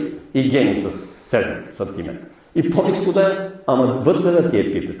професори и гени с 7 см. И по-ниско да е, ама вътре да ти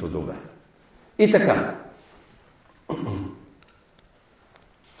е пипето добре. И така.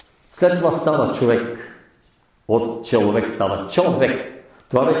 След това става човек. От човек става човек.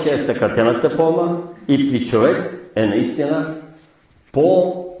 Това вече е съкратената форма и при човек е наистина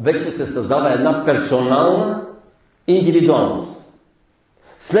вече се създава една персонална индивидуалност.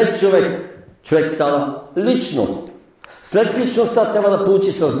 След човек става личност. След личността трябва да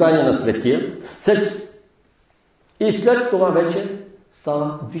получи съзнание на светия. И след това вече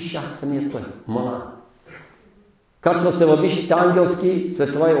става виж аз самия той, монах. Качва се във висшите ангелски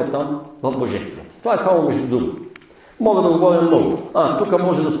светова и оттам в божеството. Това е само между другото. Мога да говоря много. Тук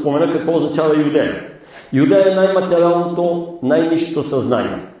може да спомена какво означава Юдея. Юдея е най-материалното, най-нищото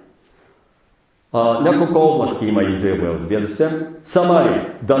съзнание. Няколко области има Израел, разбира се.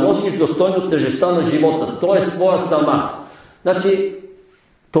 Самария. Да носиш достойно тежестта на живота. Той е своя самар. Значи,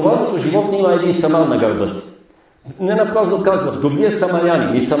 товарното животно има един самар на гърба си. Не напразно казват, добрия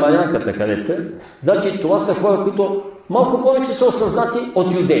самарянин и самарянката където е. Значи, това са хора, които малко повече са осъзнати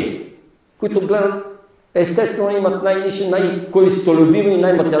от юдеите, които гледат, естествено имат най-ниши, най-користолюбиво и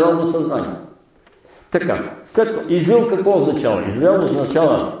най-материално съзнание. Така, след това, Израел какво означава? Израел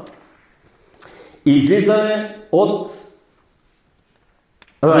означава излизане от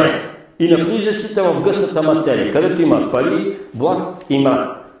рай и навлизащите в гъстата материя, където има пари, власт и мрак.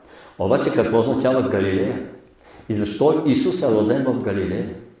 Обаче какво означава Галилея? И защо Исус е роден в Галилея?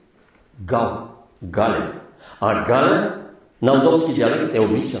 Гален. А Гален на алдовски диалект е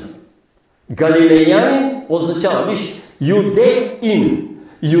обичан. Галилеянин означава, виж, юдеин.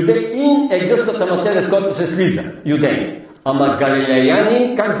 Юдеин е гъстата материя, в която се слиза. Юдеин. Ама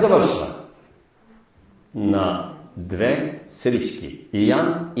галилеянин как завършва? На две срички.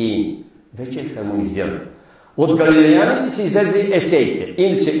 Ян и Ин. Вече е хармонизиран. От галилеяните са излезли есеите.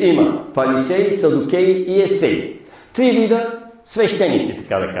 Иначе има фарисеи, садукеи и есеи. 3 вида свещеници,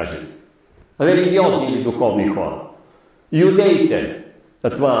 така да кажем. Религиозни или духовни хора. Юдеите,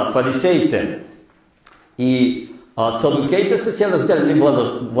 фарисеите и садукеите са се разделили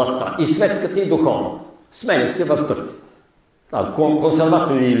властта. И светската, и духовната. Сменят се в търци.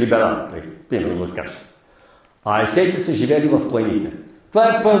 Консерватори и либерали, примерно да кажем. А есеите са живели в планините. Това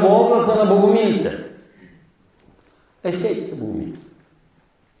е първообраза на богомилите. Есеите са богомили.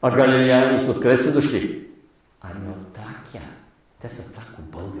 А галилеяните откъде са дошли? Ами от Тракия. Те са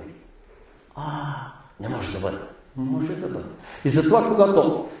трако-българи. Не може да бъде. Може да бъде. И затова,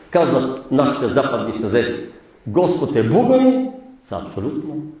 когато казват нашите западни съседи, Господ е българин, са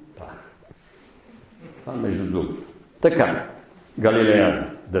абсолютно прави. Това между другото. Така, галилеяни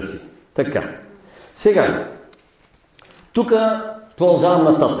да си. Така. Сега, тук продължавам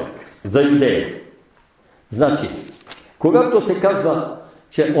нататък за Юдея. Значи, когато се казва,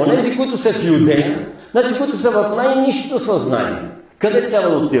 че онези, които са в Юдея, значи, които са в най-нищото съзнание, къде трябва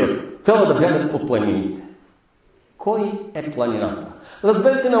да отиват? Трябва да бягат по планините. Кой е планината?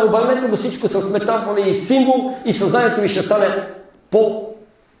 Разберете ме, обърнете го всичко с метафора и символ и съзнанието ви ще стане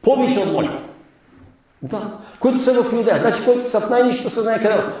по-висше от моето. Да, които са в Юдея, значи, които са в най-нищото съзнание,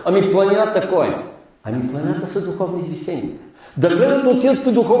 къде? Ами планината кой е? Ами планината са духовни извисените. Да гледат да отидат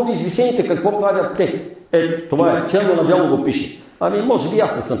по духовни извисените, какво правят те? Това е, черно на бяло го пише. Ами може би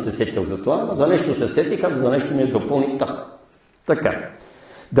аз не съм се сетил за това, но за нещо се сетих, а за нещо ми е допълни така.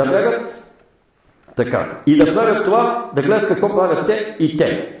 Да бягат така. И да правят това, да гледат какво правят те и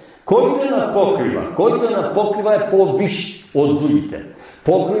те. Който е на покрива е по-висш от другите.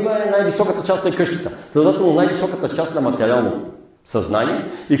 Покрива е най-високата част на къщата, следователно най-високата част на материално съзнание,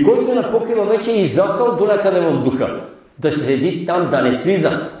 и който е на покрива вече е израсъл до някъде в духа. Да седи там, да не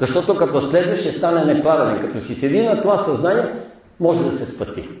слиза, защото като слезе ще стане неправеден. Като си седи на това съзнание, може да се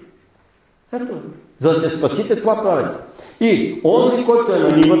спаси. Ето, за да се спасите, това правите. И онзи, който е на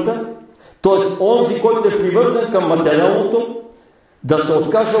нивата, т.е. онзи, който е привързан към материалното, да се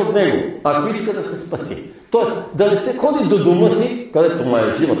откаже от него, ако иска да се спаси. Т.е. да не се ходи до дома си, където му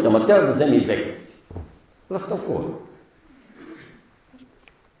е живата материя, да вземе и векът си. Разтълкува.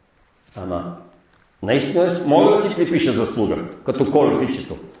 Ама, наистина, мога да си припиша заслуга, като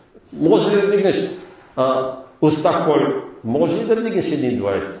Колев-ичето. Може ли да вдигнеш уста Колев? Може ли да вдигнеш един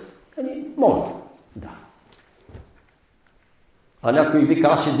дворец? Мога. Да. А някой вика,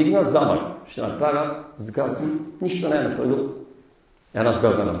 аз ще дигна замък, ще направя сграда. Нищо не е направил. Една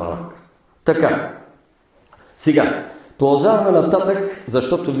дървена балък. Така. Сега, продължаваме нататък,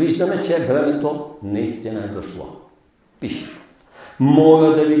 защото виждаме, че времето наистина е дошло. Пише.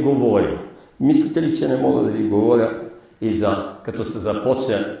 Мога да ви говоря. Мислите ли, че не мога да ви говоря и за, като се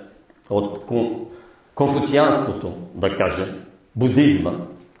започне от конфуцианството, да кажем, будизма,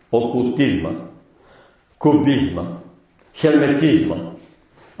 окултизма, кубизма, херметизма,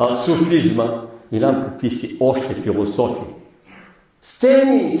 суфизма и нам какви си още философии. С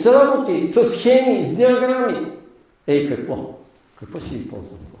теми, с работи, с схеми, с диаграми. Какво? Какво ще ви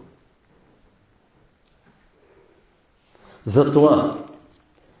ползва? Затова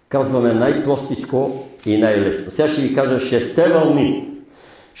казваме най-простичко и най-лесно. Сега ще ви кажа 6 вълни.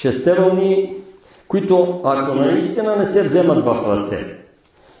 6 вълни, които ако наистина не се вземат в ръце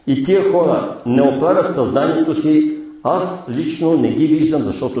и тия хора не оправят съзнанието си, аз лично не ги виждам,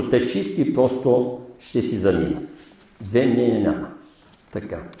 защото те чисто и просто ще си заминат. Две мнения няма.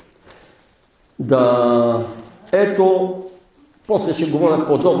 Така. Ето, после ще говоря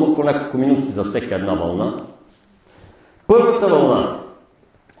подробно по няколко минути за всяка една вълна. Първата вълна.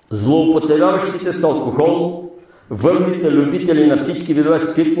 Злоупотребяващите с алкохол, върлите любители на всички видове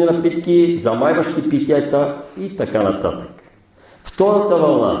спиртни напитки, замайващи питиета и така нататък. Втората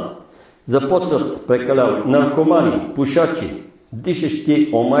вълна. Започват прекаляват наркомани, пушачи, дишащи,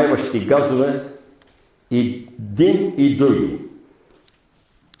 омайващи газове и дим и други.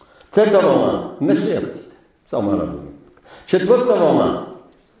 Трета вълна. Месоядците. Само една дума.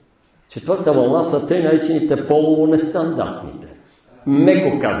 Четвърта вълна са тъй наречените полово нестандартните.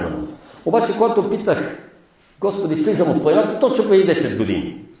 Меко казано. Обаче, когато питах, Господи, слизам от планината, точно преди 10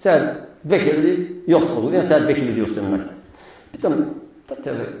 години. Сега е 2008 година, сега е 2018. Питам,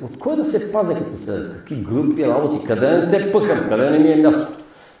 от кой да се пазя, като са такива групи, работи, къде не се пъхам, къде не ми е мястото?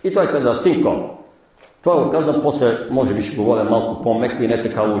 И той каза, синко, това го казвам, после може би ще говоря малко по-меко и не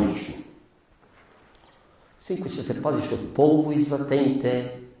така логично. Синко, ще се пазиш от полово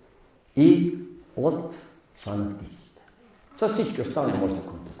извратените и от фанатиците. Това всички останали може да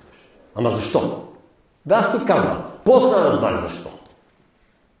контактуваш. Ама защо? Да, аз си казвам, после разбрах защо.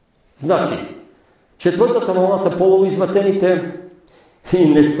 Значи, четвъртата вълна са полово извратените и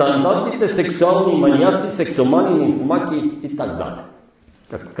нестандартните сексуални маниаци, сексомани, нимфомаки и так далее.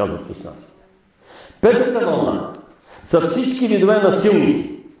 Както казват руснаците. Петата вълна са всички видове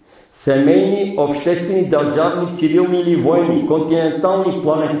насилници. Семейни, обществени, държавни, цивилни или военни, континентални,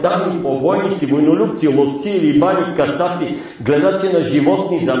 планетарни, побойници, войнолюбци, ловци, рибари, касапи, гледачи на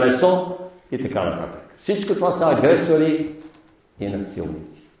животни за месо и така нататък. Всичко това са агресори и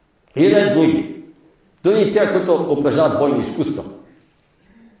насилници. И не други. Дори тя, които упражняват бойни изкуства.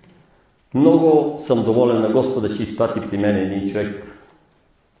 Много съм доволен на Господа, че изпрати при мен един човек,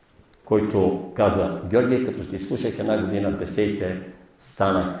 който каза: Георги, като ти слушах една година беседите,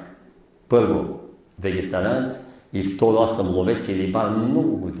 станах първо вегетарианец и второ аз съм ловец и рибар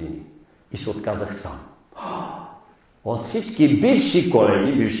много години. И се отказах сам. От всички бивши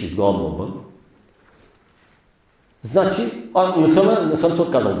колеги, бивши с главно Б, значи, не съм се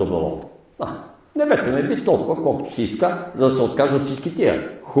отказал доброволно. Не бете ме би толкова, колкото си иска, за да се откажа от всички тия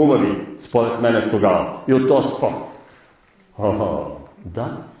хубави, според мен тогава, и от този спорт.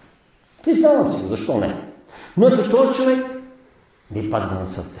 Да, признавам си, защо не? Но ето този човек ми падна на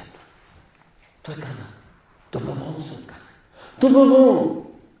сърцето. Той каза: доброволно се отказа. Доброволно.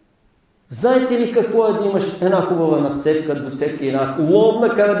 Знаете ли какво е да имаш една хубава надцепка, доцепка и една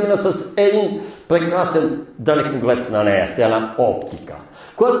ловна карабина с един прекрасен далекоглед на нея, с една оптика,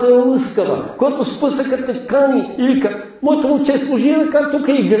 която е лъскава, която спъсъка те кани и вика: моето момче служи ръка тук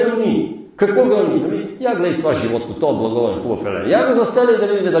и гръмни. Какво гръмни? Я гледай това животно, това благороден хубав елен. Я го застеля и да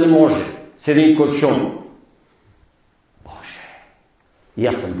види дали може. С един куршум. Боже! И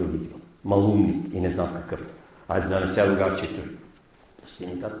аз съм бил идиот, малумник и не знам какъв. Айде да не ся ругачето. Ще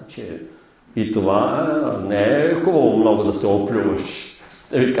ми казвате, че и това не е хубаво много да се оплюваш.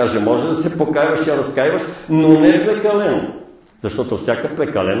 Да ви кажа, може да се покайваш и разкайваш, но не прекалено. Защото всяка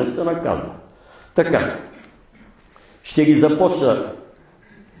прекаленост се наказва. Така, ще ги започна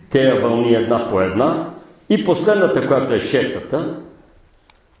тези вълни една по една и последната, която е шестата,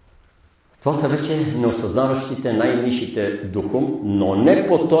 това са вече неосъзнаващите, най-нишите духом, но не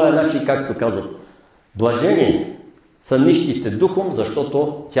по този начин, както казват. Блажени са нищите духом,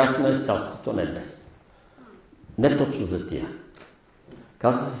 защото тяхно е царството небесно. Не точно за тия.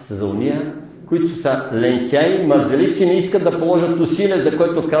 Казва се за уния, които са лентяи, мързеливци, не искат да положат усилие, за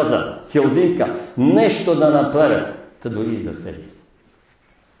което каза Силвинка, нещо да направят, та дори и за себе си.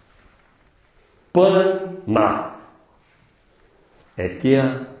 Пълен мрак.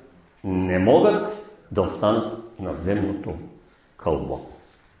 Тия не могат да останат на земното кълбо.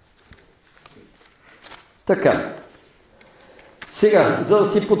 Така. Сега, за да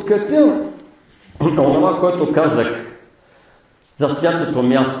си подкрепим това, което казах за святото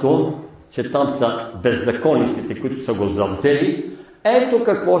място, че там са беззаконниците, които са го завзели, ето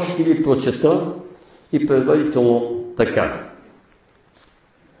какво ще ви прочета и предварително така.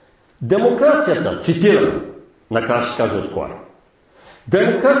 Демокрацията, цитирам, накрая ще кажа от кой.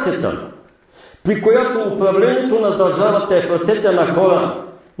 Демокрацията, при която управлението на държавата е в ръцете на хора,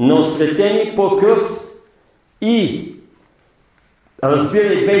 неосветени по кръв и,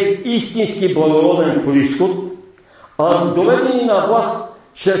 разбирай, без истински благороден произход, а доведени на власт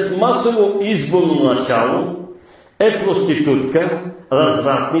чрез масово изборно начало, е проститутка,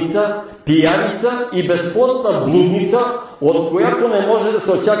 развратница, пияница и безплътна блудница, от която не може да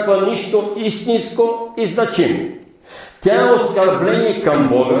се очаква нищо истинско и значимо. Тя е оскърбление към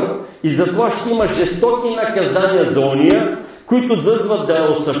Бога и затова ще има жестоки наказания за ония, които дръзват да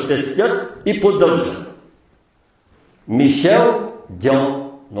я осъществят и поддържат. Мишел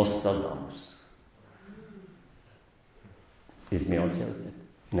Дьон Нострадамус. Измивам си ръцете.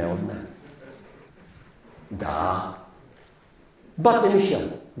 Не от мен. Да. Бате Мишел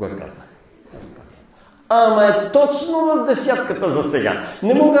го е казал. Ама е точно в десятката за сега.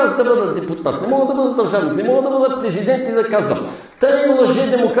 Не мога аз да бъда депутат, не мога да бъда държавник, не мога да бъда президент и да казвам: тая лъже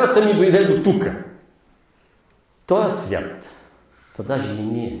демокрация ми дойде до тука. Той е свят. Та даже и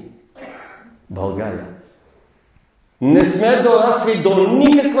ние, България, не сме дорасли до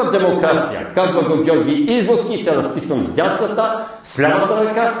никаква демокрация. Казва го Георги Изворски, ще разписвам с дясната, с лявата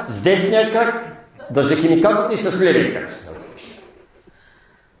ръка, с десния крак, държа химикалката и с левия крак.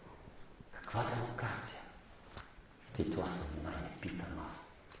 Каква демокрация? Ти това съзнание, питам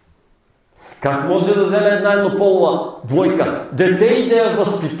аз. Как може да вземе една еднополова двойка, дете и да я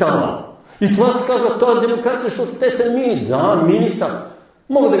възпитава? И това се казва, това е демокрация, защото те са мини. Да, мини са.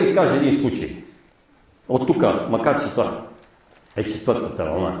 Мога да ви кажа един случай. От тук, макар че това е четвъртата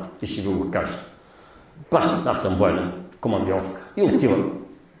вълна, и ще ви го кажа. Плащат, аз съм военен, командировка. И отивам.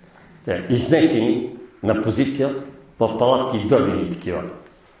 Те изнесени на позиция в палатки и дървени такива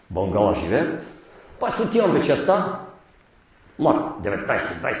бунгала живеят. Паче отивам вечерта, млад,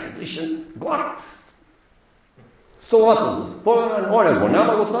 19-20 годишен, глад. Столовата за затворена, оня го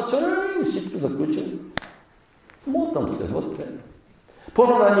няма, го тача, и всичко заключено. Мотам се вътре.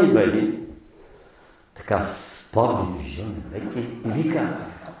 По-рано идва един, така с плавни движения, леки, и вика: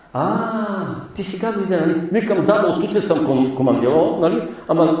 ти сега дойде, нали? Викам: да, от утре съм командирован, нали?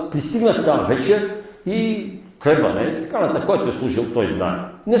 Ама пристигнах там вечер и требане, така на който е служил, той знае.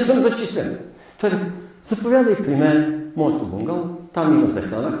 Не съм зачислен. Той вика, заповядай при мен, моето бунгало, там има за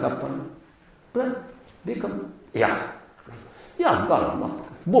храна, хапане. Бре, викам, и аз гледам матка,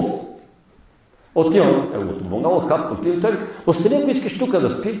 буф. Отивам неговото бунгало, хапно пием, той вика, остани, ако искаш тук да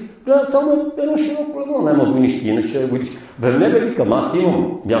спи, гледам само едно широко легло, няма войнишки, иначе войнишки. Бе, не бе, викам, аз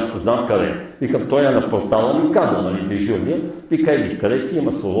имам място, знам къде. Викам, той е на портала ми каза, нали, дежурния, вика, еди, къде си,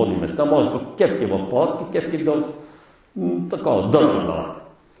 има свободни места, може да кефти в палатки, кефти до такова дърна палатка.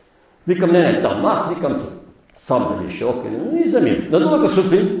 Викам, не, там, аз викам сам дали широко, и заминах. На другата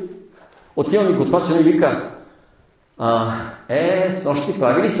сутрин отивам и готвача ми вика, с нощи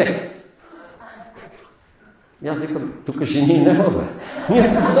прави ли секс? И аз викам, тук жени няма, бе. Ние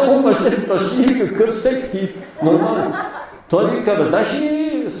сме само мъже, страшни, какъв секс ти, нормален. Той вика, бе, знаеш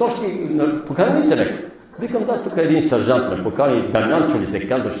ли, с нощи, покани ли те нека? Викам, да, тук един сержант ме покани, Дамянчо ли се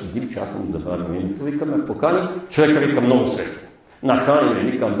казваше, Димчо, аз съм забравил името, викам, ме покани, човека вика много свестен. Нахрани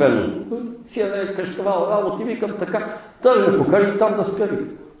ме, викам, верно, си е къщавал работи, викам така, да ме покани там да спя, викам.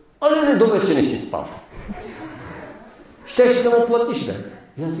 Не, добре, че не си спал. Щеше да му платиш, бе.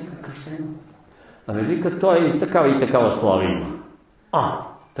 И аз викам, къща има. Ами вика, той и такава слава има.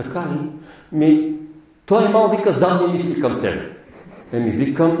 Така ли? Той имал, вика, задни мисли към тебе.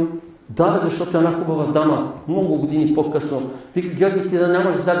 Викам, да, бе, защото една хубава дама, много години по-късно, вика, Георги, ти да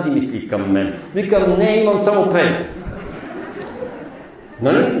нямаш задни мисли към мен. Викам, не, имам само предни.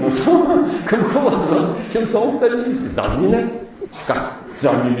 Нали? Имам само към хубава дама, имам само предни мисли. Задни не? Как?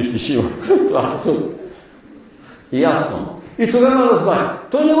 Задни мисли ще имам. Това съм. Ясно. И тогава разбрах.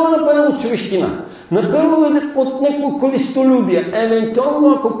 Той не го направил от човещина. Направил от някакво користолюбие,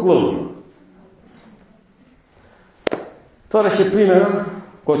 евентуално ако клъвно. Това беше примера,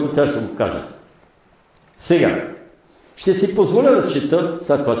 който тя ще го кажа. Сега, ще си позволя да чета,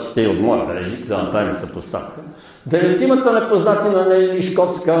 след това чета и от моя бележник, да направим съпоставка, Деветимата непознати на Нели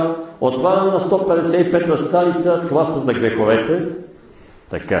Лишковска, отварям на 155-та страница, това са за греховете.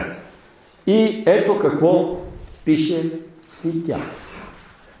 Така. И ето какво пише и тя.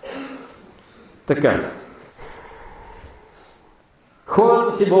 Така.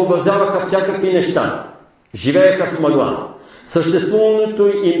 Хората си въобразяваха всякакви неща. Живееха в мъгла. Съществуването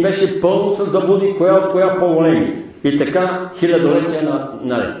им беше пълно с заблуди, коя от коя по-големи. И така хилядолетия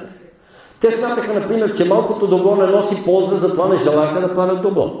наред. Те смятаха, например, че малкото добро не носи полза, затова не желаяха да правят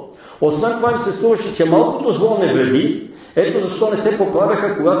добро. Освен това им се струваше, че малкото зло не вреди, ето защо не се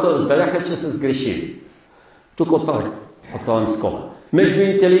поправяха, когато разбераха, че са сгрешили. Тук отварям скоба. Между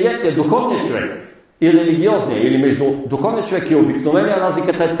интелигентния, духовния човек и религиозния, или между духовния човек и обикновения,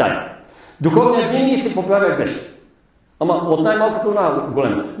 разликата е тая. Духовният винаги се поправя грешки. Ама от най-малкото на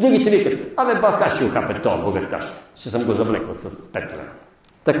голема. Другите викат, баха ще ухапе този богаташ. Ще съм го завлекла с 5 лева.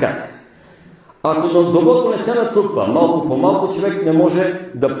 Така. Ако на доброто не се натрупва малко по малко, човек не може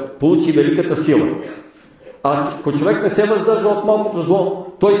да получи великата сила. Ако човек не се въздържа от малкото зло,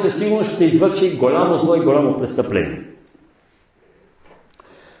 той със сигурност ще извърши голямо зло и голямо престъпление.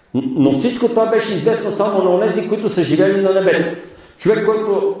 Но всичко това беше известно само на онези, които са живели на небето. Човек,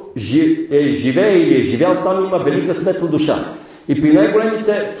 който живее или е живял там, има велика светла душа. И при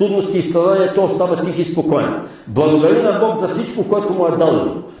най-големите трудности и страдания той остава тих и спокоен. Благодари на Бог за всичко, което му е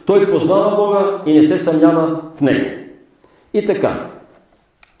дадено. Той познава Бога и не се съмнява в него. И така.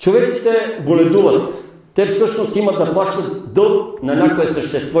 Човеците боледуват. Те всъщност имат да плащат дълг на някое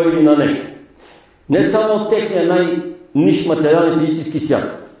същество или на нещо. Не само от техния най-ниш материален физически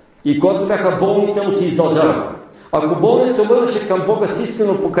свят. И когато бяха болни, те му се издължаваха. Ако болният се обърнеше към Бога с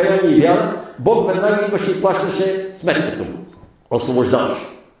искрено покаяние и вяра, Бог веднага идваше и плащаше сметката му. Освобождаваше.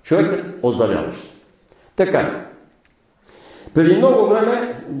 Човекът оздравяваше. Така. Преди много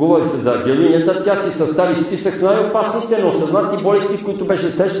време, говори се за героинята, тя си състави списък с най-опасните, но осъзнати болести, които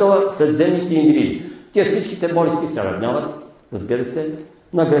беше срещала сред земните индивиди. Тия всичките болести се равняват, разбира се,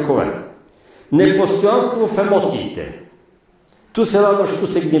 на грехове. Непостоянство в емоциите. Ту се радваш, ту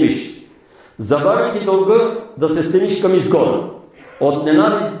се гневиш. Забавяйки дълга да се стремиш към изгода. От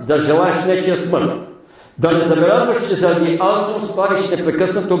ненавист да желаеш нечия смърт. Да не забелязваш, че заради алчност правиш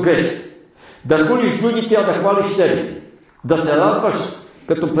непрекъснато грешки. Да хулиш другите, а да хвалиш себе си. Да се радваш,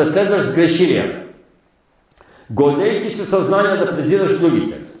 като преследваш сгрешилия. Гордейки се съзнание да презираш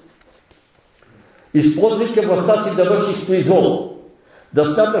другите. Използвайки властта си да вършиш произвол. Да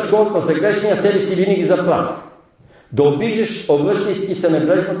смяташ хората за грешни, а себе си винаги за прав. Да обиждаш, обръщайки се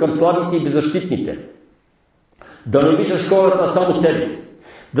небрежно към слабите и беззащитните. Да не обиждаш хората, само себе си.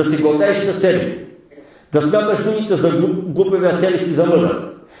 Да се гордееш със себе си. Да смяташ другите за глупави, а себе си за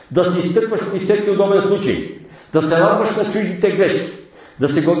мъдър. Да се изтъкваш при всеки удобен случай. Да се радваш на чуждите грешки. Да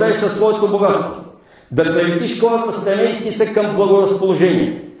се гордееш със своето богатство. да клеветиш хората, стремейки се към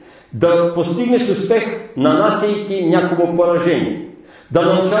благоразположение, да постигнеш успех, нанасяйки някому поражение, да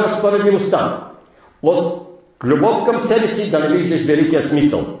нарушаваш справедливостта, от любов към себе си да не виждаш великия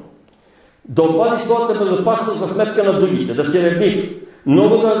смисъл, да опазиш своята безопасност за сметка на другите, да си ревнив,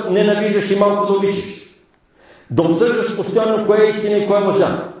 много да ненавиждаш и малко да обичаш, да обсъждаш постоянно кое е истина и кое е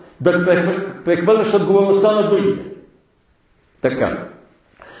лъжа, да прехвърляш отговорността на другите. Така.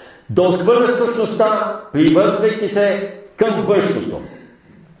 Да отхвърляш същността, привързвайки се към външното.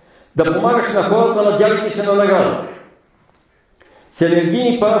 Да помагаш на хората, надявайки се на награда. С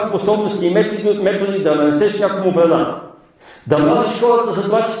енергийни параспособности и методи да нанесеш някому вреда. Да мразиш хората за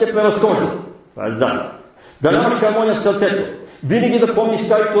това, че те превъзхождат. Това е завист. Да нямаш хармония в сърцето. Винаги да помниш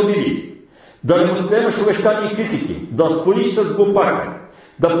старите обиди. Да не възприемаш обещания и критики. Да спориш с глупака.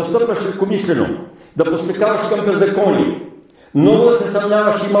 Да постъпваш лекомислено. Да послекаваш към беззаконие. Много да се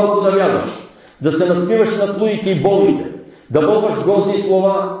съмняваш и малко да вярваш. Да се насмиваш над лудите и болните. Да бълваш грозни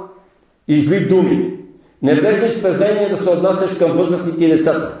слова и зли думи. Небрежно и с презрение да се отнасяш към възрастните и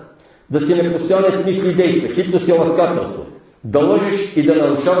децата. Да си непостоянен в мисли и действия, хитрост и ласкателство. Да лъжеш и да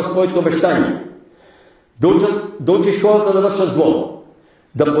нарушаваш своите обещания. Да учиш хората да вършат зло.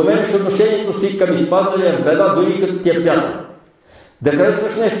 Да промениш отношението си към изпадналия в беда, дори като ти е приятел. Да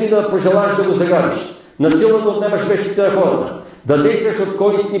харесваш нещо и да пожелаеш да го загадиш. Насилно да отнемаш вещите на хората. Да действаш от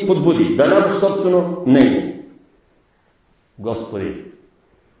корисни подбуди. Да нямаш собствено мнение. Господи,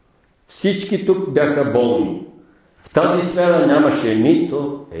 всички тук бяха болни. В тази сфера нямаше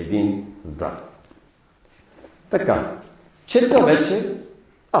нито един здрав. Така, чета вече,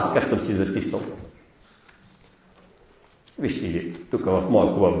 аз как съм си записал. Вижте ги, тук в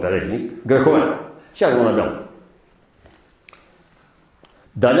моя хубав бележник, грехове, ще го набел.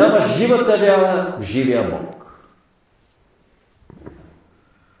 Да нямаш живата вяра в живия Бог.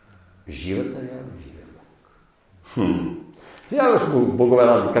 Живата вяра в живия Бог. Вярваш в богове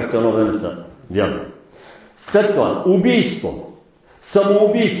разни, както едно време са вярвали. След това, убийство,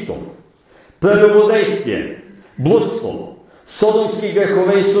 самоубийство, прелюбодействие, блудство, содомски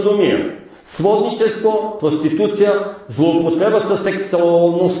грехове и содомия, сводничество, проституция, злоупотреба със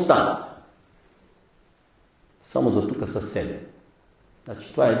сексуалността. Само за тук са 7.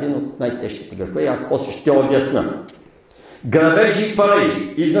 Значи това е един от най-тежките грехове и аз после ще обясна. Грабежи и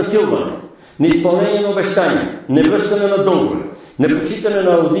парежи, изнасилване, неизпълнение на обещания, невръщане на дългове, непочитане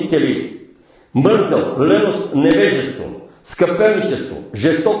на родители, мързъл, леност, невежество, скъперничество,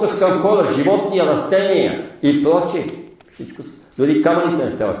 жестокост към хора, животни, растения и прочие. Всичко, дори камъните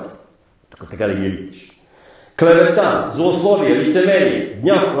не трябва тук така да ги елитиш. Клевета, злословие, лицемерие,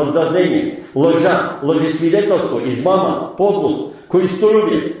 гняв, раздразнение, лъжа, лъжесвидетелство, измама, подлост,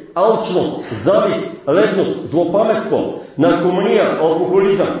 користолюбие, алчност, завист, ревност, злопаметство, наркомания,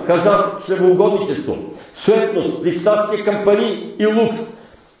 алкохолизъм, хазарт, чревоугодничество, суетност, пристрастие към пари и лукс,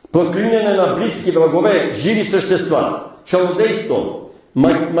 проклиняне на близки врагове, живи същества, чародейство,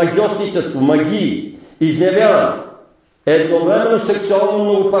 магиосничество, магии, изневяра, едновременно сексуално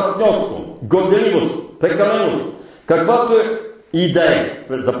многопартньорство, горделивост, прекаленост, каквато е и да е,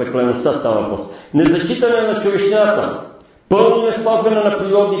 за прекалеността става въпрос, незачитане на човещината, пълно неспазване на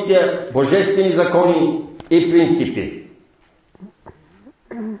природните божествени закони и принципи.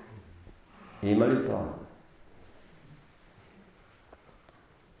 Има ли право?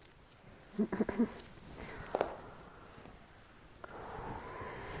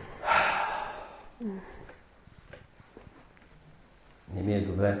 Не ми е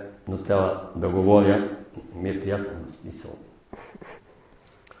добре, но трябва да говоря. Ми е приятно на смисъл.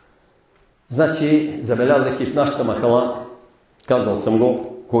 Значи, забелязах и в нашата махала, казал съм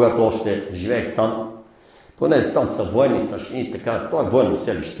го, когато още живеех там, понеже там са военни старшини, така, това е военно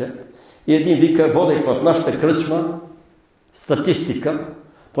селище, и един вика, водех в нашата кръчма статистика,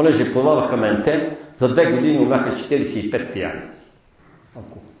 понеже продаваха менте, за 2 години умряха 45 пияници.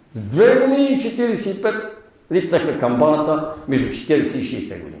 В 2 години 45 ритнаха камбаната между 40 и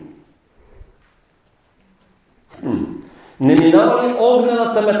 60 години. Не минава ли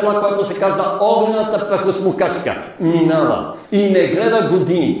огнената метла, която се казва огнената прахосмукачка? Минава и не гледа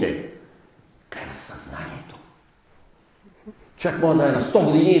годините. Гледа съзнанието. Човек може да е на 100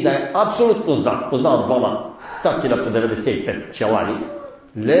 години и да е абсолютно здрав. Познават двама старци на по 95 челари.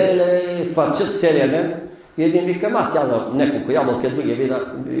 Леле, фарчат целия ден и един вика, аз ядам няколко ябълки, другия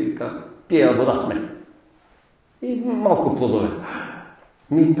вика, пия вода с мен. И малко плодове.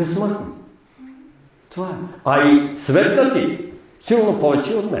 Безсмъртни. Това е. А и светнати, силно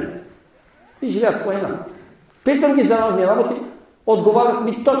повече от мен. И живеят по една. Питам ги за разни работи, отговарят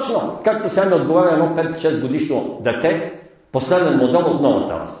ми точно, както сега ми отговаря едно 5-6 годишно дете, последен модел от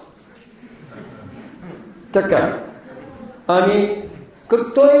новата раз. Така. Ами,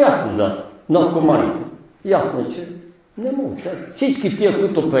 то е ясно за наркоманите. Ясно е, че не могат. Всички тия,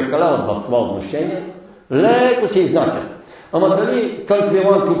 които прекаляват в това отношение, леко се изнасят. Ама дали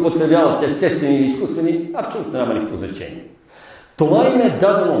tranquillant употребяват естествени или изкуствени, абсолютно няма никакво значение. Това им е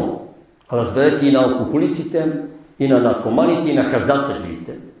дадено, разберете, и на алкохолиците, и на наркоманите, и на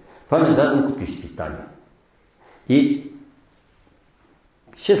хазартаджиите. Това им е дадено като изпитание. И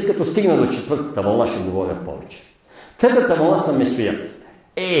като стигна до четвъртата вълна, ще говоря повече. Третата вълна са месояците.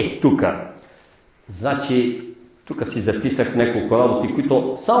 Тук. Значи, тук си записах няколко работи,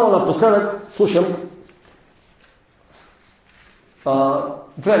 които само напоследък слушам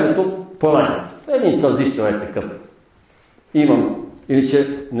времето полага. Един транзистор е такъв. Имам, или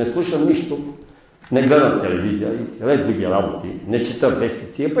че не слушам нищо, не гледам телевизия и ред други работи, не чета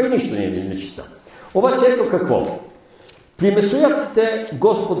вестници, па и нищо не чета. Обаче ето какво. При месояците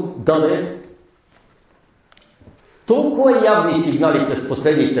Господ даде толкова явни сигнали през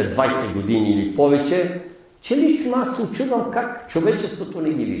последните 20 години или повече, че лично аз се очудвам как човечеството не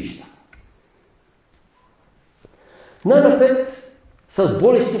ги вижда. Най-напред с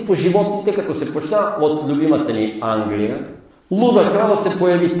болести по животните, като се почна от любимата ни Англия, луда крава се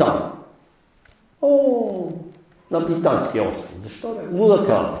появи там. На Британския остров. Защо бе? Луда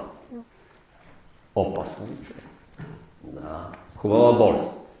крава. Опасно. Да, хубава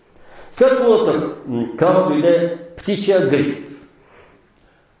болест. След лудата крава дойде птичия грип.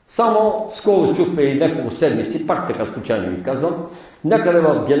 Само скоро чух преди няколко седмици, пак така случайно ви казвам, някъде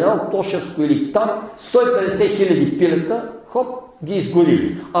в Генерал Тошевско или там 150 хиляди пилета, ги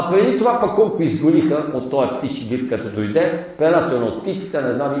изгорили. А преди това пък колко изгориха от този птичи грип, като дойде, пренасено от птиците,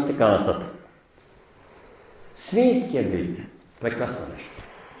 не знам и така нататък. Свинския грип. Прекрасно нещо.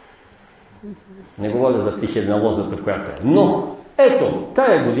 Не говоря за тихедналозата, която е. Но, ето,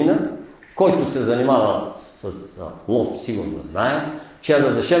 тая година, който се занимава с лов, сигурно знае, че е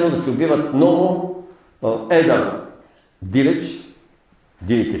разрешено да се убиват много едър дивеч,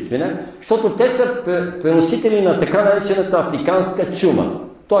 дивите свине, защото те са преносители на така наречената африканска чума.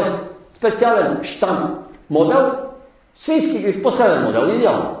 Тоест, специален щам модел, свински грип, последен модел,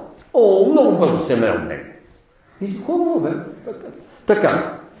 идеално. Много бързо се мре от него. И хубаво, бе.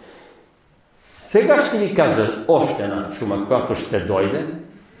 Така. Сега ще ви кажа още една чума, която ще дойде.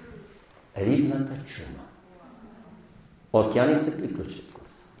 Рибната чума. Океаните приключват.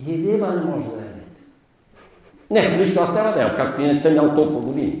 И риба не може да ядете. Не, лично аз няма да ям, както и не съм ял толкова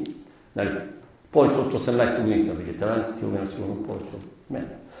години. Нали? Повече от 18 години съм вегетарианец, Силвина сигурно повече от мен.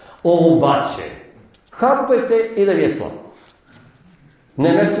 Обаче, хапайте и да ви е слабо.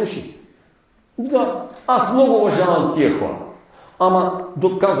 Не ме слушай. Да, аз много уважавам тия хора. Ама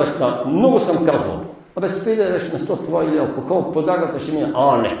доказах нам, много съм казвал. Спри да ядеш место това или алкохол, подагата ще мине.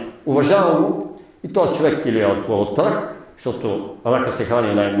 Не. Уважавам го и този човек или е от рак, защото рака се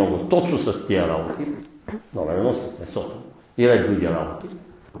храни най-много точно с тия работи, номер едно с месото и ред други работи.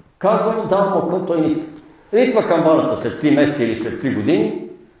 Казвам, давам окол, той не иска. Ритва камбаната след 3 месеца или след 3 години,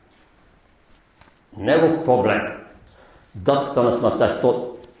 негов проблем. Датата на смъртта е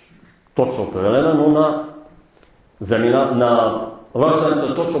точно определена, но на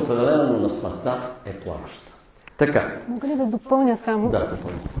раждането е точно определена, но на смъртта е плаваща. Така. Мога ли да допълня само? Да,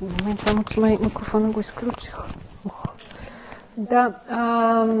 допълня. В момент само, че микрофона го изключих. Да,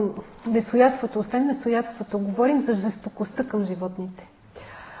 месоядството, освен месоядството, говорим за жестокостта към животните.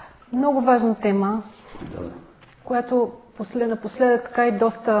 Много важна тема, която напоследък така и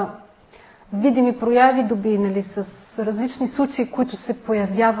доста видими прояви доби, нали, с различни случаи, които се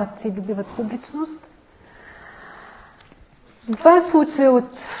появяват и добиват публичност. 2 случая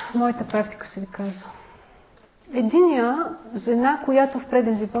от моята практика ще ви кажа. Единия, жена, която в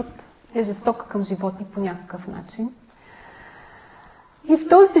преден живот е жестока към животни по някакъв начин. И в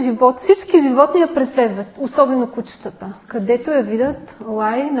този живот всички животни я преследват, особено кучетата. Където я видят,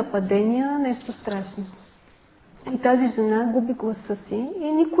 лай, нападения, нещо страшно. И тази жена губи гласа си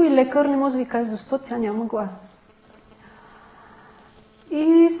и никой лекар не може да ви каже защо тя няма глас.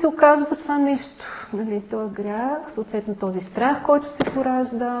 И се оказва това нещо, нали, този грях, съответно този страх, който се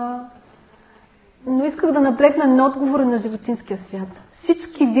поражда. Но исках да наблегна на отговора на животинския свят.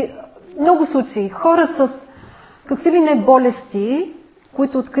 Много случаи, хора с какви ли не болести,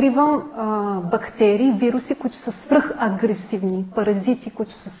 които откривам, бактерии, вируси, които са свръхагресивни, паразити,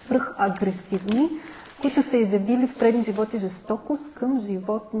 които са свръхагресивни, които са изявили в предни животи жестокост към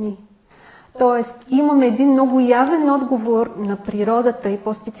животни. Тоест, имаме един много явен отговор на природата и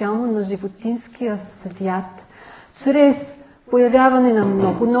по-специално на животинския свят, чрез появяване на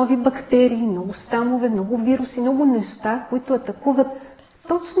много нови бактерии, много щамове, много вируси, много неща, които атакуват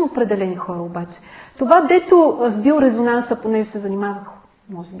Точно определени хора обаче. Това, дето с биорезонанса, понеже се занимавах,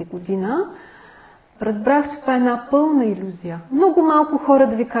 може би година, разбрах, че това е една пълна илюзия. Много малко хора,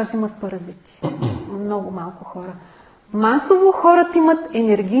 да ви кажа, имат паразити. Много малко хора. Масово хората имат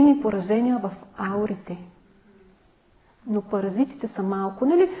енергийни поражения в аурите. Но паразитите са малко,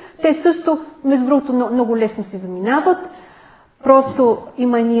 нали? Те също, между другото, много лесно си заминават. Просто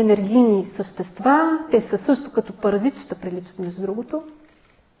има едни енергийни същества. Те са също като паразитчета приличат, между другото.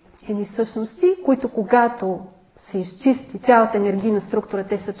 Едни същности, които когато се изчисти цялата енергийна структура,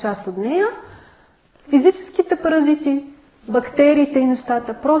 те са част от нея. Физическите паразити, бактериите и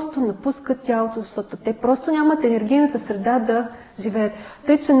нещата просто напускат тялото, защото те просто нямат енергийната среда да живеят.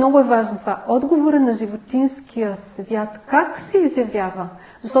 Тъй, че много е важно това. Отговора на животинския свят, как се изявява?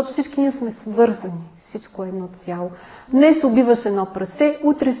 Защото всички ние сме свързани. Всичко е едно цяло. Днес убиваш едно прасе,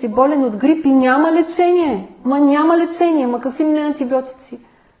 утре си болен от грип и няма лечение. Няма лечение. Какви не антибиотици?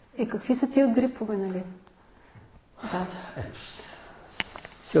 Какви са тия грипове, нали? Да.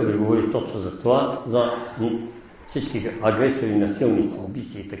 Силви говори точно за това, за всички агресори, насилници,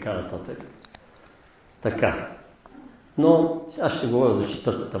 убийци и така нататък. Така. Но аз ще говоря за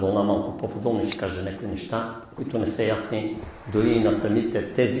четвъртата вълна малко по-подробно, ще кажа някои неща, които не са ясни дори и на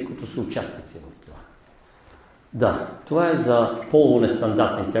самите тези, които са участници в това. Да, това е за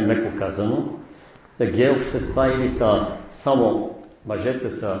полунестандартните, меко казано. За гей общества или са само мъжете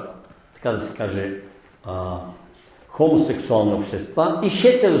са, така да се каже, хомосексуални общества и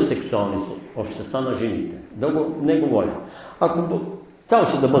хетеросексуални общества на жените. Да не говоря. Ако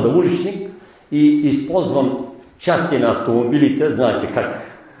трябваше да бъда уличник и използвам части на автомобилите, знаете как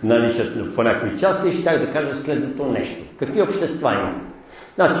наличат по някои части, и щях да кажа следното нещо. Какви общества има?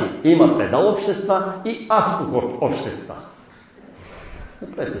 Значи, има педал общества и азбук общества.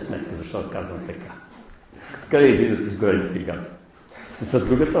 Направете сметка, защо казвам така. Къде излизат изгорените гази? Са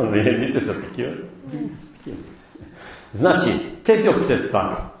другата, но едните са такива, другите са такива. Значи, тези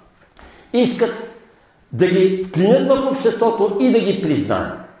общества искат да ги вклинят в обществото и да ги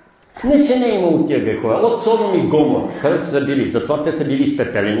признаят. Не, че не е имало тия грехове. От Содом и Гомор, където са били, затова те са били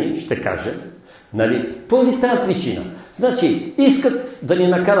изпепелени, ще кажа, нали, поради тази причина. Значи, искат да ни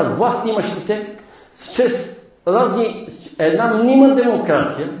накарат властимащите чрез една мнима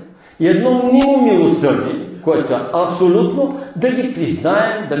демокрация и едно мнимо милосърдие, което е абсолютно да ги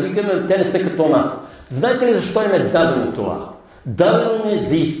признаем, да викаме, те не са като нас. Знаете ли защо им е дадено това? Дадено им е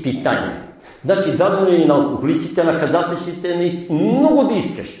за изпитание. Значи дадено е и на алкохолиците, на хазартниците, много да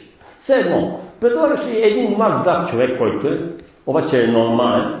искаш. Все едно, предлагаш ли един млад здрав човек, който е, обаче е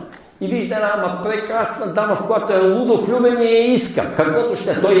нормален, и вижда една прекрасна дама, в която е лудо влюбен и я иска. Каквото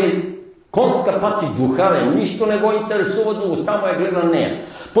ще, той е конска паци глухарен, нищо не го интересува друго, само я гледа нея.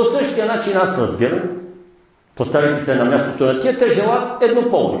 По същия начин аз разбирам, поставяйте се на мястото на тия, те желаят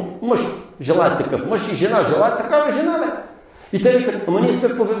еднополни. Мъж желаят такъв мъж и жена желаят такава жена, бе. И те викат, ама ние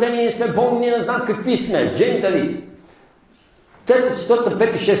сме поведени, ние сме болни, ние не знам какви сме, джендъри. Трета, четвърта,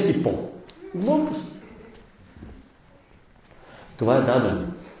 пети, шести пол. Глупост. Това е дадено.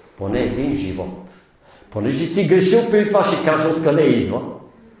 Поне един живот. Понеже си грешил, преди това ще кажа откъде идва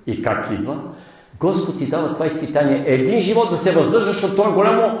и как идва. Господ ти дава това изпитание. Един живот да се въздържаш от това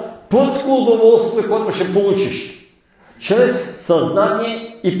голямо плътско удоволствие, което ще получиш. Чрез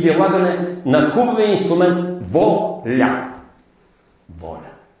съзнание и прилагане на хубавия инструмент воля. Воля.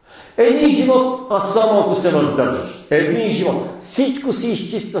 Един живот, а само ако се въздържаш. Един живот. Всичко се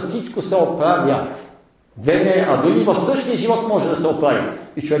изчиства, всичко се оправя. А дори в същия живот може да се оправи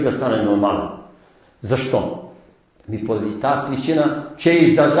и човек да стане нормален. Защо? Поради тази причина, че е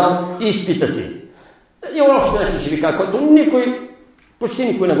издържал изпита си. И още нещо ще ви кажа, което почти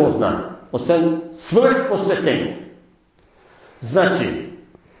никой не го знае. Освен свръхпосветени. Значи,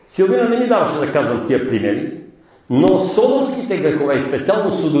 Силвина не ми даваше да казвам тия примери, но содомските грехове и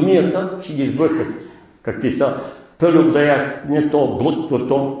специално содомията ще ги избъркат. Какви са прелюбодеянието,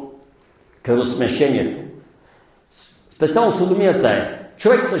 блудството, кръвосмешението. Специално содомията е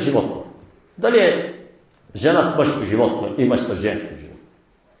човек с животно. Дали е жена с мъжко животно и мъж с женско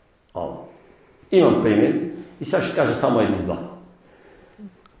животно. Имам пример и сега ще кажа само един-два.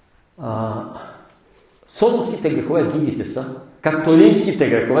 Содомските грехове, другите са, както римските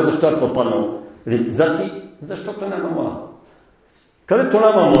грехове, защо е попаднал Рим? Защото няма морал. Където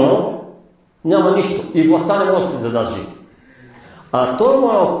няма морал, няма нищо. И властта не може да се задържи. А той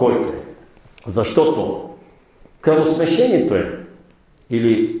морал който е? Защото кръвосмешението е,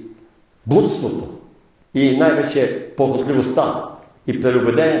 или блудството, и най-вече похотливостта и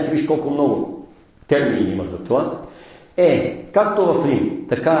прелюбодеянието, виж колко много термини има за това, както в Рим,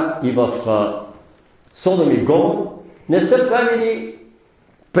 така и в Содом и Гомор, не са правили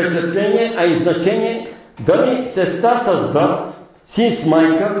впечатление, а и значение дали сестра с брат, син с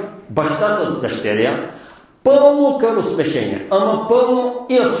майка, баща с дъщеря, пълно кръвосмешение, ама пълно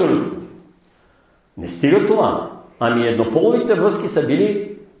и абсолютно. Не стига това. Ами еднополовите връзки са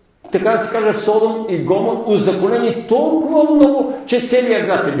били, така да се каже, в Содом и Гомор узаконени толкова много, че целият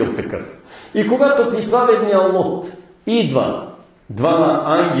град е бил такъв. И когато при праведния Лот идва двама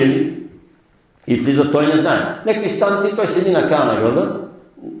ангели и влиза, той не знае. Некви станци, той седи на края на града.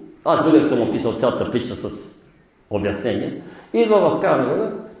 Аз бъдех съм описал цялата притча с обяснение. Идва в края на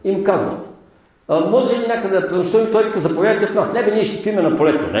града и им казва: може ли някъде да пренощуваме? Той вика: заповядайте в нас. Не бе, ние ще спиме на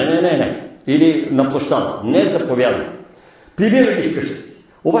полето. Не. Или на площада. Не, заповядайте. Прибира ги в къщата си.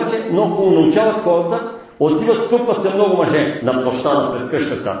 Обаче много хубаво научават хората, отиват, ступват се много мъже на площада пред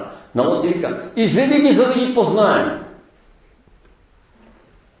къщата. На Лот и вика: изведи ги, за да ги познаем.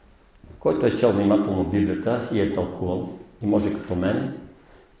 Който е чел внимателно Библията и е тълкувал, и може като мене,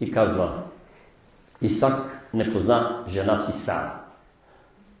 и казва: Исак не позна жена си Сара,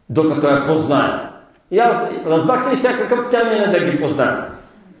 докато я познае. И аз разбрахте ли всякакъв термин да ги познае?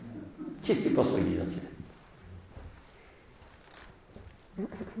 Чисти после ги засиле.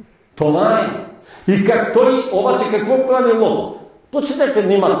 Това е. И как той, обаче какво прави Лот? Прочетете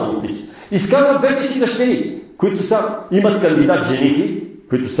внимателно, пича. Изкарва двете си дъщери, които имат кандидат женихи,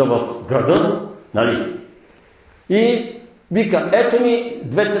 които са в града, нали? И вика: ето ми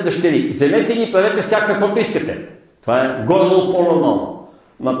двете дъщери, вземете ги, правете всяка каквото искате. Това е горе-долу по-нормално.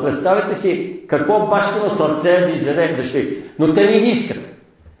 Ма представете си какво бащино сърце да изведе дъщерици. Но те не ги искат.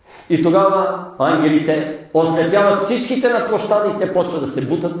 И тогава ангелите ослепяват всичките на площада и те почват да се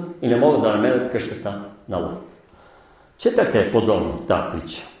бутат и не могат да намерят къщата на Лот. Четете подробно тази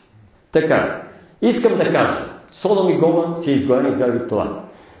притча. Така, искам да кажа, Содом и Гомор се изгорени заради това.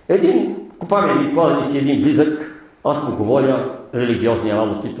 Един купавен и кладен си един близък, аз му говоря религиозни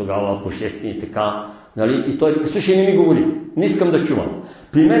работи тогава, божествени и така, нали? И той вика: слушай, не ми говори, не искам да чувам.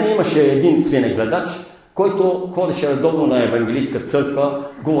 При мен имаше един свинегледач, който ходеше редовно на евангелистка църква,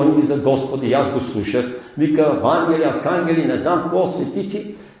 говори ми за Господи, и аз го слушах. Вика: ангели, архангели, не знам какво,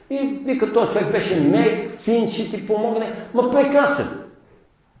 светици. И вика, този човек беше мек, фин, ще ти помогне, ма прекрасен.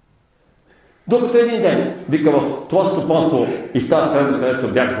 Докато един ден, вика, в това стопанство и в тази ферма,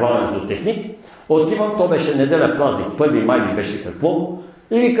 където бях главен зоотехник, отивам, то беше неделя празник, 1 май ми беше какво,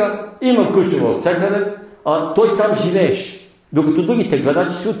 и вика: имам ключове от всякъде, а той там живееше, докато другите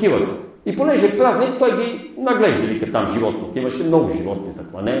гледачи си отиваха. И понеже е празник, той ги наглежда, вика, там животните. Имаше много животни за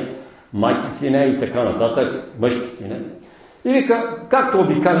клане, майки свине и така нататък, мъжки свине. И вика, както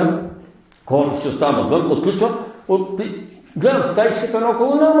обикалям, хората си оставам отвън, отключвам, гледам стаичката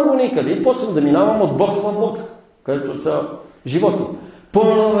наоколо, няма го никъде. И почвам да минавам от бокс в бокс, където са животни.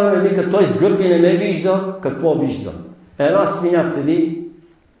 Пълно време, вика, той с гърби не ме вижда. Какво виждам? Една свиня седи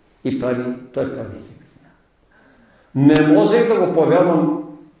и той прави секс. Не можех да го повярвам,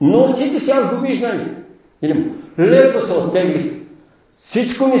 но очите си аз го виждам. Леко се оттеглих.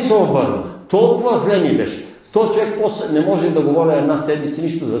 Всичко ми се обърна. Толкова зле ми беше. С този човек после не може да говоря една седмица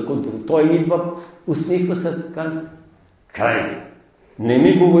нищо за контрол. Той идва, усмихва се, казва: край. Не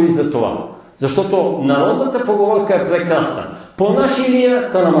ми говори за това. Защото народната поговорка е прекрасна. По наши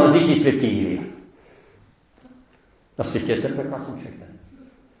Илия, та намазих и свети Илия. А светият е прекрасен човек.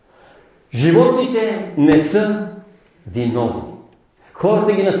 Животните не са виновни.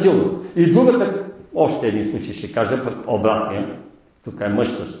 Хората ги насилват. И другата, още един случай ще кажа, пък обратния. Тук е мъж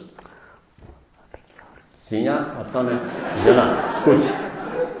също. Свиня, а там е жена, скучи.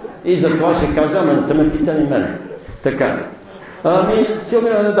 И за това ще кажа, ама не са ме питали мене. Така.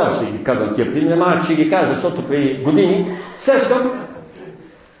 Силвина не дам, ще ги казвам тия примери, ама ще ги кажа, защото преди години срещам,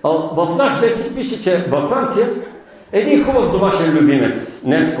 в наш вестник пише, че във Франция един хубав домашен любимец,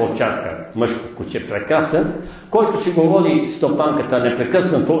 немска овчарка, мъжко куче, прекрасен, който си го води стопанката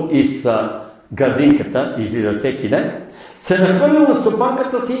непрекъснато из градинката, излиза всеки ден, се нахвърлил на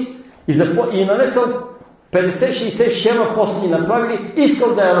стопанката си и нанесъл 50-60 шема, после ги направили,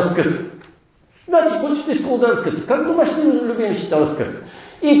 искал да я разкъса. Значи кучето искал да я разкъса. Как домашни любими ще я разкъса?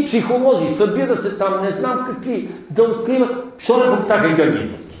 И психолози, събира се там, не знам какви, да откриват, що не попитаха Георги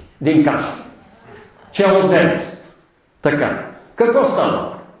Изворски, да им каже, че е отделност. Така, какво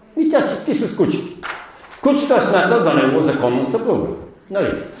става? И тя се спи с кучето. Кучето е смята за него законна съпруга. Нали?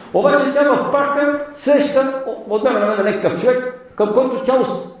 Обаче тя в парка среща от време на време някакъв човек, към който тя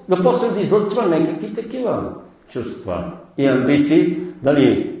започва да излъчва някакви такива чувства и амбиции,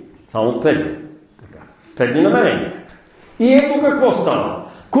 дали само предни намерения. И ето какво става.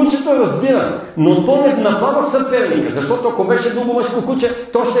 Кучето разбира, но то не напада съперника, защото ако беше друго мъжко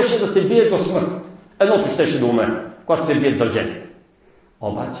куче, то щеше да се бие до смърт. Едното щеше да умре, когато се бият за женски.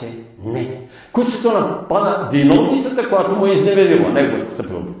 Обаче не. Кучето напада виновницата, която му е изневерила, неговата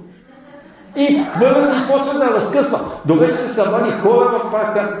съпруга. И хвърля се и почва да я разкъсва. Добре се събрали хора в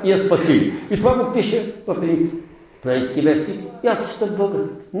парка и я спасили. И това го пише в един френски вестник. И аз чета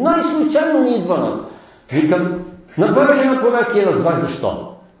български. Най-случайно ми идва на. Викам, направих една проверка и разбрах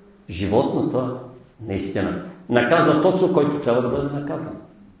защо. Животното наистина наказва точно, който трябва да бъде наказан.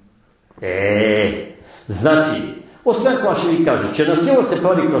 Значи, освен това ще ви кажа, че насила се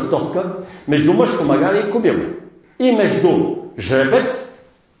прави кръстоска между мъжко магаре и кобила. И между жребец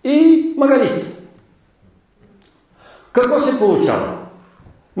и магарица. Какво се получава?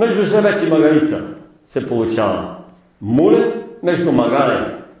 Между жребец и магарица се получава мулен, между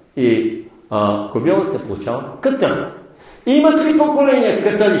магаре и кобила се получава кътър. Има 3 поколения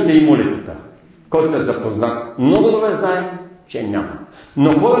кътърите и мулетата. Който е запознат, много добре знае, че няма.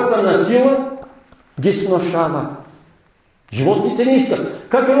 Но хората на сила ги сношават. Животните не искат.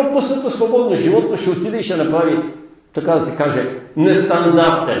 Как едно пуснато свободно животно ще отиде и ще направи, така да се каже,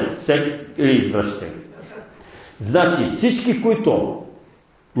 нестандартен секс или извращение. Значи всички, които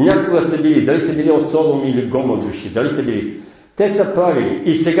някога са били, дали са били от Содом или Гомор души, дали са били, те са правили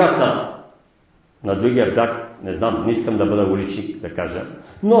и сега са на другия брак, не знам, не искам да бъда уличник, да кажа,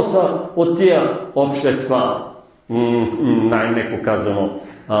 но са от тия общества, най-меко казано,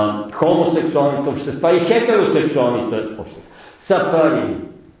 хомосексуалните общества и хетеросексуалните общества, са правили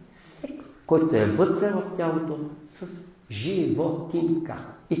секс, който е вътре в тялото с животинка.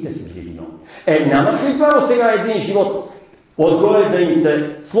 И те са били виновни. Нямат ли право сега един живот отгоре да им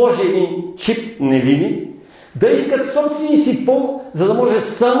се сложи един чип невидим, да искат собствени си пол, за да може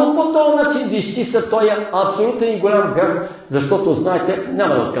само по този начин да изчистят този абсолютен и голям грях, защото, знаете,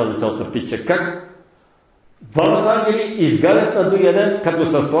 няма да разказвам цялата притча, как двамата ангели изгарят на другия ден, като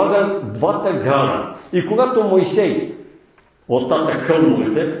са слазят 2 града. И когато Мойсей, оттатък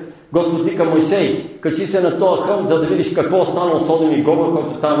хълмовете, Господ вика: Мойсей, качи се на този хълм, за да видиш какво остана от Содом и Гомор,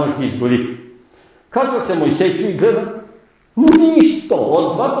 който там мъж ги изгорих. Казва се Мойсей, чу и гледа, нищо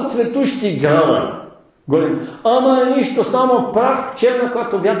от 2 светущи града. Голем. Ама нищо, само прах, черна,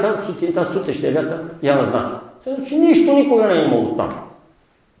 която вятър, сутринта, сутрешния вятър, я разнася. Значи нищо никога не е имало там.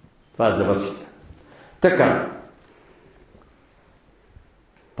 Това е завършено. Така.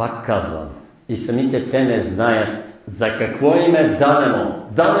 Пак казвам, и самите те не знаят за какво им е дадено.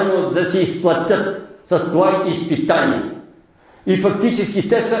 Дадено да се изплатят с това изпитание. И фактически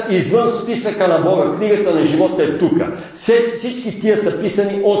те са извън списъка на Бога. Книгата на живота е тук. Всички тия са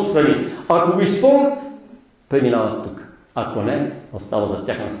писани отстрани. Ако го изпълнят, преминават тук. Ако не, остава за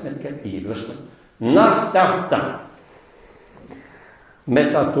тяхна сметка и ги връщат на старта.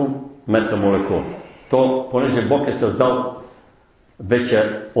 Метатум, метамолекул. То, понеже Бог е създал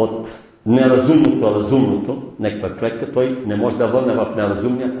вече от неразумното, разумното, някаква клетка, той не може да върне в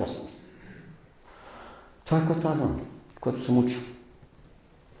неразумния космос. Това е което аз знам, което съм учил.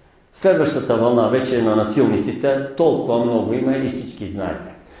 Следващата вълна вече е на насилниците, толкова много има и всички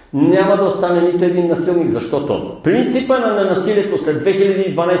знаете. Няма да остане нито един насилник, защото принципа на ненасилието след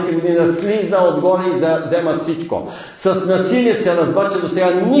 2012 година слиза отгоре и взема всичко. С насилие се разбра, че до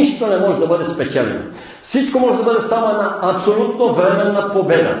сега нищо не може да бъде спечелено. Всичко може да бъде само една абсолютно временна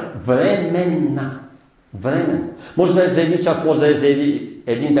победа. Временна. Може да е за един час, може да е за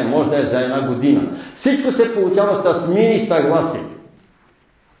един ден, може да е за 1 година. Всичко се получава с мир и съгласие.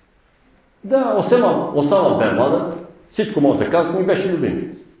 Да, Осама бен Ладен, всичко може да казва, ми беше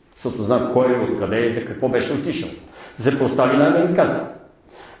любимец. Защото знам кой е, откъде е и за какво беше отишъл. За да се постави на американците.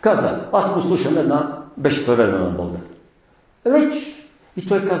 Каза, аз го слушам беше преведена на български. Реч. И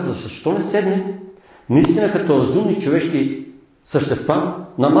той казва, защо не седне наистина като разумни човешки същества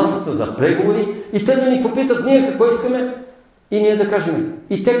на масата за преговори и те да ни попитат ние какво искаме и ние да кажем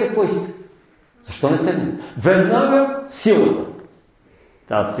и те какво искат. Защо не седне? Веднага силата.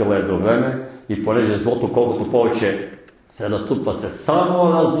 Тази сила е до време и понеже злото колкото повече се натрупва, се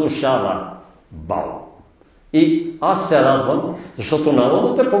само разрушава. Бал. И аз се радвам, защото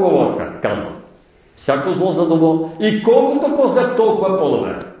народната поговорка казва: всяко зло за добро и колкото по-зле, толкова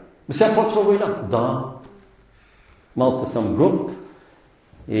по-добре. Сега почва война. Да. Малко съм груб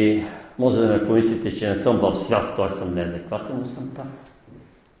и може да ме помислите, че не съм в свяст, т.е. съм неадекватен, но съм там.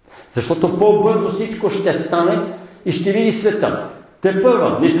 Защото по-бързо всичко ще стане и ще види света. Те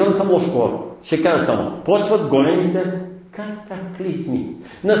първа, не искам да съм лош хора. Ще кажа само, почват големите катаклизми.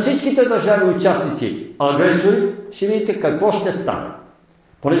 На всичките държави участници, агресори, ще видите какво ще стане.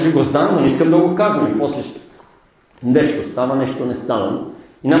 Понеже го знам, но не искам да го казвам и после нещо става, нещо не става.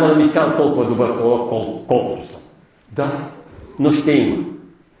 И няма да ми изказвам толкова добър пророк, колкото съм. Да, но ще има.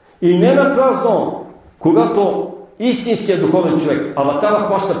 И не на празно, когато истинският духовен човек, аватара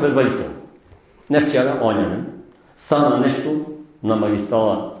плаща предварително. Не вчера, оня ден, стана нещо на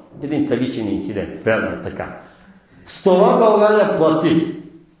магистрала, един трагичен инцидент, верно е така. С това България плати.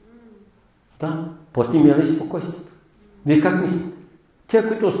 Да, плати мира и спокойствието. Вие как мислите?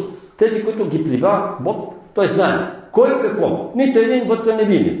 Тези, които ги прибра Бог, той знае кой какво. Нито един вътре не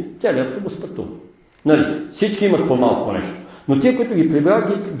види. Целият автобус пътува. Нали? Всички имат по-малко нещо. Но тия, които ги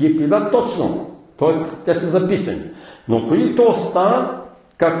прибра точно. Те са записани. Но преди то стана,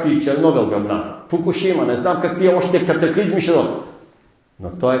 както и Чернобил гъбна, Фукушима, не знам какви още катаклизми ще дадат. Но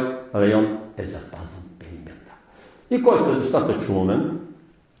този район е запазен периметър. И който е достатъчно умен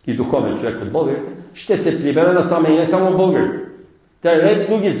и духовен човек от българите, ще се прибере насаме и не само българите. Те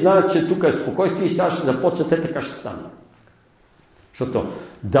други знаят, че тук е спокойствие и сега ще започнат, те така ще стане. Защото,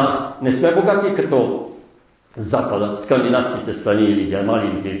 да, не сме богати като Запада, скандинавските страни или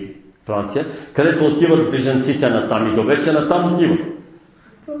Германия или Франция, където отиват бежанците натам и довече натам отиват.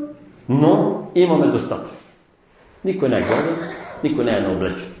 Но имаме достатъчно. Никой не е горден, никой не е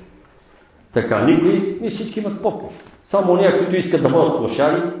наоблечен. Така, никой и всички имат покой. Само ние, които искат да бъдат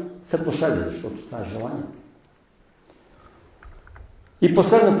плошари, са плошари, защото това е желание. И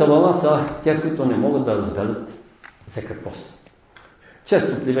последната вълна са тя, които не могат да разберат за какво са.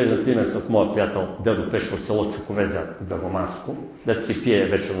 Често привеждам пример с моя приятел Дедо Пешо от село Чуковеза, Драгоманско, дето си пие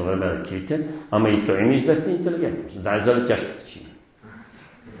вечно време ракиите, ама и той има известна интелигентност. Знае за летящата чина.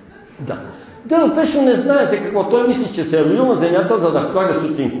 Да. Дедо Пешо не знае за какво. Той мисли, че се е родил на земята, за да вклага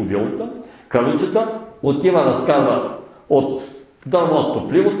сутрин кобилата, каруцата, отива разкарва от дърво от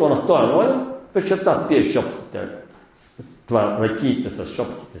топливото на стоен оля, вечерта пие шопките. Това ракиите с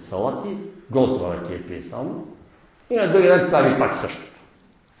шопките салати, гроздова ракия пие само и на други ден прави пак същото.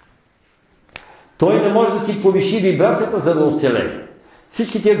 Той не може да си повиши вибрацията, за да оцелее.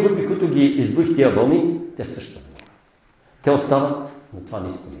 Всички тия групи, които ги изброих тия вълни, те също не могат. Те остават на това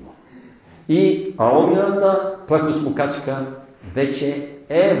ниско ниво. И огнената прахосмокачка вече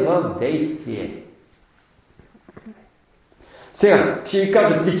е в действие. Сега, ще ви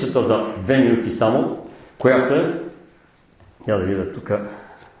кажа тичата за 2 минути само, която е, я да видя тук,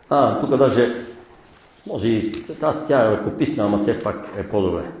 тук даже, може и тя е ръкописна, ама все пак е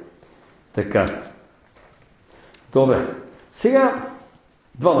по-добре. Така. Добре. Сега,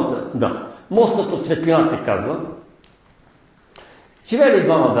 двамата, мостът от светлина се казва. Живели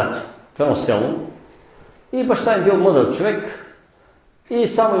двама брати в едно село и баща им бил мъдър човек и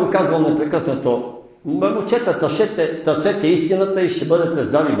само им казвал непрекъснато: момчета, търсете истината и ще бъдете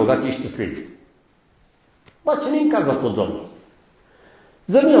здрави, богати и щастливи. Обаче не им казва подробност.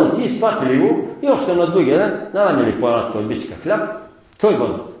 Заминал си, изпратили го и още на другия ден наранили по една торбичка хляб,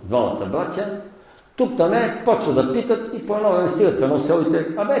 тръгват двамата братя, тук там почва да питат и по едно време стигат в едно село и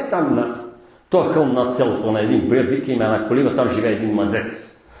те, там на този хълм над селото на един бряг, вика има една колиба, там живее един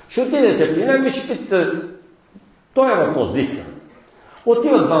мъдрец. Ще отидете при него и ще питате, той е въпрос за истина.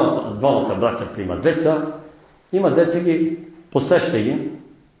 Отиват двамата братя при мъдреца и мъдреца ги посреща ги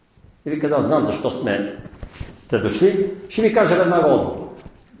и вика: да, знам защо сте дошли, ще ви кажа веднага отговор.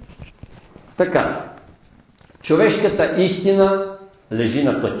 Така, човешката истина лежи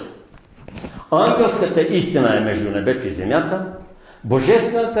на пътя. Ангелската истина е между небето и земята,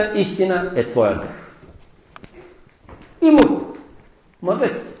 божествената истина е твоя дух. И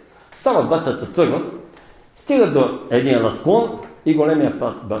мъдрец. Стават братята, тръгват, стигат до един разклон и големия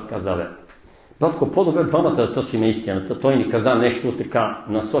брат каза: братко, по-добре двамата да търсим истината. Той ни каза нещо така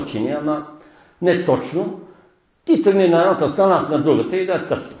насочение, ама не точно. Ти тръгни на едната страна, аз на другата и да я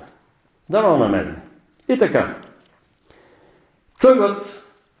търсим. Дано намерим. И така. Тръгват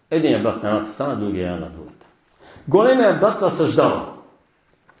един брат на едната страна, другия на другата. Големия брат разсъждава: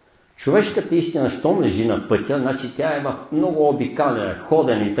 човешката истина, щом лежи на пътя, значи тя е много обикаляне,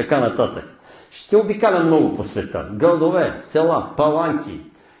 ходене и така нататък. Ще обикаля много по света. Градове, села, паланки,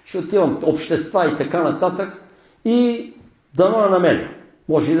 ще отивам общества и така нататък и дано я намеря.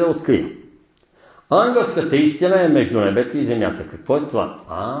 Може и да открия. Ангелската истина е между небето и земята. Какво е това?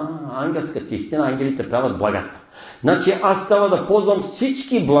 Ангелската истина, ангелите правят благата. Значи аз трябва да ползвам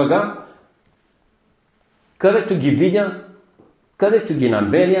всички блага, където ги видя, където ги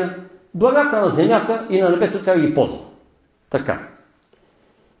намеря. Благата на земята и на небето трябва да ги ползвам. Така.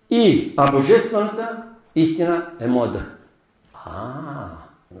 А божествената истина е моя дъх.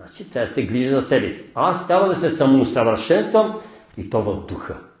 Значи трябва да се грижа за себе си. Аз трябва да се самоусъвършенствам и то в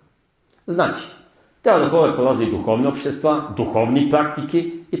духа. Значи, трябва да ходя по разни духовни общества, духовни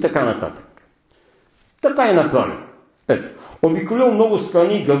практики и така нататък. Така и направя. Ето, обиколил много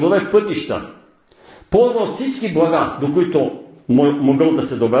страни, градове, пътища. Ползвал всички блага, до които могъл да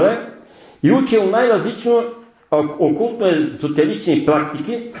се добере и учил най-различно окултно-езотерични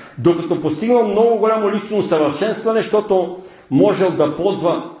практики, докато постигнал много голямо лично усъвършенстване, защото можел да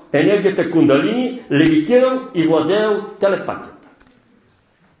ползва енергията кундалини, левитирал и владеял телепатията.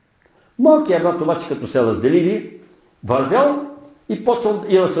 Малкият брат обаче, като се разделили, вървял и почвал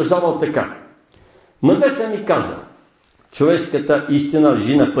и разсъждавал така. Навесен ми каза, човешката истина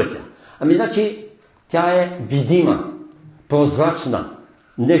лежи на пътя. Ами значи тя е видима, прозрачна,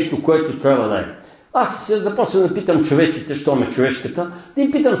 нещо, което трябва да е. Аз ще започна да питам човеците, що ме човешката, да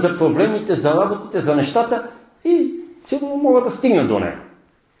им питам за проблемите, за работите, за нещата и сигурно мога да стигна до нея.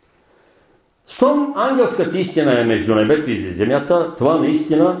 Щом ангелската истина е между небето и земята, това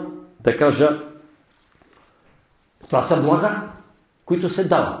наистина, да кажа, това са блага, които се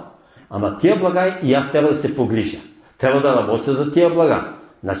дават. Ама тия блага и аз трябва да се погрижа. Трябва да работя за тия блага.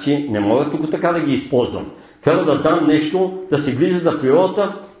 Значи не мога тук така да ги използвам. Трябва да дам нещо, да се грижа за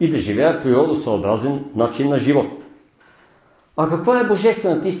природата и да живея природосъобразен начин на живот. А каква е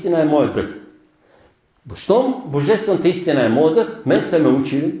божествената истина е моят дъх? Щом божествената истина е моят дъх, мен са ме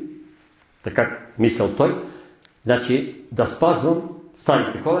учили, така мислял той, значи да спазвам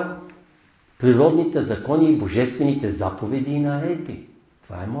старите хора, природните закони и божествените заповеди и наредби.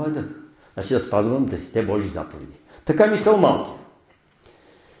 Това е моят дъх. Значи да спазвам 10 Божи заповеди. Така мислял малки.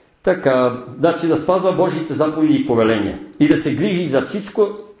 Така, значи да спазва Божиите заповеди и повеления. И да се грижи за всичко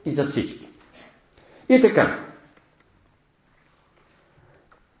и за всички. И така.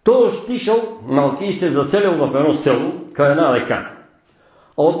 Той отишъл малки и се заселил в едно село, край една река.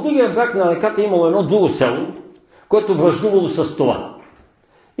 А от другия бряг на реката имало едно друго село, което връждувало с това.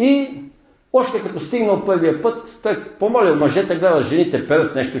 И още като стигнал първия път, той помолил мъжете, гледа жените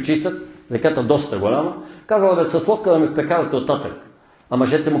перат нещо чистят, реката доста голяма, казал бе с лодка да ме прекарате оттатък. А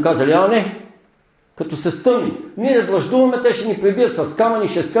мъжете му казали, а не, като се стъмни, ние да връждуваме, те ще ни прибият с камъни,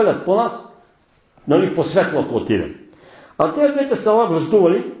 ще скалят по нас, нали, по светло, ако отидем. А тези двете села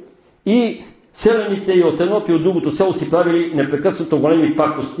връждували и селените и от едното и от другото село си правили непрекъснато големи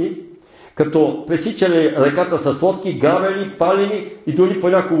пакости, като пресичали реката с лодки, грабели, палили и дори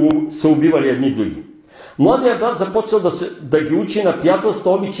понякога се убивали едни други. Младият брат започнал да ги учи на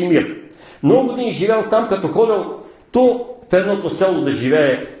приятелство, обич и мир. Много години живеел там, като ходил то в едното село да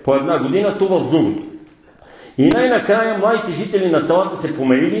живее по една година, то в другото. И най-накрая младите жители на селата се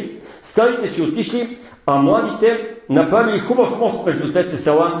помирили, старите си отишли, а младите направили хубав мост между двете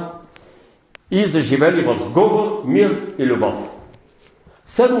села и заживели в сговор, мир и любов.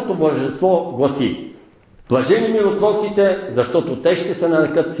 Седмото блаженство гласи: блажени миротворците, защото те ще се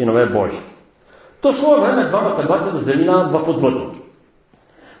нарекат синове Божи. Дошло време двамата братя да заминават в отвъдното.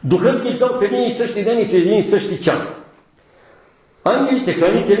 Духът ги взел в един и същи ден и в един и същи час. Ангелите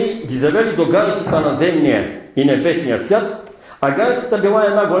хранители ги завели до границата на земния и небесния свят, а границата била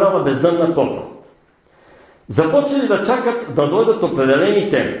една голяма бездънна пропаст. Започнали да чакат да дойдат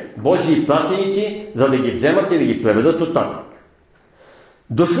определените Божии пратеници, за да ги вземат и да ги преведат оттатък.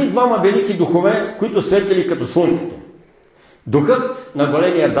 Дошли двама велики духове, които светили като слънцето. Духът на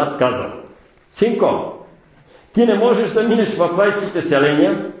големия брат казал: синко, ти не можеш да минеш в райските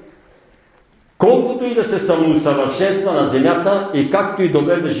селения, колкото и да се самоусъвършенства на земята и както и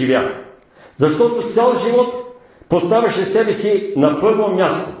добре да живя. Защото цял живот поставяше себе си на първо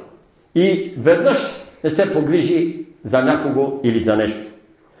място и веднъж не се погрижи за някого или за нещо.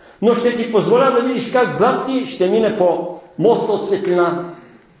 Но ще ти позволя да видиш как брат ти ще мине по моста от светлина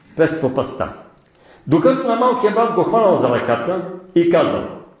през пропастта. Духът на малкия брат го хванал за ръката и казал: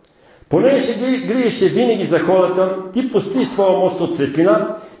 понеже ще грижеше винаги за хората, ти постои своя мост от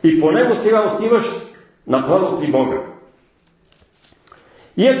светлина и по него сега отиваш направо при Бога.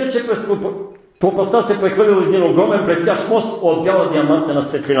 И ето, че през пропастта се прехвърлил един огромен блестящ мост от бяла диамантена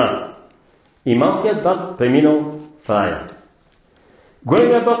светлина. И малкият брат преминал в рая.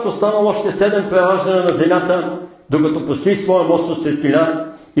 Големият брат останал още 7 прераждане на земята, докато постои своя мост от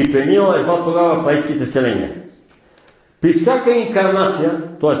светлина и преминал едва тогава в райските селения. При всяка инкарнация,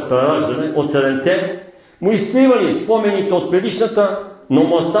 т.е. прераждане от 7-те, му изтривали спомените от предишната, но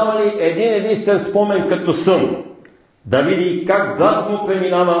му оставали един единствен спомен като сън. Да види как брат му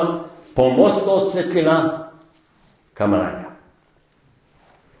преминава по моста от светлина към рая.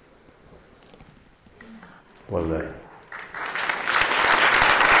 Благодаря.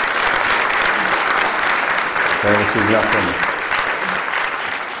 Трябва да се изясваме.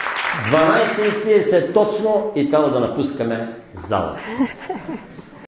 12:30 точно и трябва да напускаме зала.